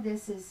 Now all of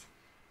this is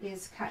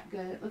cut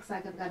good. It looks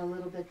like I've got a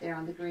little bit there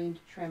on the green to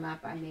trim up.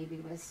 I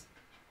maybe was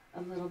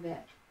a little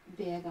bit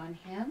big on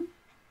him.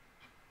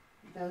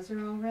 Those are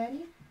all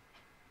ready.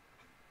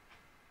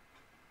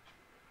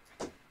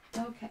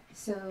 Okay,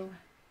 so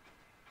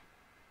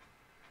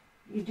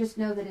you just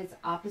know that it's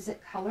opposite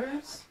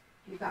colors.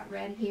 You've got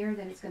red here,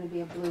 then it's going to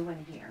be a blue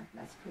one here.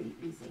 That's pretty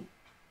easy.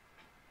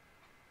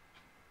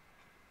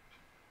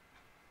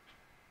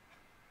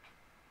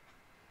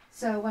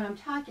 So what I'm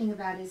talking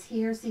about is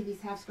here, see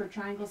these half square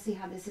triangles, see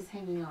how this is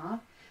hanging off?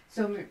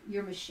 So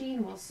your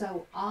machine will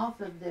sew off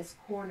of this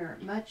corner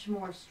much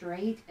more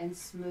straight and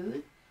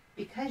smooth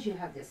because you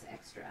have this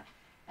extra.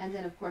 And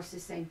then of course the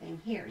same thing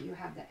here, you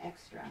have the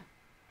extra.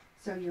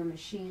 So your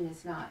machine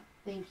is not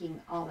thinking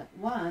all at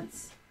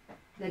once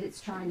that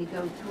it's trying to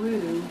go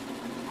through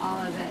all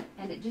of it,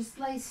 and it just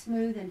lays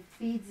smooth and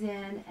feeds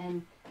in,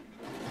 and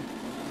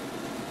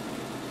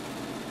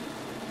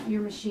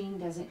your machine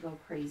doesn't go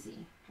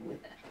crazy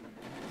with it.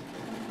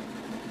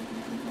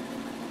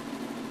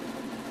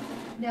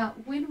 Now,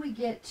 when we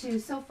get to,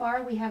 so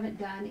far we haven't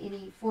done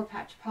any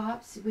 4-patch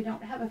pops. We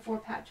don't have a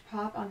 4-patch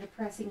pop on the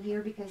pressing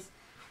here because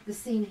the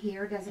seam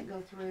here doesn't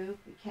go through.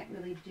 We can't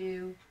really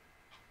do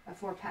a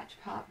 4-patch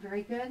pop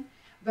very good.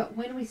 But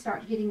when we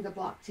start getting the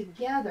block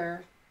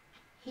together,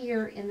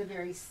 here in the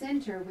very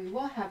center, we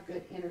will have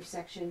good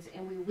intersections,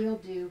 and we will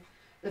do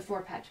the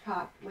 4-patch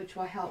pop, which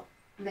will help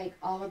make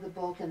all of the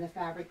bulk and the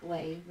fabric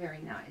lay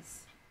very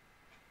nice.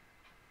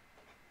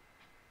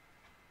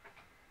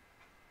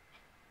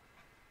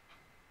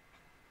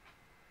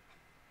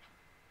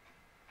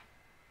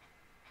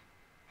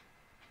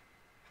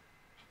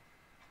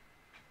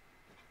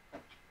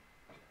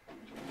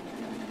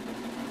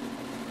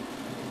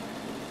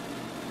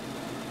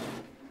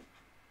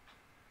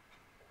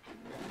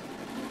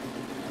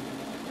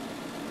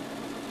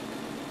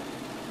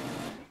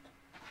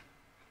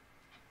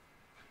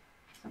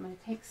 I'm going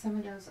to take some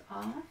of those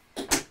off,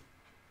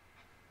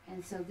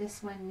 and so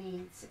this one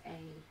needs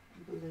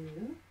a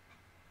blue.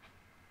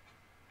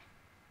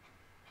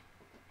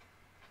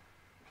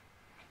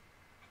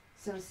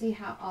 So see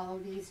how all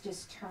of these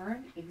just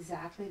turn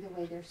exactly the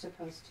way they're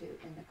supposed to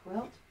in the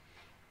quilt,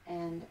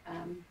 and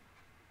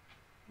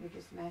you're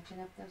just matching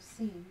up those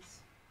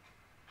seams.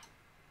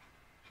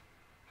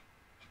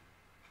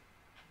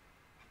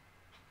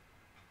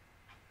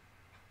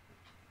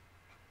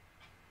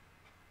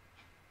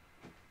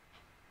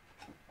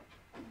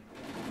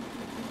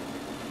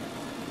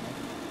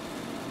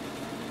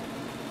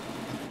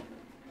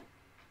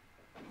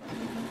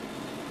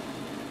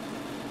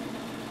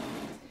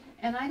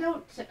 And I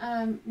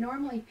don't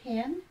normally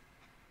pin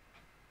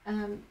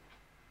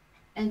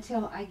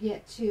until I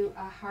get to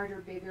a harder,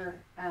 bigger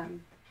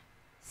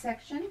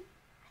section.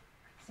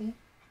 See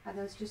how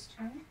those just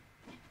turn?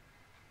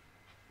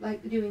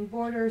 Like doing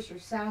borders or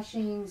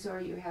sashings, or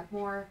you have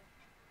more,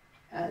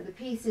 the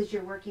pieces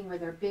you're working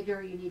with are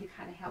bigger, you need to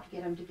kind of help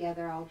get them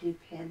together. I'll do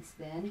pins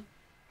then.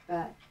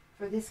 But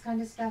for this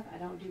kind of stuff, I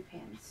don't do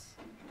pins.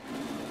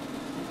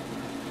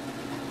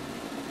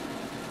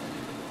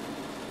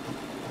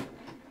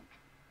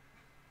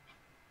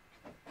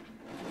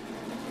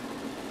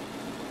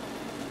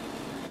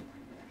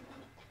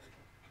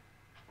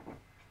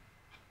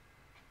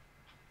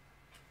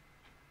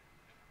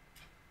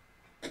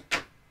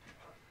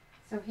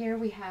 So here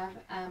we have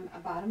a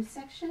bottom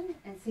section,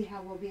 and see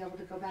how we'll be able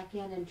to go back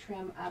in and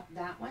trim up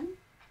that one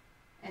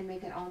and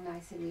make it all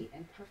nice and neat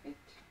and perfect.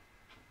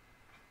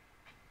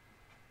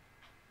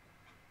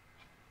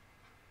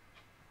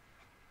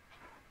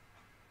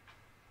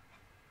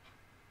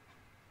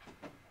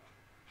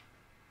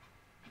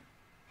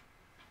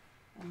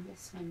 And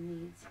this one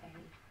needs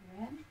a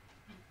red right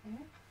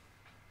there.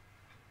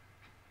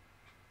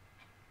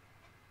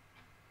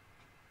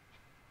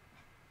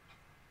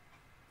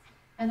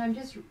 And I'm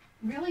just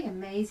really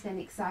amazed and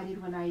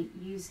excited when I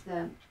use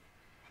the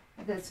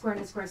square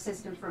and square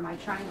system for my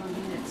triangle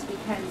units,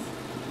 because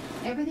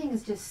everything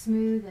is just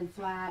smooth and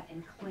flat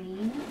and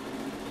clean.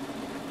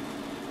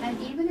 And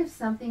even if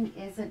something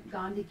isn't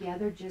gone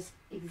together just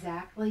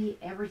exactly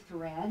every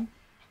thread,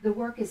 the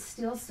work is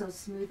still so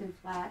smooth and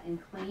flat and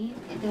clean.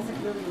 It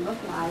doesn't really look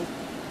like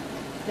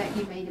that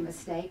you made a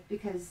mistake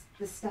because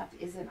the stuff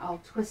isn't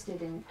all twisted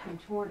and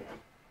contorted.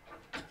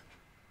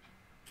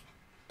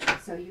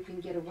 So you can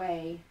get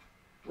away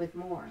with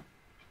more.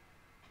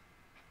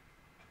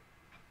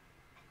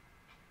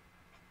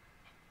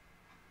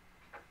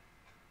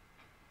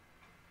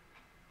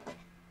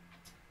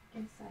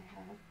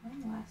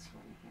 last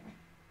one here.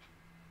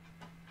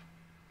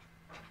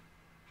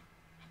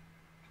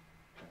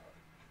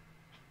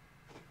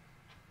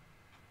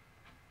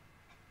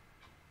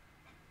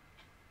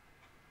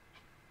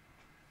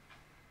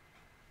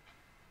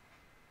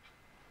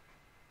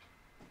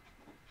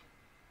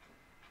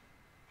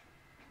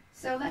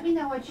 So let me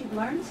know what you've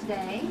learned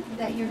today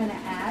that you're going to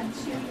add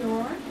to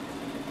your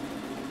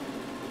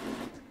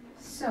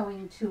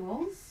sewing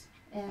tools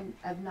and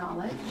of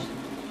knowledge.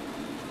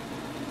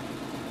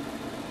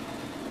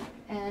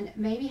 And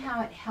maybe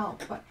how it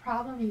helped, what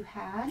problem you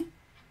had,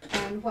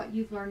 and what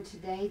you've learned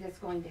today that's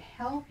going to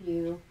help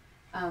you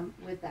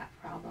with that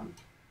problem.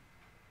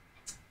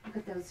 Look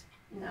at those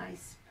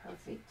nice,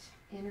 perfect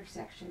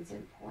intersections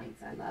and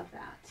points. I love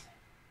that.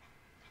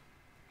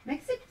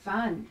 Makes it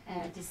fun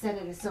to sit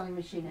at a sewing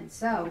machine and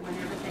sew when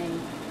everything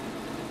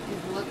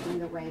is looking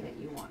the way that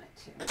you want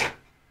it to.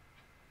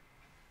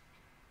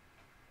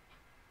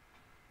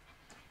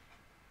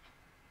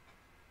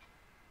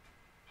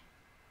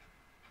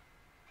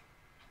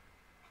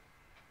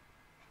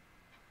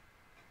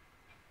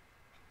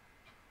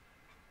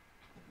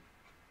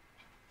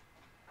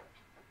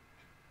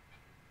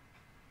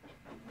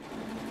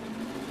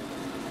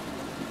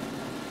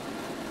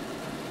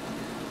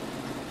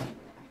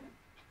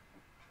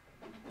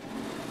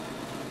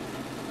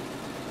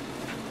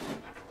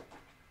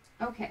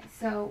 Okay,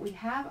 so we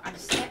have our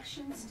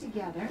sections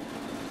together,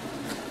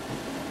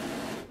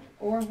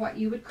 or what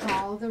you would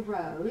call the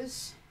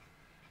rows,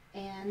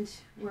 and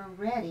we're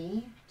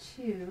ready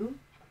to,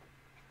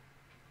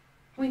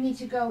 we need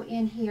to go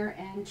in here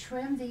and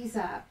trim these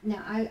up.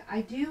 Now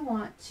I do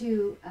want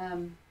to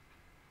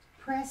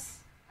press,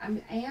 I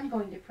am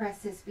going to press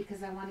this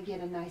because I want to get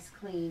a nice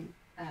clean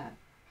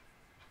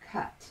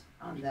cut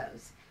on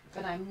those,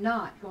 but I'm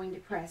not going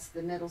to press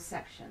the middle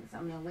sections.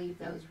 I'm going to leave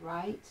those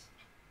right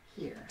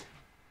here.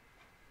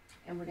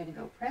 And we're going to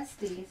go press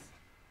these,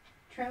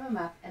 trim them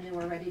up, and then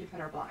we're ready to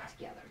put our block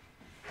together.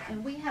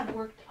 And we have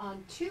worked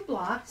on 2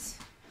 blocks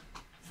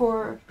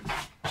for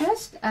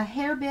just a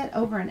hair bit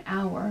over an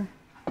hour.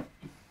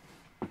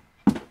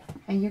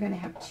 And you're going to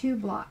have 2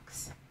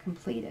 blocks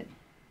completed.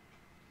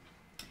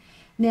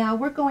 Now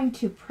we're going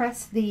to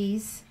press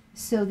these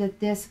so that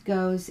this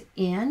goes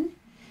in.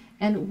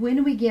 And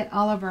when we get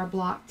all of our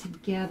block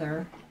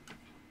together,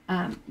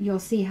 you'll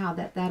see how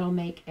that'll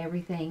make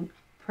everything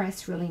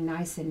press really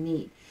nice and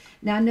neat.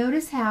 Now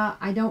notice how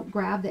I don't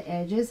grab the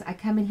edges. I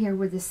come in here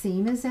where the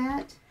seam is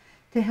at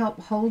to help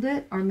hold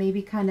it, or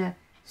maybe kind of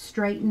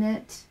straighten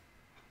it.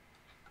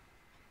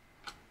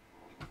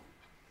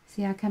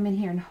 See, I come in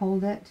here and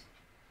hold it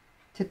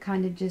to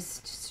kind of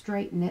just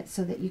straighten it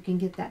so that you can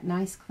get that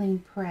nice clean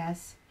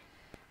press.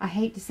 I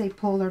hate to say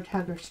pull or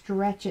tug or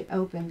stretch it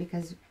open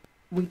because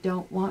we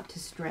don't want to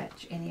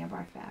stretch any of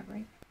our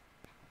fabric.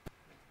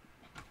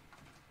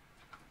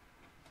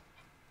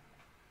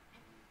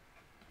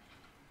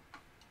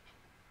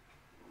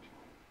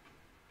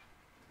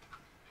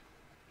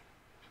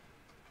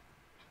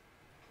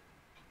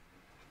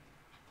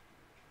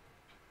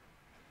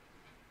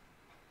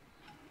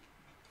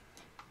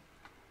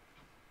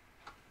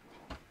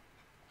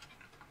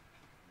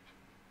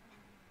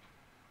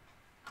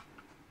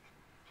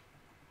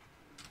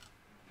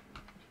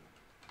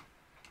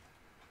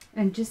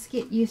 And just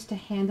get used to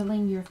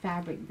handling your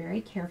fabric very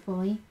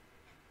carefully,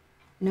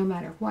 no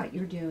matter what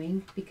you're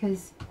doing,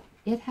 because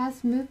it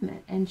has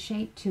movement and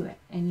shape to it,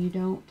 and you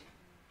don't,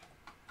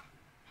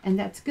 and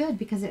that's good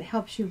because it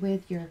helps you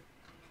with your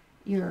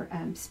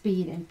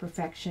speed and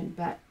perfection,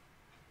 but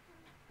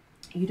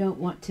you don't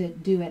want to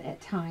do it at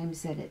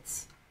times that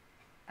it's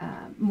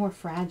more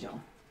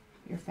fragile.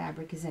 Your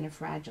fabric is in a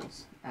fragile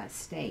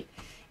state,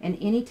 and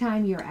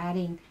anytime you're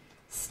adding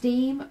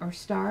steam or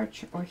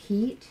starch or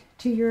heat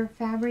to your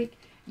fabric,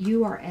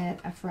 you are at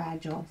a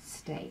fragile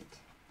state.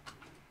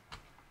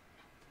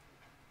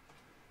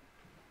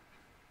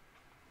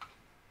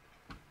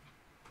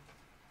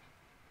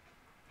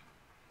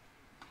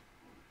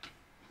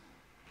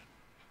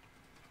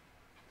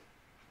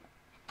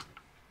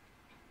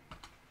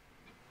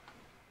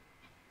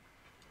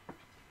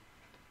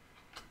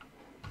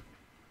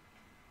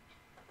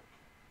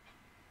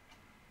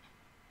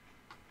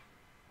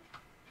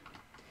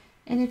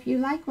 And if you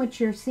like what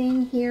you're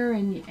seeing here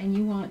and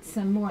you want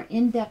some more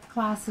in-depth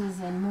classes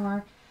and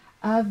more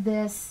of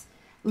this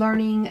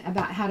learning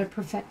about how to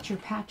perfect your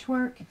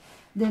patchwork,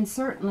 then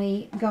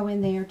certainly go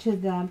in there to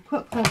the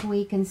Quilt Club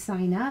Week and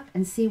sign up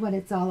and see what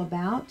it's all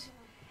about.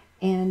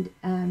 And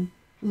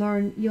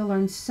you'll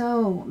learn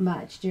so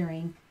much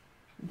during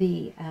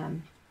the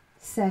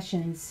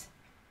sessions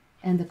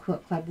and the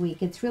Quilt Club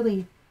Week. It's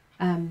really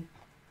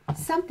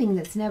something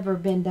that's never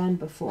been done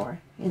before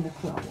in the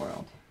quilt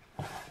world.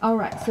 All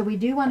right, so we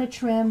do want to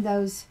trim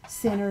those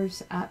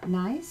centers up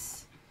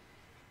nice.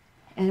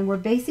 And we're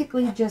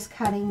basically just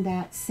cutting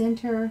that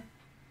center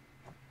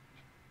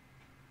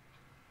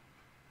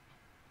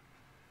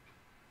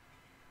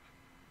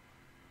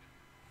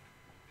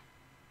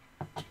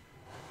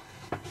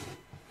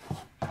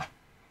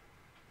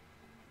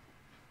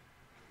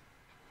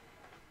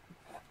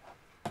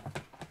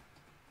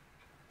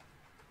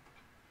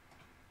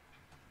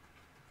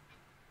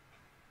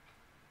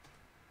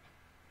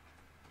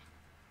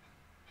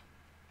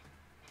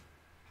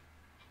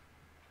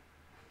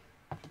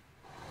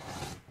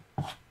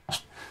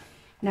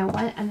Now,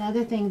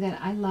 another thing that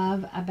I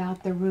love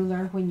about the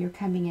ruler when you're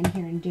coming in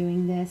here and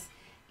doing this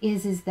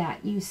is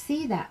that you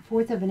see that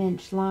 1/4 of an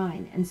inch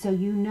line, and so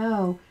you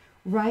know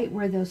right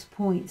where those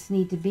points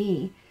need to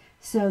be,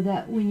 so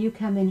that when you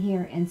come in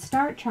here and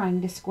start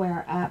trying to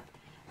square up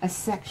a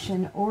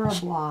section or a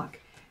block,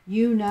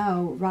 you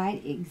know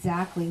right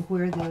exactly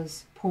where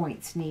those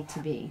points need to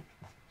be.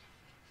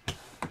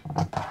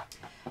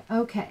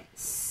 Okay,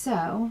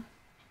 so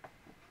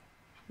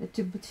the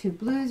two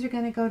blues are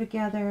going to go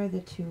together,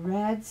 the two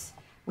reds.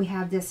 We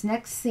have this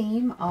next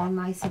seam all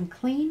nice and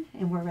clean,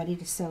 and we're ready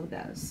to sew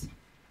those.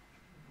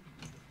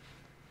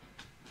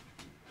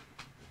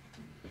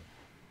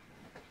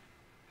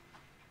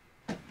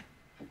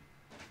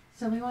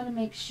 So we want to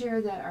make sure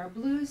that our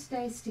blue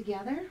stays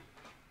together.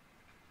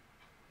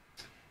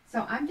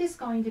 So I'm just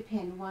going to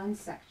pin one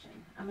section.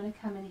 I'm going to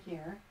come in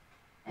here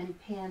and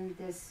pin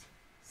this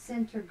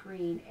center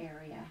green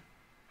area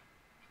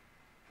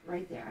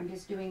right there. I'm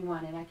just doing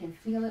one, and I can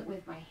feel it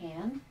with my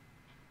hand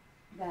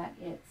that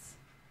it's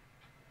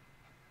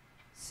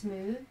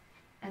smooth.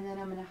 And then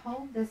I'm going to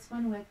hold this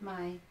one with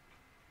my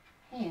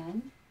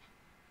hand.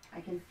 I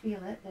can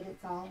feel it that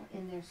it's all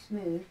in there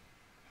smooth.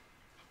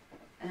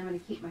 And I'm going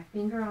to keep my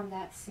finger on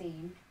that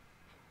seam,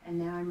 and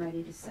now I'm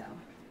ready to sew.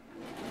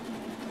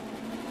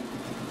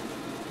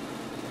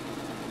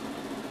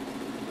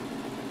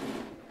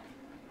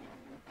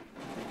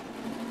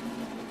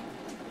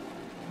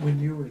 When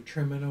you were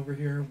trimming over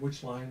here,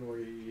 which line were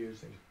you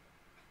using?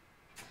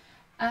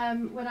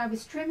 When I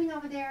was trimming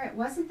over there, it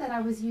wasn't that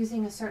I was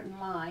using a certain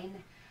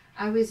line.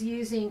 I was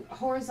using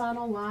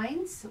horizontal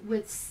lines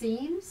with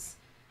seams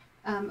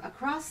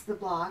across the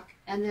block,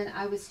 and then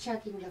I was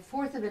checking the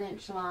 1/4 of an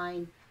inch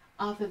line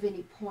off of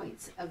any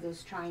points of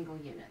those triangle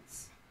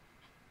units.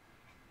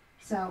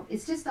 So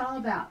it's just all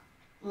about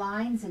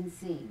lines and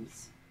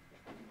seams.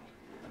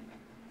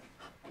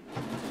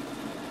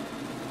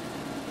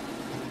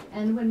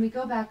 And when we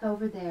go back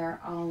over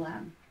there, I'll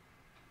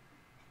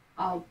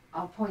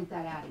point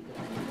that out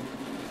again.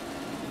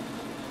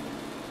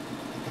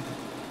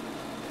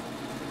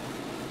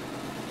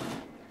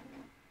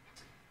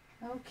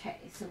 Okay,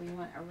 so we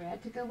want a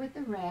red to go with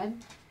the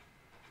red.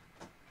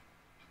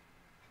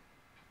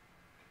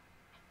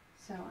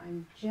 So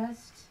I'm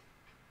just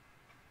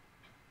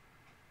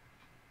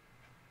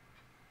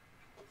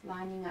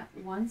lining up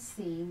one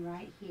seam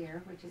right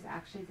here, which is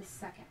actually the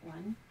second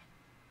one.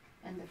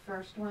 And the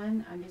first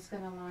one, I'm just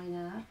going to line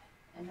up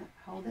and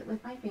hold it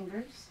with my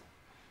fingers.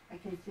 I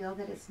can feel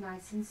that it's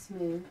nice and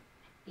smooth.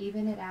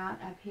 Even it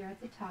out up here at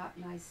the top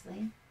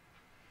nicely.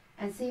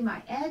 And see,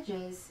 my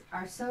edges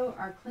are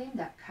cleaned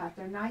up cut.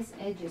 They're nice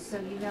edges, so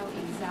you know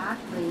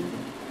exactly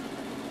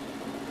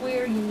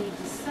where you need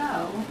to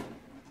sew.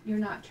 You're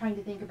not trying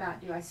to think about,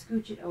 do I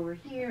scooch it over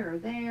here or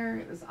there,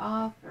 it was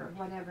off or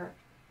whatever.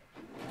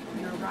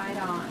 You're right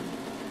on.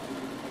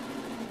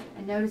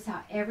 And notice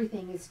how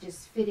everything is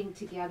just fitting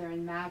together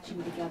and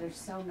matching together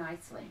so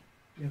nicely.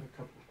 You have a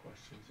couple of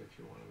questions if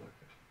you want to look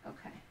at.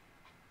 Okay.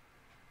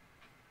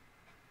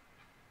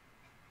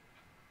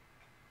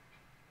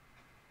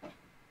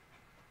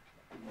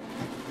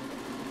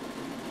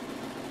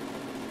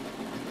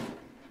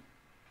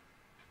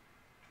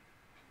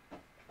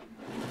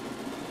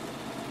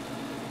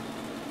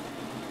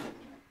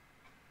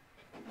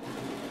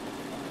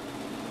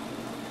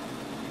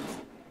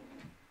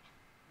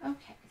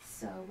 Okay,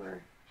 so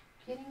we're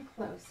getting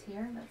close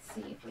here. Let's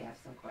see if we have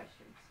some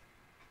questions.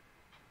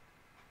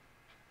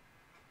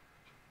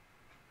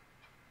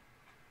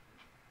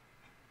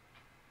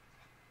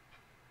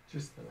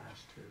 Just the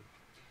last two.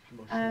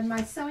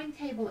 My sewing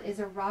table is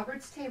a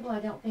Roberts table. I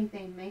don't think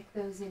they make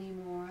those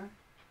anymore.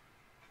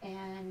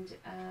 And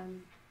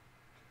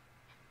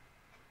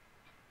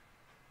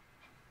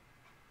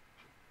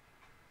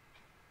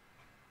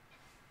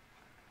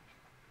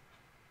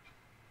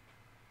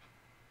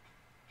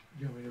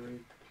you want me to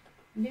read?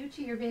 New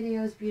to your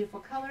videos, beautiful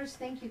colors.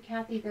 Thank you,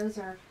 Kathy. Those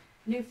are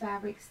new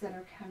fabrics that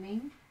are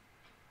coming.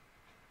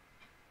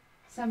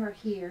 Some are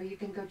here. You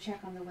can go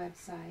check on the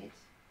website.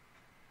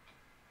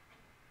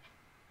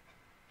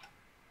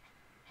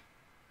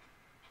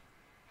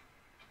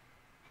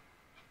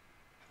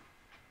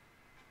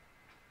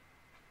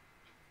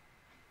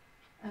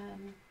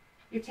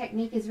 Your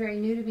technique is very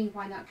new to me.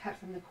 Why not cut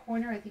from the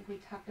corner? I think we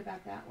talked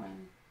about that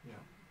one. Yeah.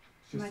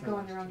 Am I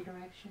going the wrong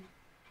direction?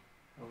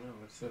 Oh no,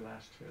 it's the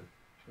last two.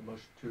 The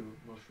most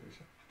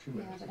recent. Two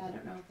Yeah, minutes. but I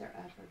don't know if they're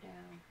up or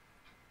down.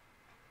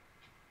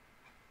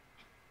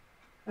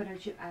 Why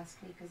don't you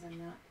ask me, because I'm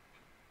not.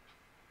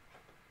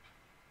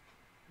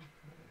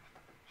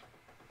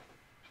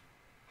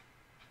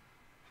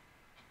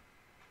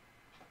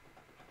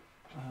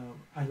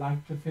 I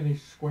like the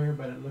finished square,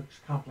 but it looks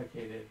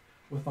complicated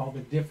with all the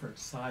different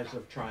size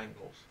of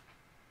triangles.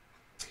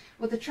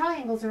 Well, the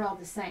triangles are all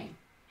the same.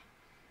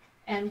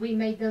 And we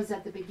made those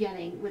at the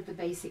beginning with the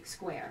basic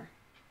square.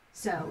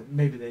 So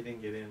maybe they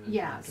didn't get in.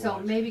 Yeah, so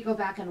maybe go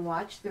back and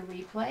watch the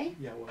replay.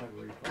 Yeah, we'll have a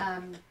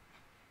replay.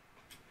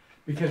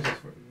 Because it's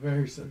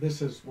very,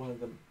 this is one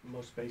of the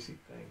most basic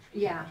things.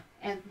 Yeah,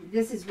 and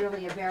this is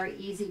really a very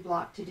easy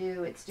block to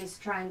do. It's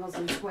just triangles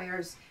and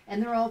squares,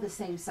 and they're all the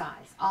same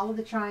size. All of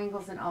the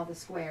triangles and all the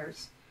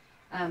squares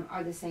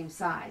are the same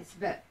size.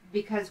 But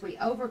because we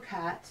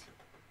overcut,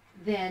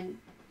 then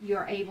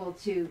you're able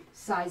to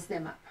size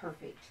them up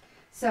perfect.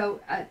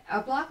 So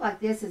a block like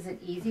this is an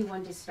easy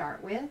one to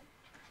start with.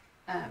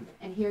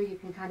 And here you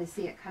can kind of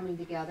see it coming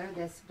together.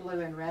 This blue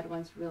and red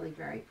one's really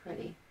very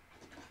pretty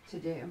to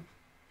do.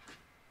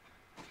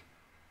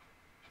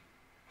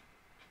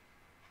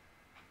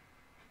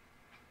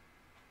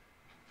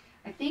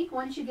 I think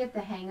once you get the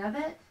hang of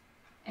it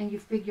and you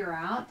figure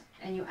out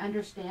and you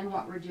understand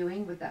what we're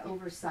doing with the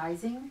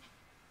oversizing,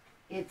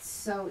 it's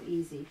so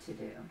easy to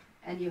do.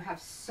 And you have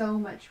so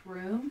much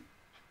room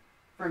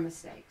for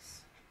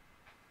mistakes.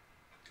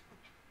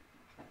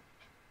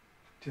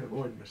 To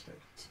avoid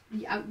mistakes.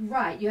 Yeah,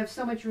 right. You have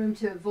so much room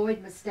to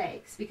avoid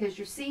mistakes because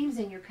your seams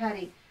and your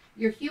cutting,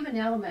 your human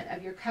element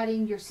of your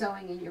cutting, your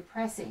sewing, and your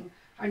pressing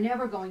are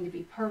never going to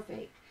be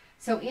perfect.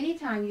 So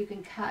anytime you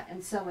can cut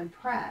and sew and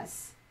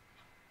press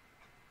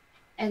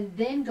and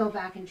then go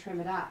back and trim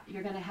it up,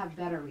 you're going to have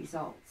better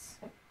results.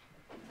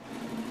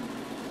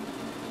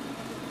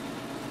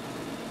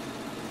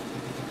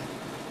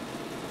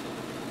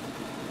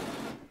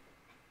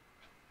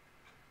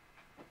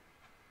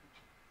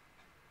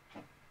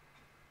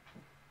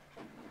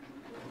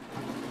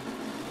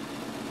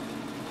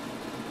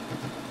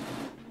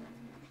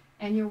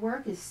 And your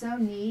work is so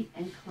neat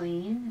and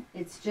clean.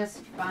 It's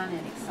just fun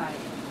and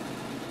exciting.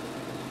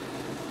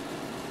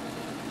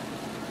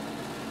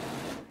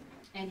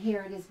 And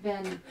here it has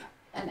been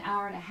an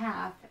hour and a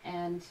half,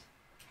 and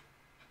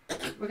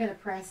we're going to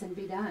press and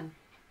be done.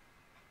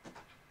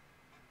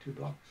 2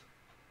 blocks.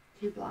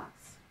 2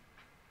 blocks.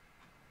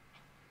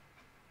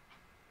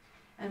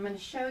 And I'm going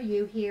to show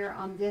you here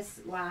on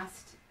this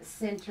last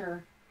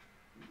center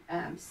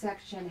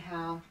section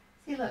how,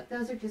 see look,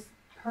 those are just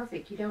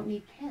perfect. You don't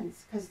need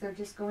pins because they're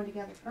just going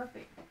together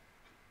perfect.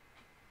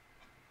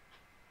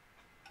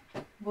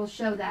 We'll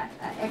show that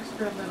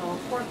extra little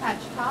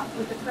 4-patch top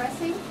with the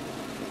pressing.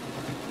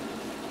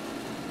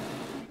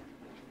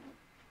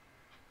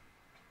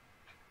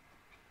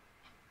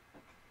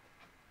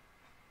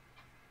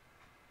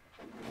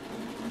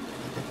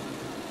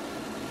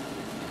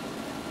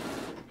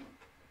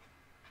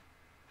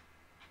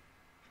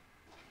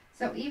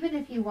 So even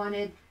if you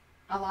wanted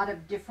a lot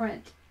of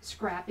different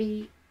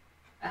scrappy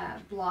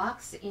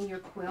blocks in your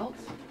quilt,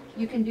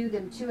 you can do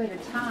them 2 at a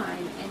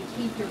time and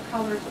keep your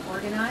colors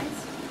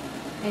organized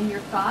and your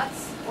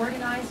thoughts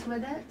organized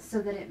with it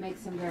so that it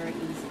makes them very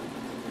easy.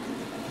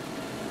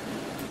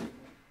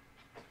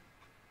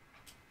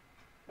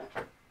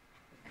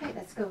 Okay,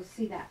 let's go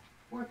see that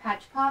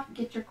 4-patch pop.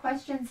 Get your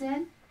questions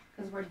in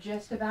because we're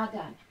just about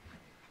done.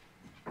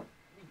 Do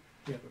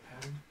you have a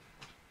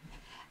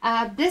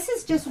pattern? This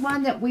is just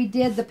one that we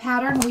did the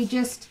pattern. We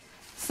just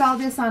saw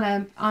this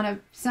on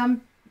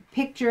some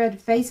picture at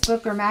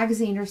Facebook or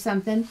magazine or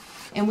something,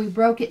 and we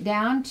broke it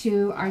down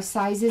to our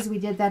sizes. We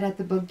did that at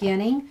the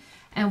beginning,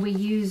 and we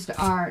used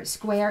our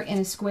square in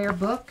a square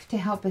book to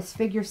help us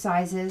figure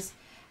sizes,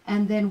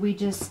 and then we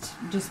just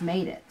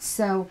made it.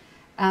 So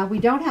we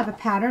don't have a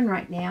pattern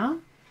right now,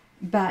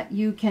 but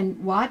you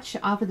can watch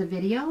off of the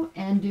video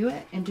and do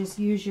it and just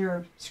use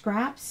your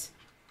scraps.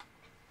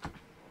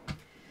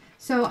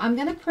 So I'm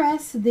going to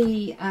press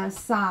the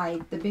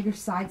the bigger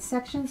side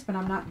sections, but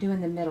I'm not doing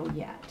the middle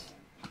yet.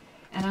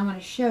 And I'm going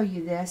to show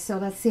you this. So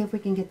let's see if we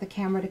can get the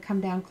camera to come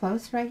down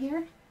close right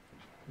here.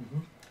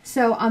 Mm-hmm.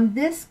 So on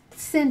this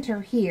center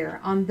here,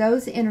 on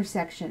those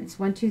intersections,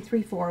 1, 2,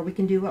 3, 4, we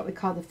can do what we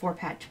call the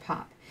 4-patch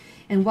pop.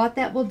 And what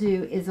that will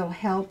do is it'll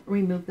help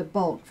remove the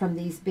bulk from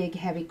these big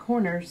heavy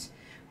corners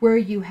where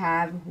you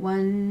have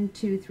 1,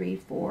 2, 3,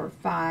 4,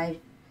 5,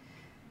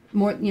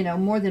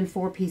 more than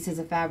 4 pieces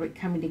of fabric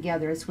coming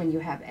together is when you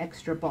have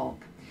extra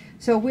bulk.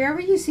 So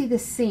wherever you see the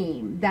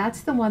seam,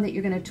 that's the one that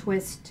you're going to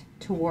twist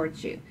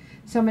towards you.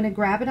 So I'm going to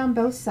grab it on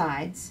both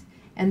sides,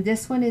 and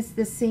this one is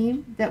the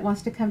seam that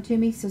wants to come to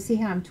me. So see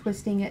how I'm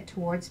twisting it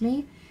towards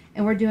me,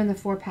 and we're doing the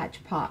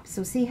 4-patch pop.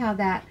 So see how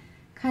that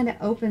kind of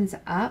opens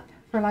up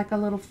for like a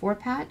little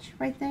 4-patch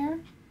right there,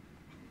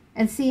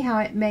 and see how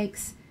it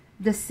makes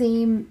the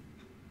seam,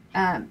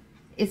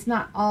 it's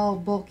not all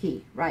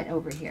bulky right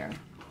over here.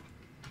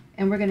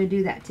 And we're going to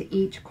do that to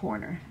each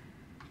corner.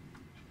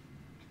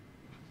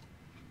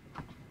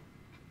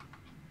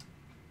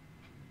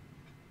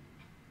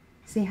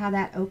 See how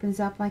that opens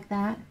up like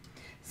that?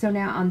 So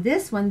now on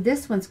this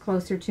one's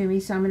closer to me,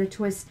 so I'm going to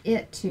twist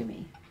it to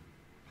me.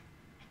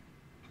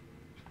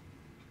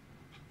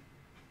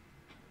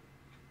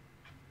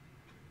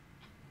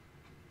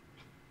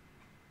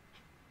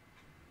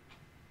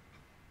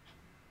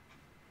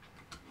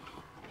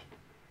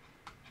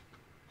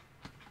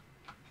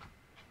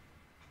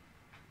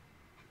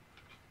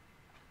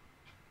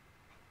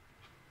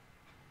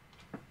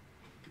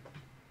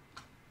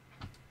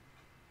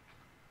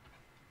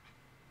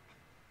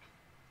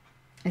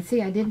 And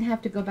see, I didn't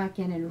have to go back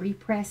in and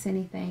repress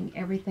anything.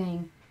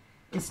 Everything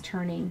is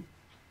turning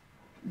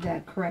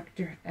the correct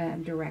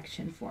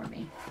direction for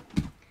me.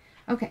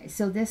 Okay,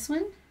 so this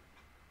one,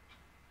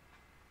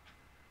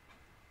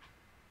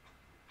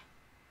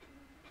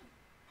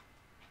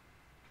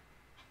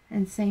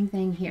 and same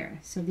thing here.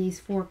 So these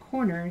four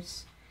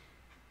corners,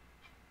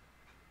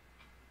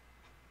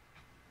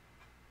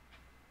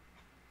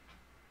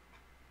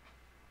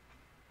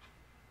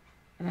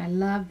 and I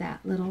love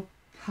that little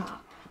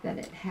pop that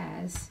it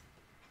has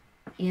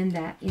in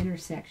that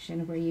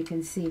intersection where you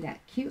can see that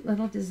cute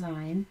little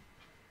design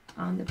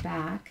on the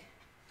back.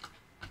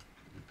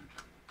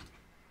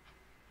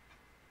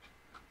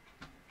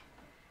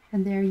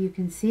 And there you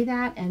can see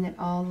that, and it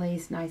all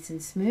lays nice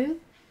and smooth.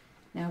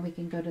 Now we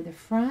can go to the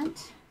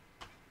front,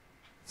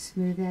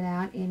 smooth it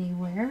out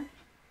anywhere,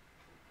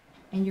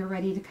 and you're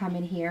ready to come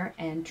in here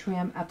and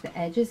trim up the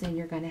edges, and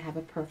you're going to have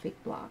a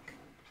perfect block.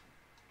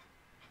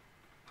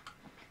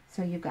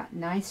 So you've got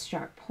nice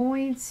sharp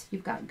points,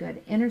 you've got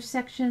good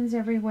intersections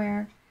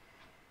everywhere.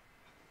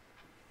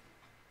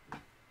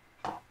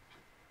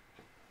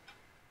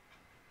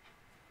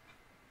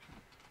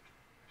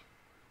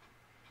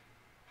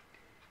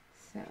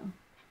 So I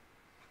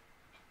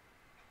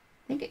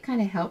think it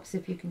kind of helps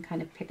if you can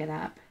kind of pick it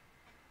up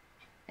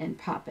and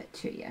pop it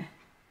to you.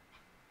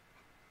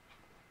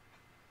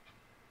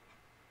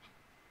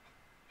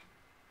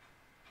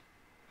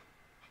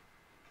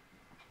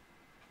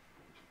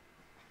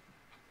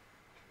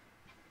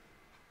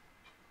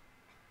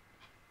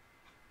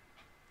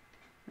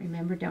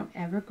 Remember, don't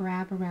ever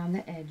grab around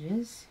the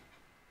edges.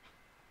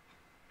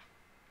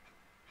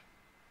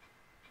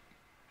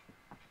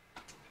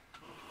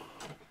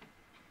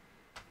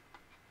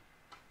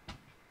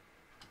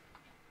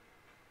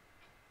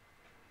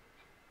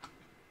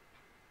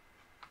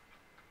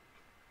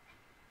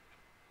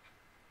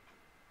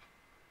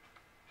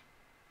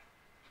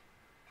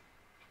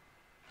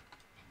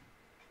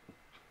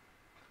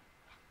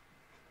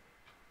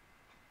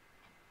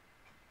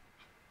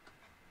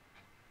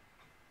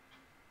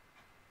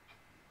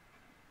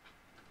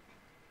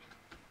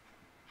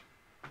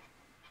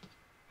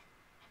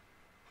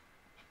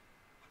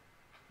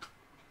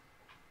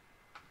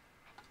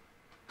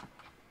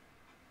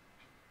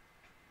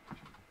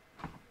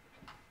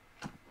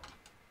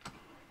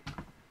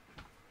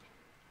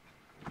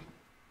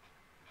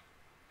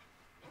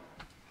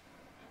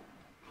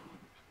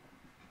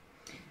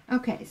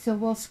 Okay, so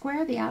we'll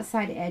square the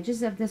outside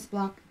edges of this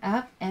block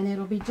up, and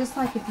it'll be just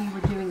like if you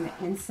were doing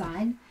the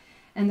inside.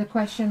 And the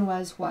question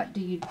was, how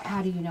do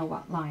you know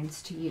what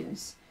lines to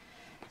use?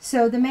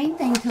 So the main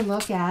thing to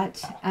look at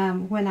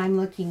when I'm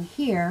looking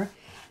here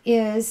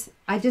is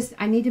I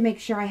need to make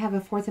sure I have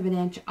 1/4 of an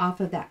inch off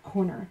of that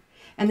corner.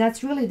 And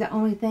that's really the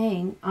only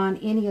thing on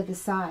any of the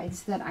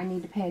sides that I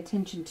need to pay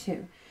attention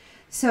to.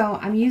 So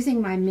I'm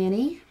using my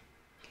mini,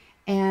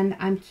 and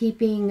I'm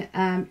keeping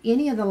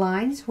any of the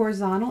lines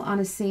horizontal on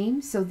a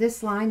seam. So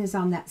this line is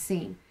on that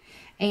seam.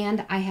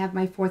 And I have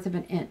my 1/4 of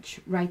an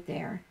inch right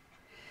there.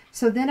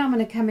 So then I'm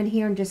going to come in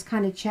here and just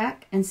kind of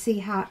check and see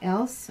how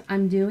else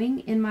I'm doing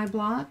in my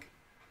block.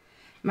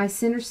 My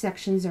center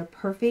sections are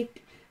perfect.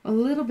 A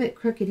little bit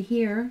crooked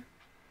here.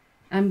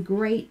 I'm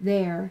great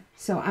there.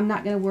 So I'm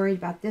not going to worry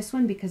about this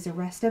one because the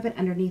rest of it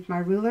underneath my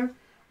ruler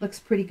looks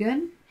pretty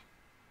good.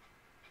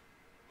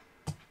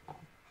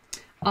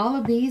 All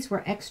of these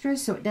were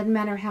extras, so it doesn't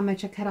matter how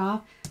much I cut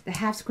off. The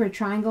half square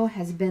triangle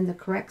has been the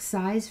correct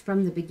size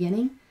from the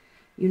beginning.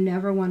 You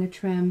never want to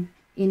trim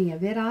any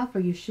of it off, or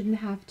you shouldn't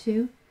have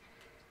to.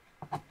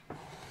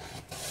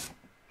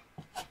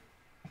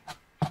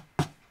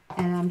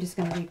 And I'm just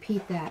going to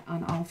repeat that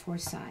on all 4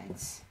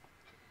 sides.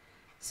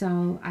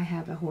 So I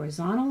have a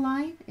horizontal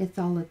line. It's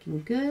all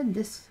looking good.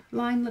 This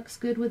line looks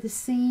good with the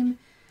seam.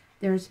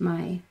 There's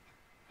my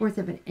 1/4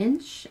 of an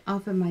inch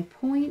off of my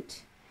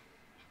point.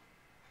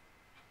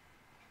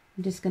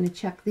 I'm just going to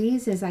check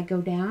these as I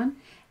go down.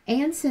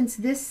 And since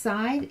this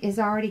side is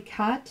already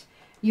cut,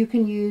 you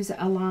can use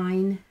a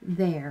line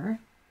there.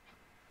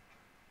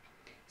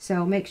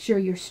 So make sure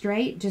you're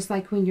straight, just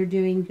like when you're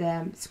doing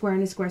the square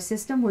and a square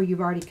system where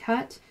you've already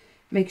cut.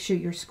 Make sure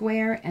you're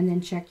square, and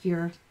then check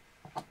your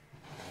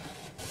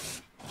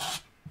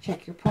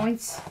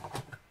points.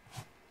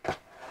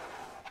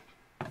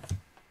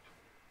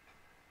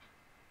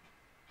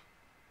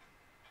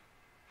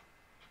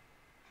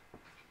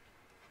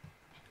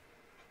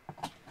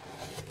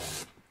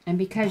 And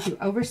because you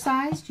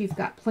oversized, you've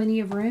got plenty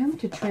of room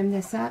to trim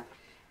this up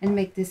and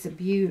make this a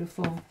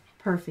beautiful,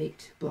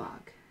 perfect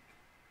block.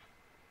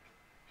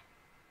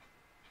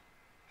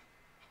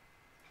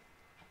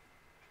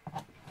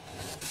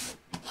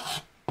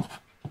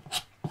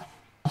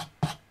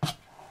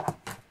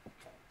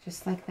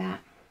 Just like that.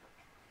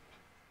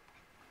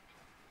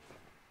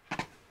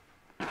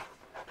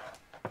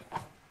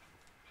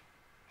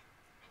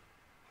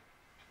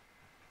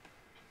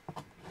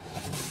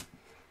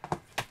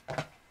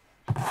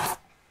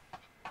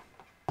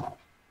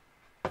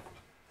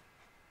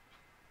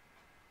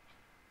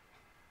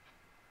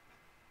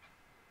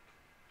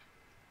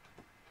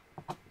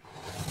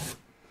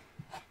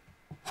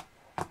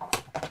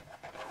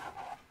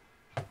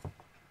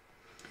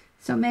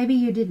 So maybe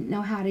you didn't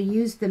know how to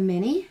use the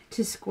mini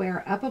to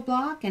square up a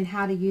block and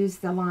how to use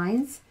the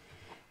lines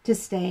to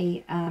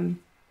stay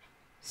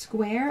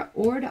square,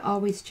 or to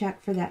always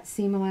check for that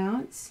seam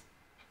allowance.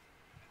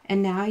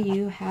 And now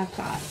you have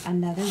got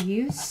another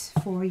use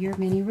for your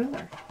mini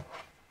ruler.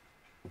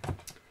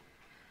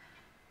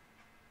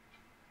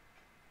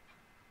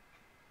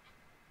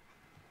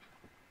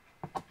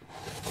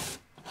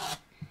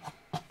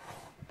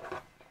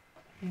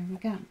 There we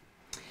go.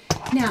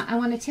 Now, I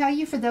want to tell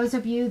you, for those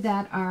of you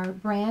that are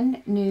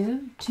brand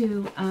new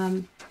to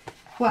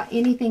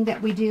anything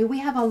that we do, we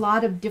have a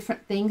lot of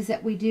different things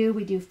that we do.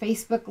 We do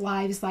Facebook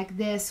Lives like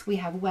this. We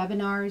have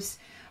webinars,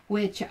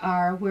 which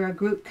are where a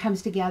group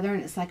comes together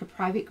and it's like a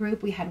private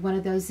group. We had one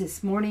of those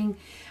this morning.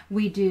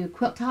 We do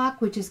Quilt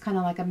Talk, which is kind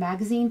of like a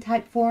magazine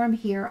type forum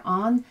here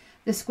on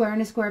the Square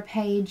in a Square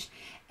page.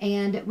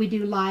 And we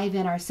do live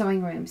in our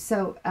sewing room.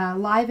 So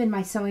live in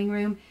my sewing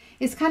room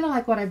is kind of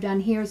like what I've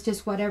done here. It's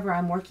just whatever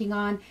I'm working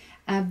on.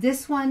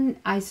 This one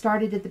I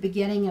started at the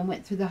beginning and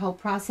went through the whole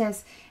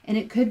process, and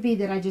it could be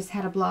that I just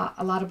had a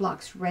lot of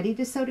blocks ready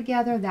to sew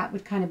together. That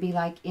would kind of be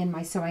like in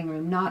my sewing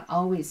room, not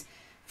always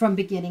from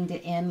beginning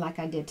to end like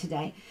I did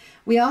today.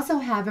 We also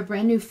have a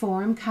brand new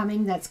forum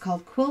coming that's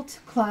called Quilt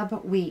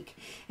Club Week.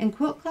 And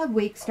Quilt Club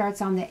Week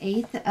starts on the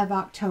 8th of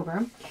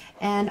October.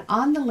 And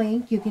on the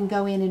link, you can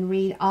go in and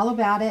read all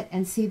about it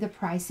and see the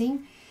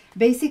pricing.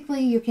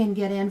 Basically, you can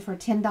get in for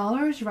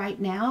 $10 right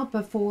now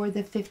before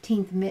the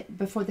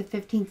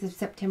 15th of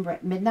September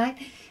at midnight,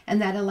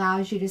 and that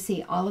allows you to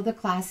see all of the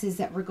classes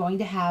that we're going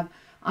to have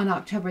on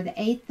October the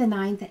 8th, the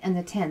 9th, and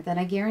the 10th. And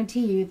I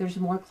guarantee you there's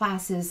more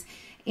classes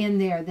in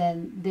there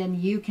than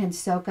you can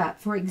soak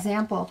up. For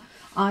example,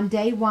 on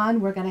day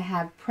 1, we're going to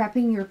have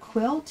Prepping Your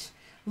Quilt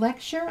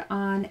lecture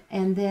on,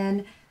 and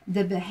then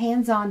the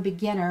hands-on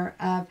beginner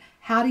of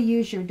how to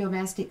use your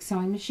domestic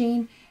sewing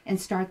machine and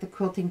start the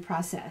quilting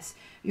process.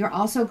 You're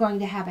also going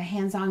to have a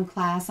hands-on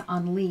class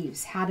on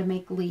leaves, how to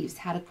make leaves,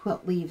 how to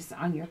quilt leaves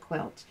on your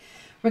quilt.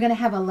 We're going to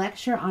have a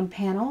lecture on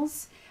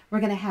panels.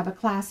 We're going to have a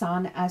class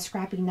on a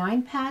scrappy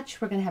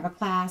 9-patch. We're going to have a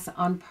class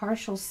on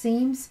partial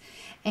seams.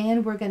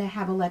 And we're going to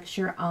have a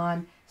lecture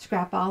on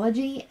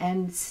scrapology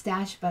and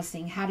stash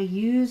busting, how to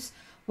use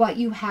what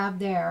you have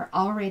there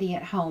already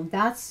at home.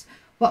 That's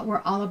what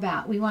we're all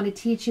about. We want to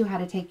teach you how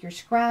to take your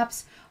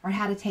scraps or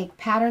how to take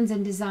patterns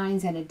and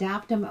designs and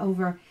adapt them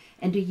over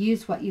and to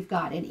use what you've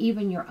got, and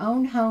even your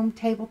own home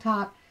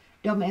tabletop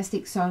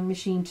domestic sewing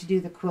machine to do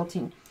the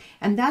quilting.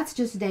 And that's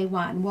just day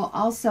 1. We'll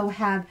also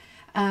have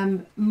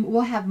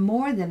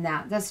more than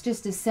that. That's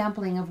just a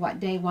sampling of what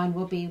day 1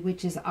 will be,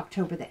 which is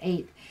October the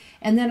 8th.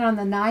 And then on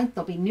the 9th,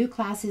 there'll be new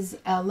classes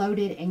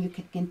loaded, and you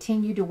can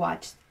continue to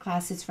watch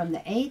classes from the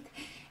 8th.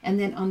 And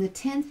then on the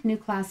 10th, new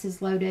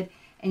classes loaded,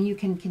 and you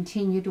can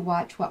continue to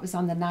watch what was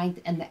on the 9th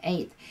and the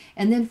 8th.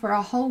 And then for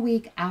a whole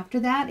week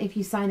after that, if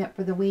you sign up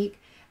for the week,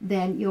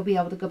 then you'll be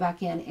able to go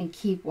back in and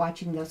keep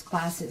watching those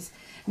classes.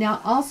 Now,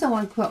 also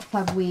on Quilt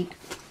Club Week,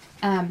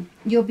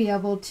 you'll be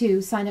able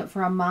to sign up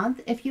for a month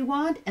if you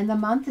want, and the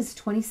month is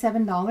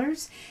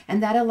 $27,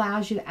 and that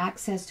allows you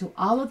access to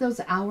all of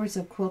those hours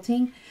of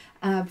quilting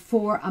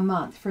for a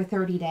month, for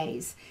 30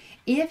 days.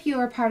 If you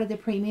are part of the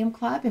Premium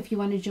Club, if you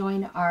want to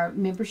join our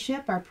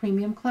membership, our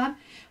Premium Club,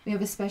 we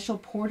have a special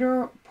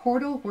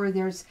portal where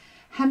there's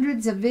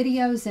hundreds of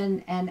videos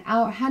and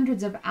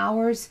hundreds of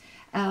hours.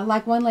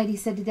 Like one lady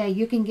said today,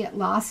 you can get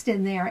lost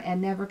in there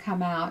and never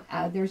come out.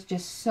 There's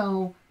just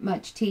so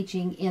much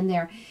teaching in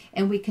there,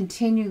 and we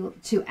continue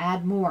to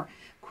add more.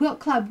 Quilt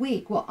Club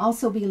Week will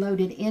also be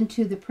loaded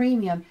into the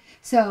Premium,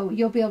 so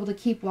you'll be able to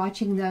keep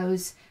watching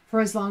those for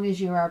as long as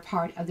you are a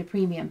part of the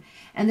Premium.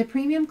 And the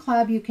Premium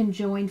Club you can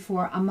join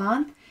for a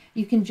month,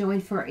 you can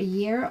join for a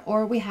year,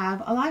 or we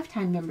have a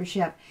lifetime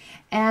membership.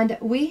 And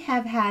we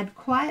have had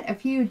quite a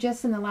few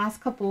just in the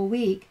last couple of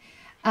weeks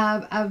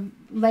of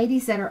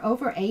ladies that are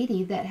over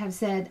 80 that have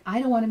said, I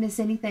don't want to miss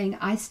anything.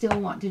 I still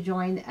want to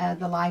join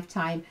the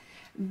lifetime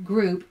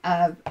group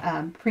of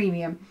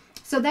Premium.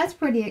 So that's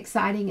pretty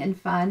exciting and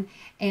fun.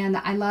 And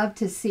I love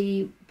to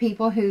see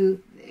people who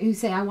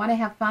say, I want to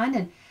have fun,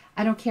 and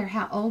I don't care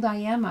how old I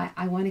am.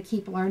 I want to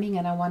keep learning,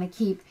 and I want to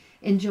keep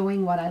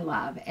enjoying what I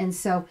love. And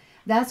so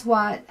that's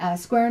what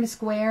Square in a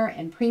Square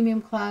and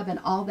Premium Club and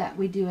all that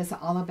we do is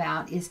all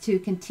about, is to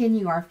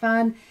continue our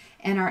fun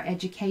and our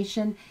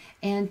education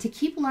and to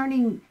keep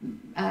learning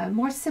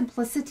more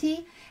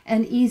simplicity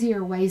and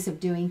easier ways of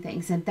doing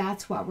things. And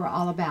that's what we're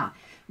all about.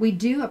 We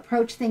do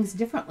approach things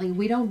differently.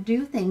 We don't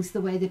do things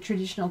the way the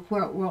traditional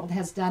quilt world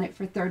has done it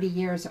for 30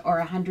 years or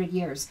 100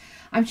 years.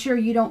 I'm sure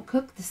you don't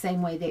cook the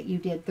same way that you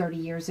did 30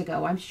 years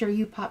ago. I'm sure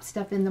you pop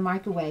stuff in the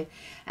microwave.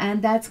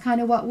 And that's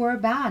kind of what we're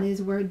about,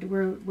 is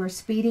we're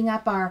speeding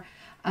up our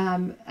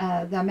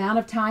the amount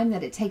of time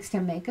that it takes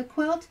to make a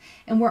quilt,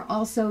 and we're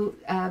also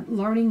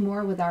learning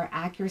more with our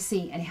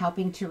accuracy and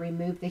helping to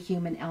remove the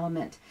human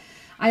element.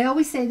 I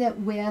always say that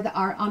with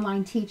our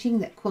online teaching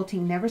that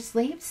quilting never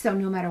sleeps, so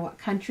no matter what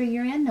country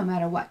you're in, no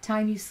matter what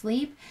time you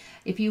sleep,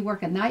 if you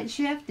work a night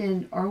shift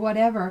or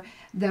whatever,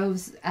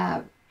 those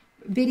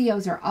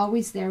videos are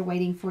always there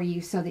waiting for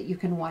you so that you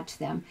can watch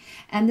them.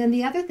 And then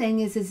the other thing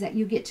is that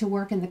you get to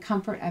work in the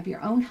comfort of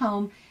your own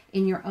home,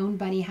 in your own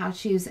bunny house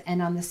shoes,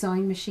 and on the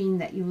sewing machine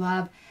that you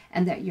love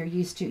and that you're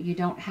used to. You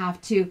don't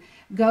have to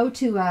go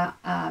to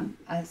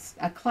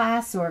a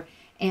class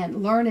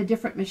and learn a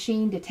different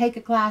machine, to take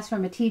a class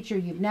from a teacher.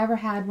 You've never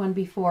had one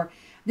before.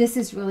 This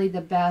is really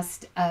the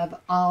best of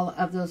all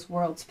of those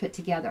worlds put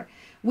together.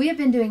 We have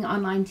been doing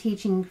online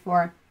teaching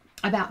for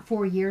about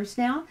 4 years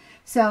now,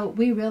 so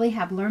we really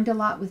have learned a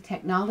lot with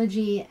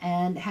technology,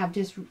 and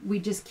we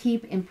just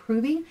keep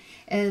improving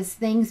as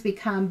things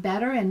become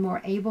better and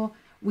more able.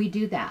 We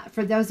do that.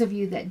 For those of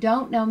you that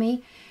don't know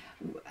me,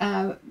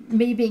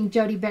 me being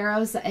Jody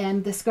Barrows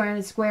and the Square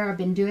and Square, I've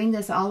been doing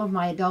this all of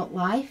my adult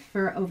life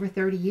for over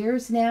 30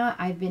 years now.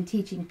 I've been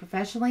teaching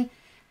professionally,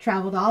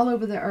 traveled all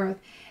over the earth,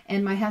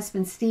 and my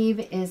husband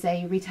Steve is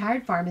a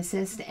retired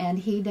pharmacist, and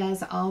he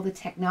does all the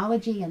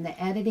technology and the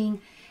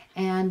editing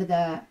and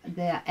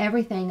the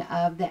everything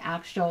of the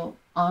actual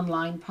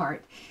online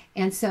part.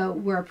 And so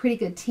we're a pretty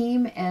good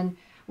team, and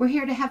we're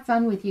here to have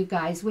fun with you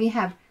guys. We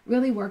have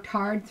really worked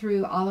hard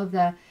through all of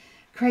the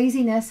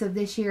craziness of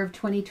this year of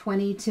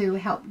 2020 to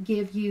help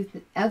give you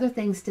other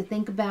things to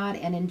think about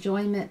and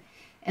enjoyment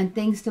and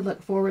things to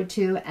look forward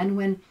to. And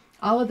when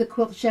all of the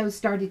quilt shows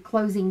started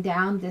closing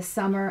down this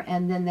summer,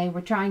 and then they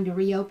were trying to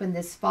reopen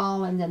this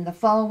fall, and then the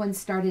fall ones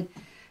started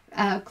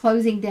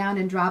closing down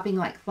and dropping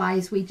like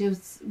flies,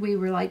 we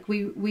were like,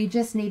 we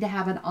just need to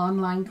have an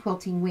online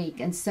quilting week.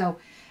 And so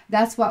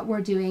that's what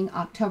we're doing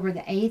October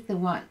the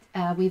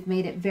 8th. We've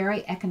made it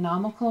very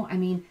economical. I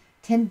mean,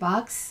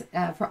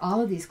 $10 for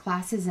all of these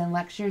classes and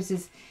lectures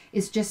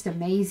is just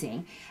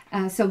amazing.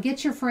 So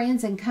get your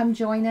friends and come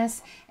join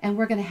us, and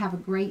we're going to have a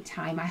great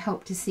time. I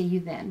hope to see you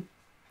then.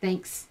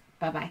 Thanks.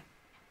 Bye-bye.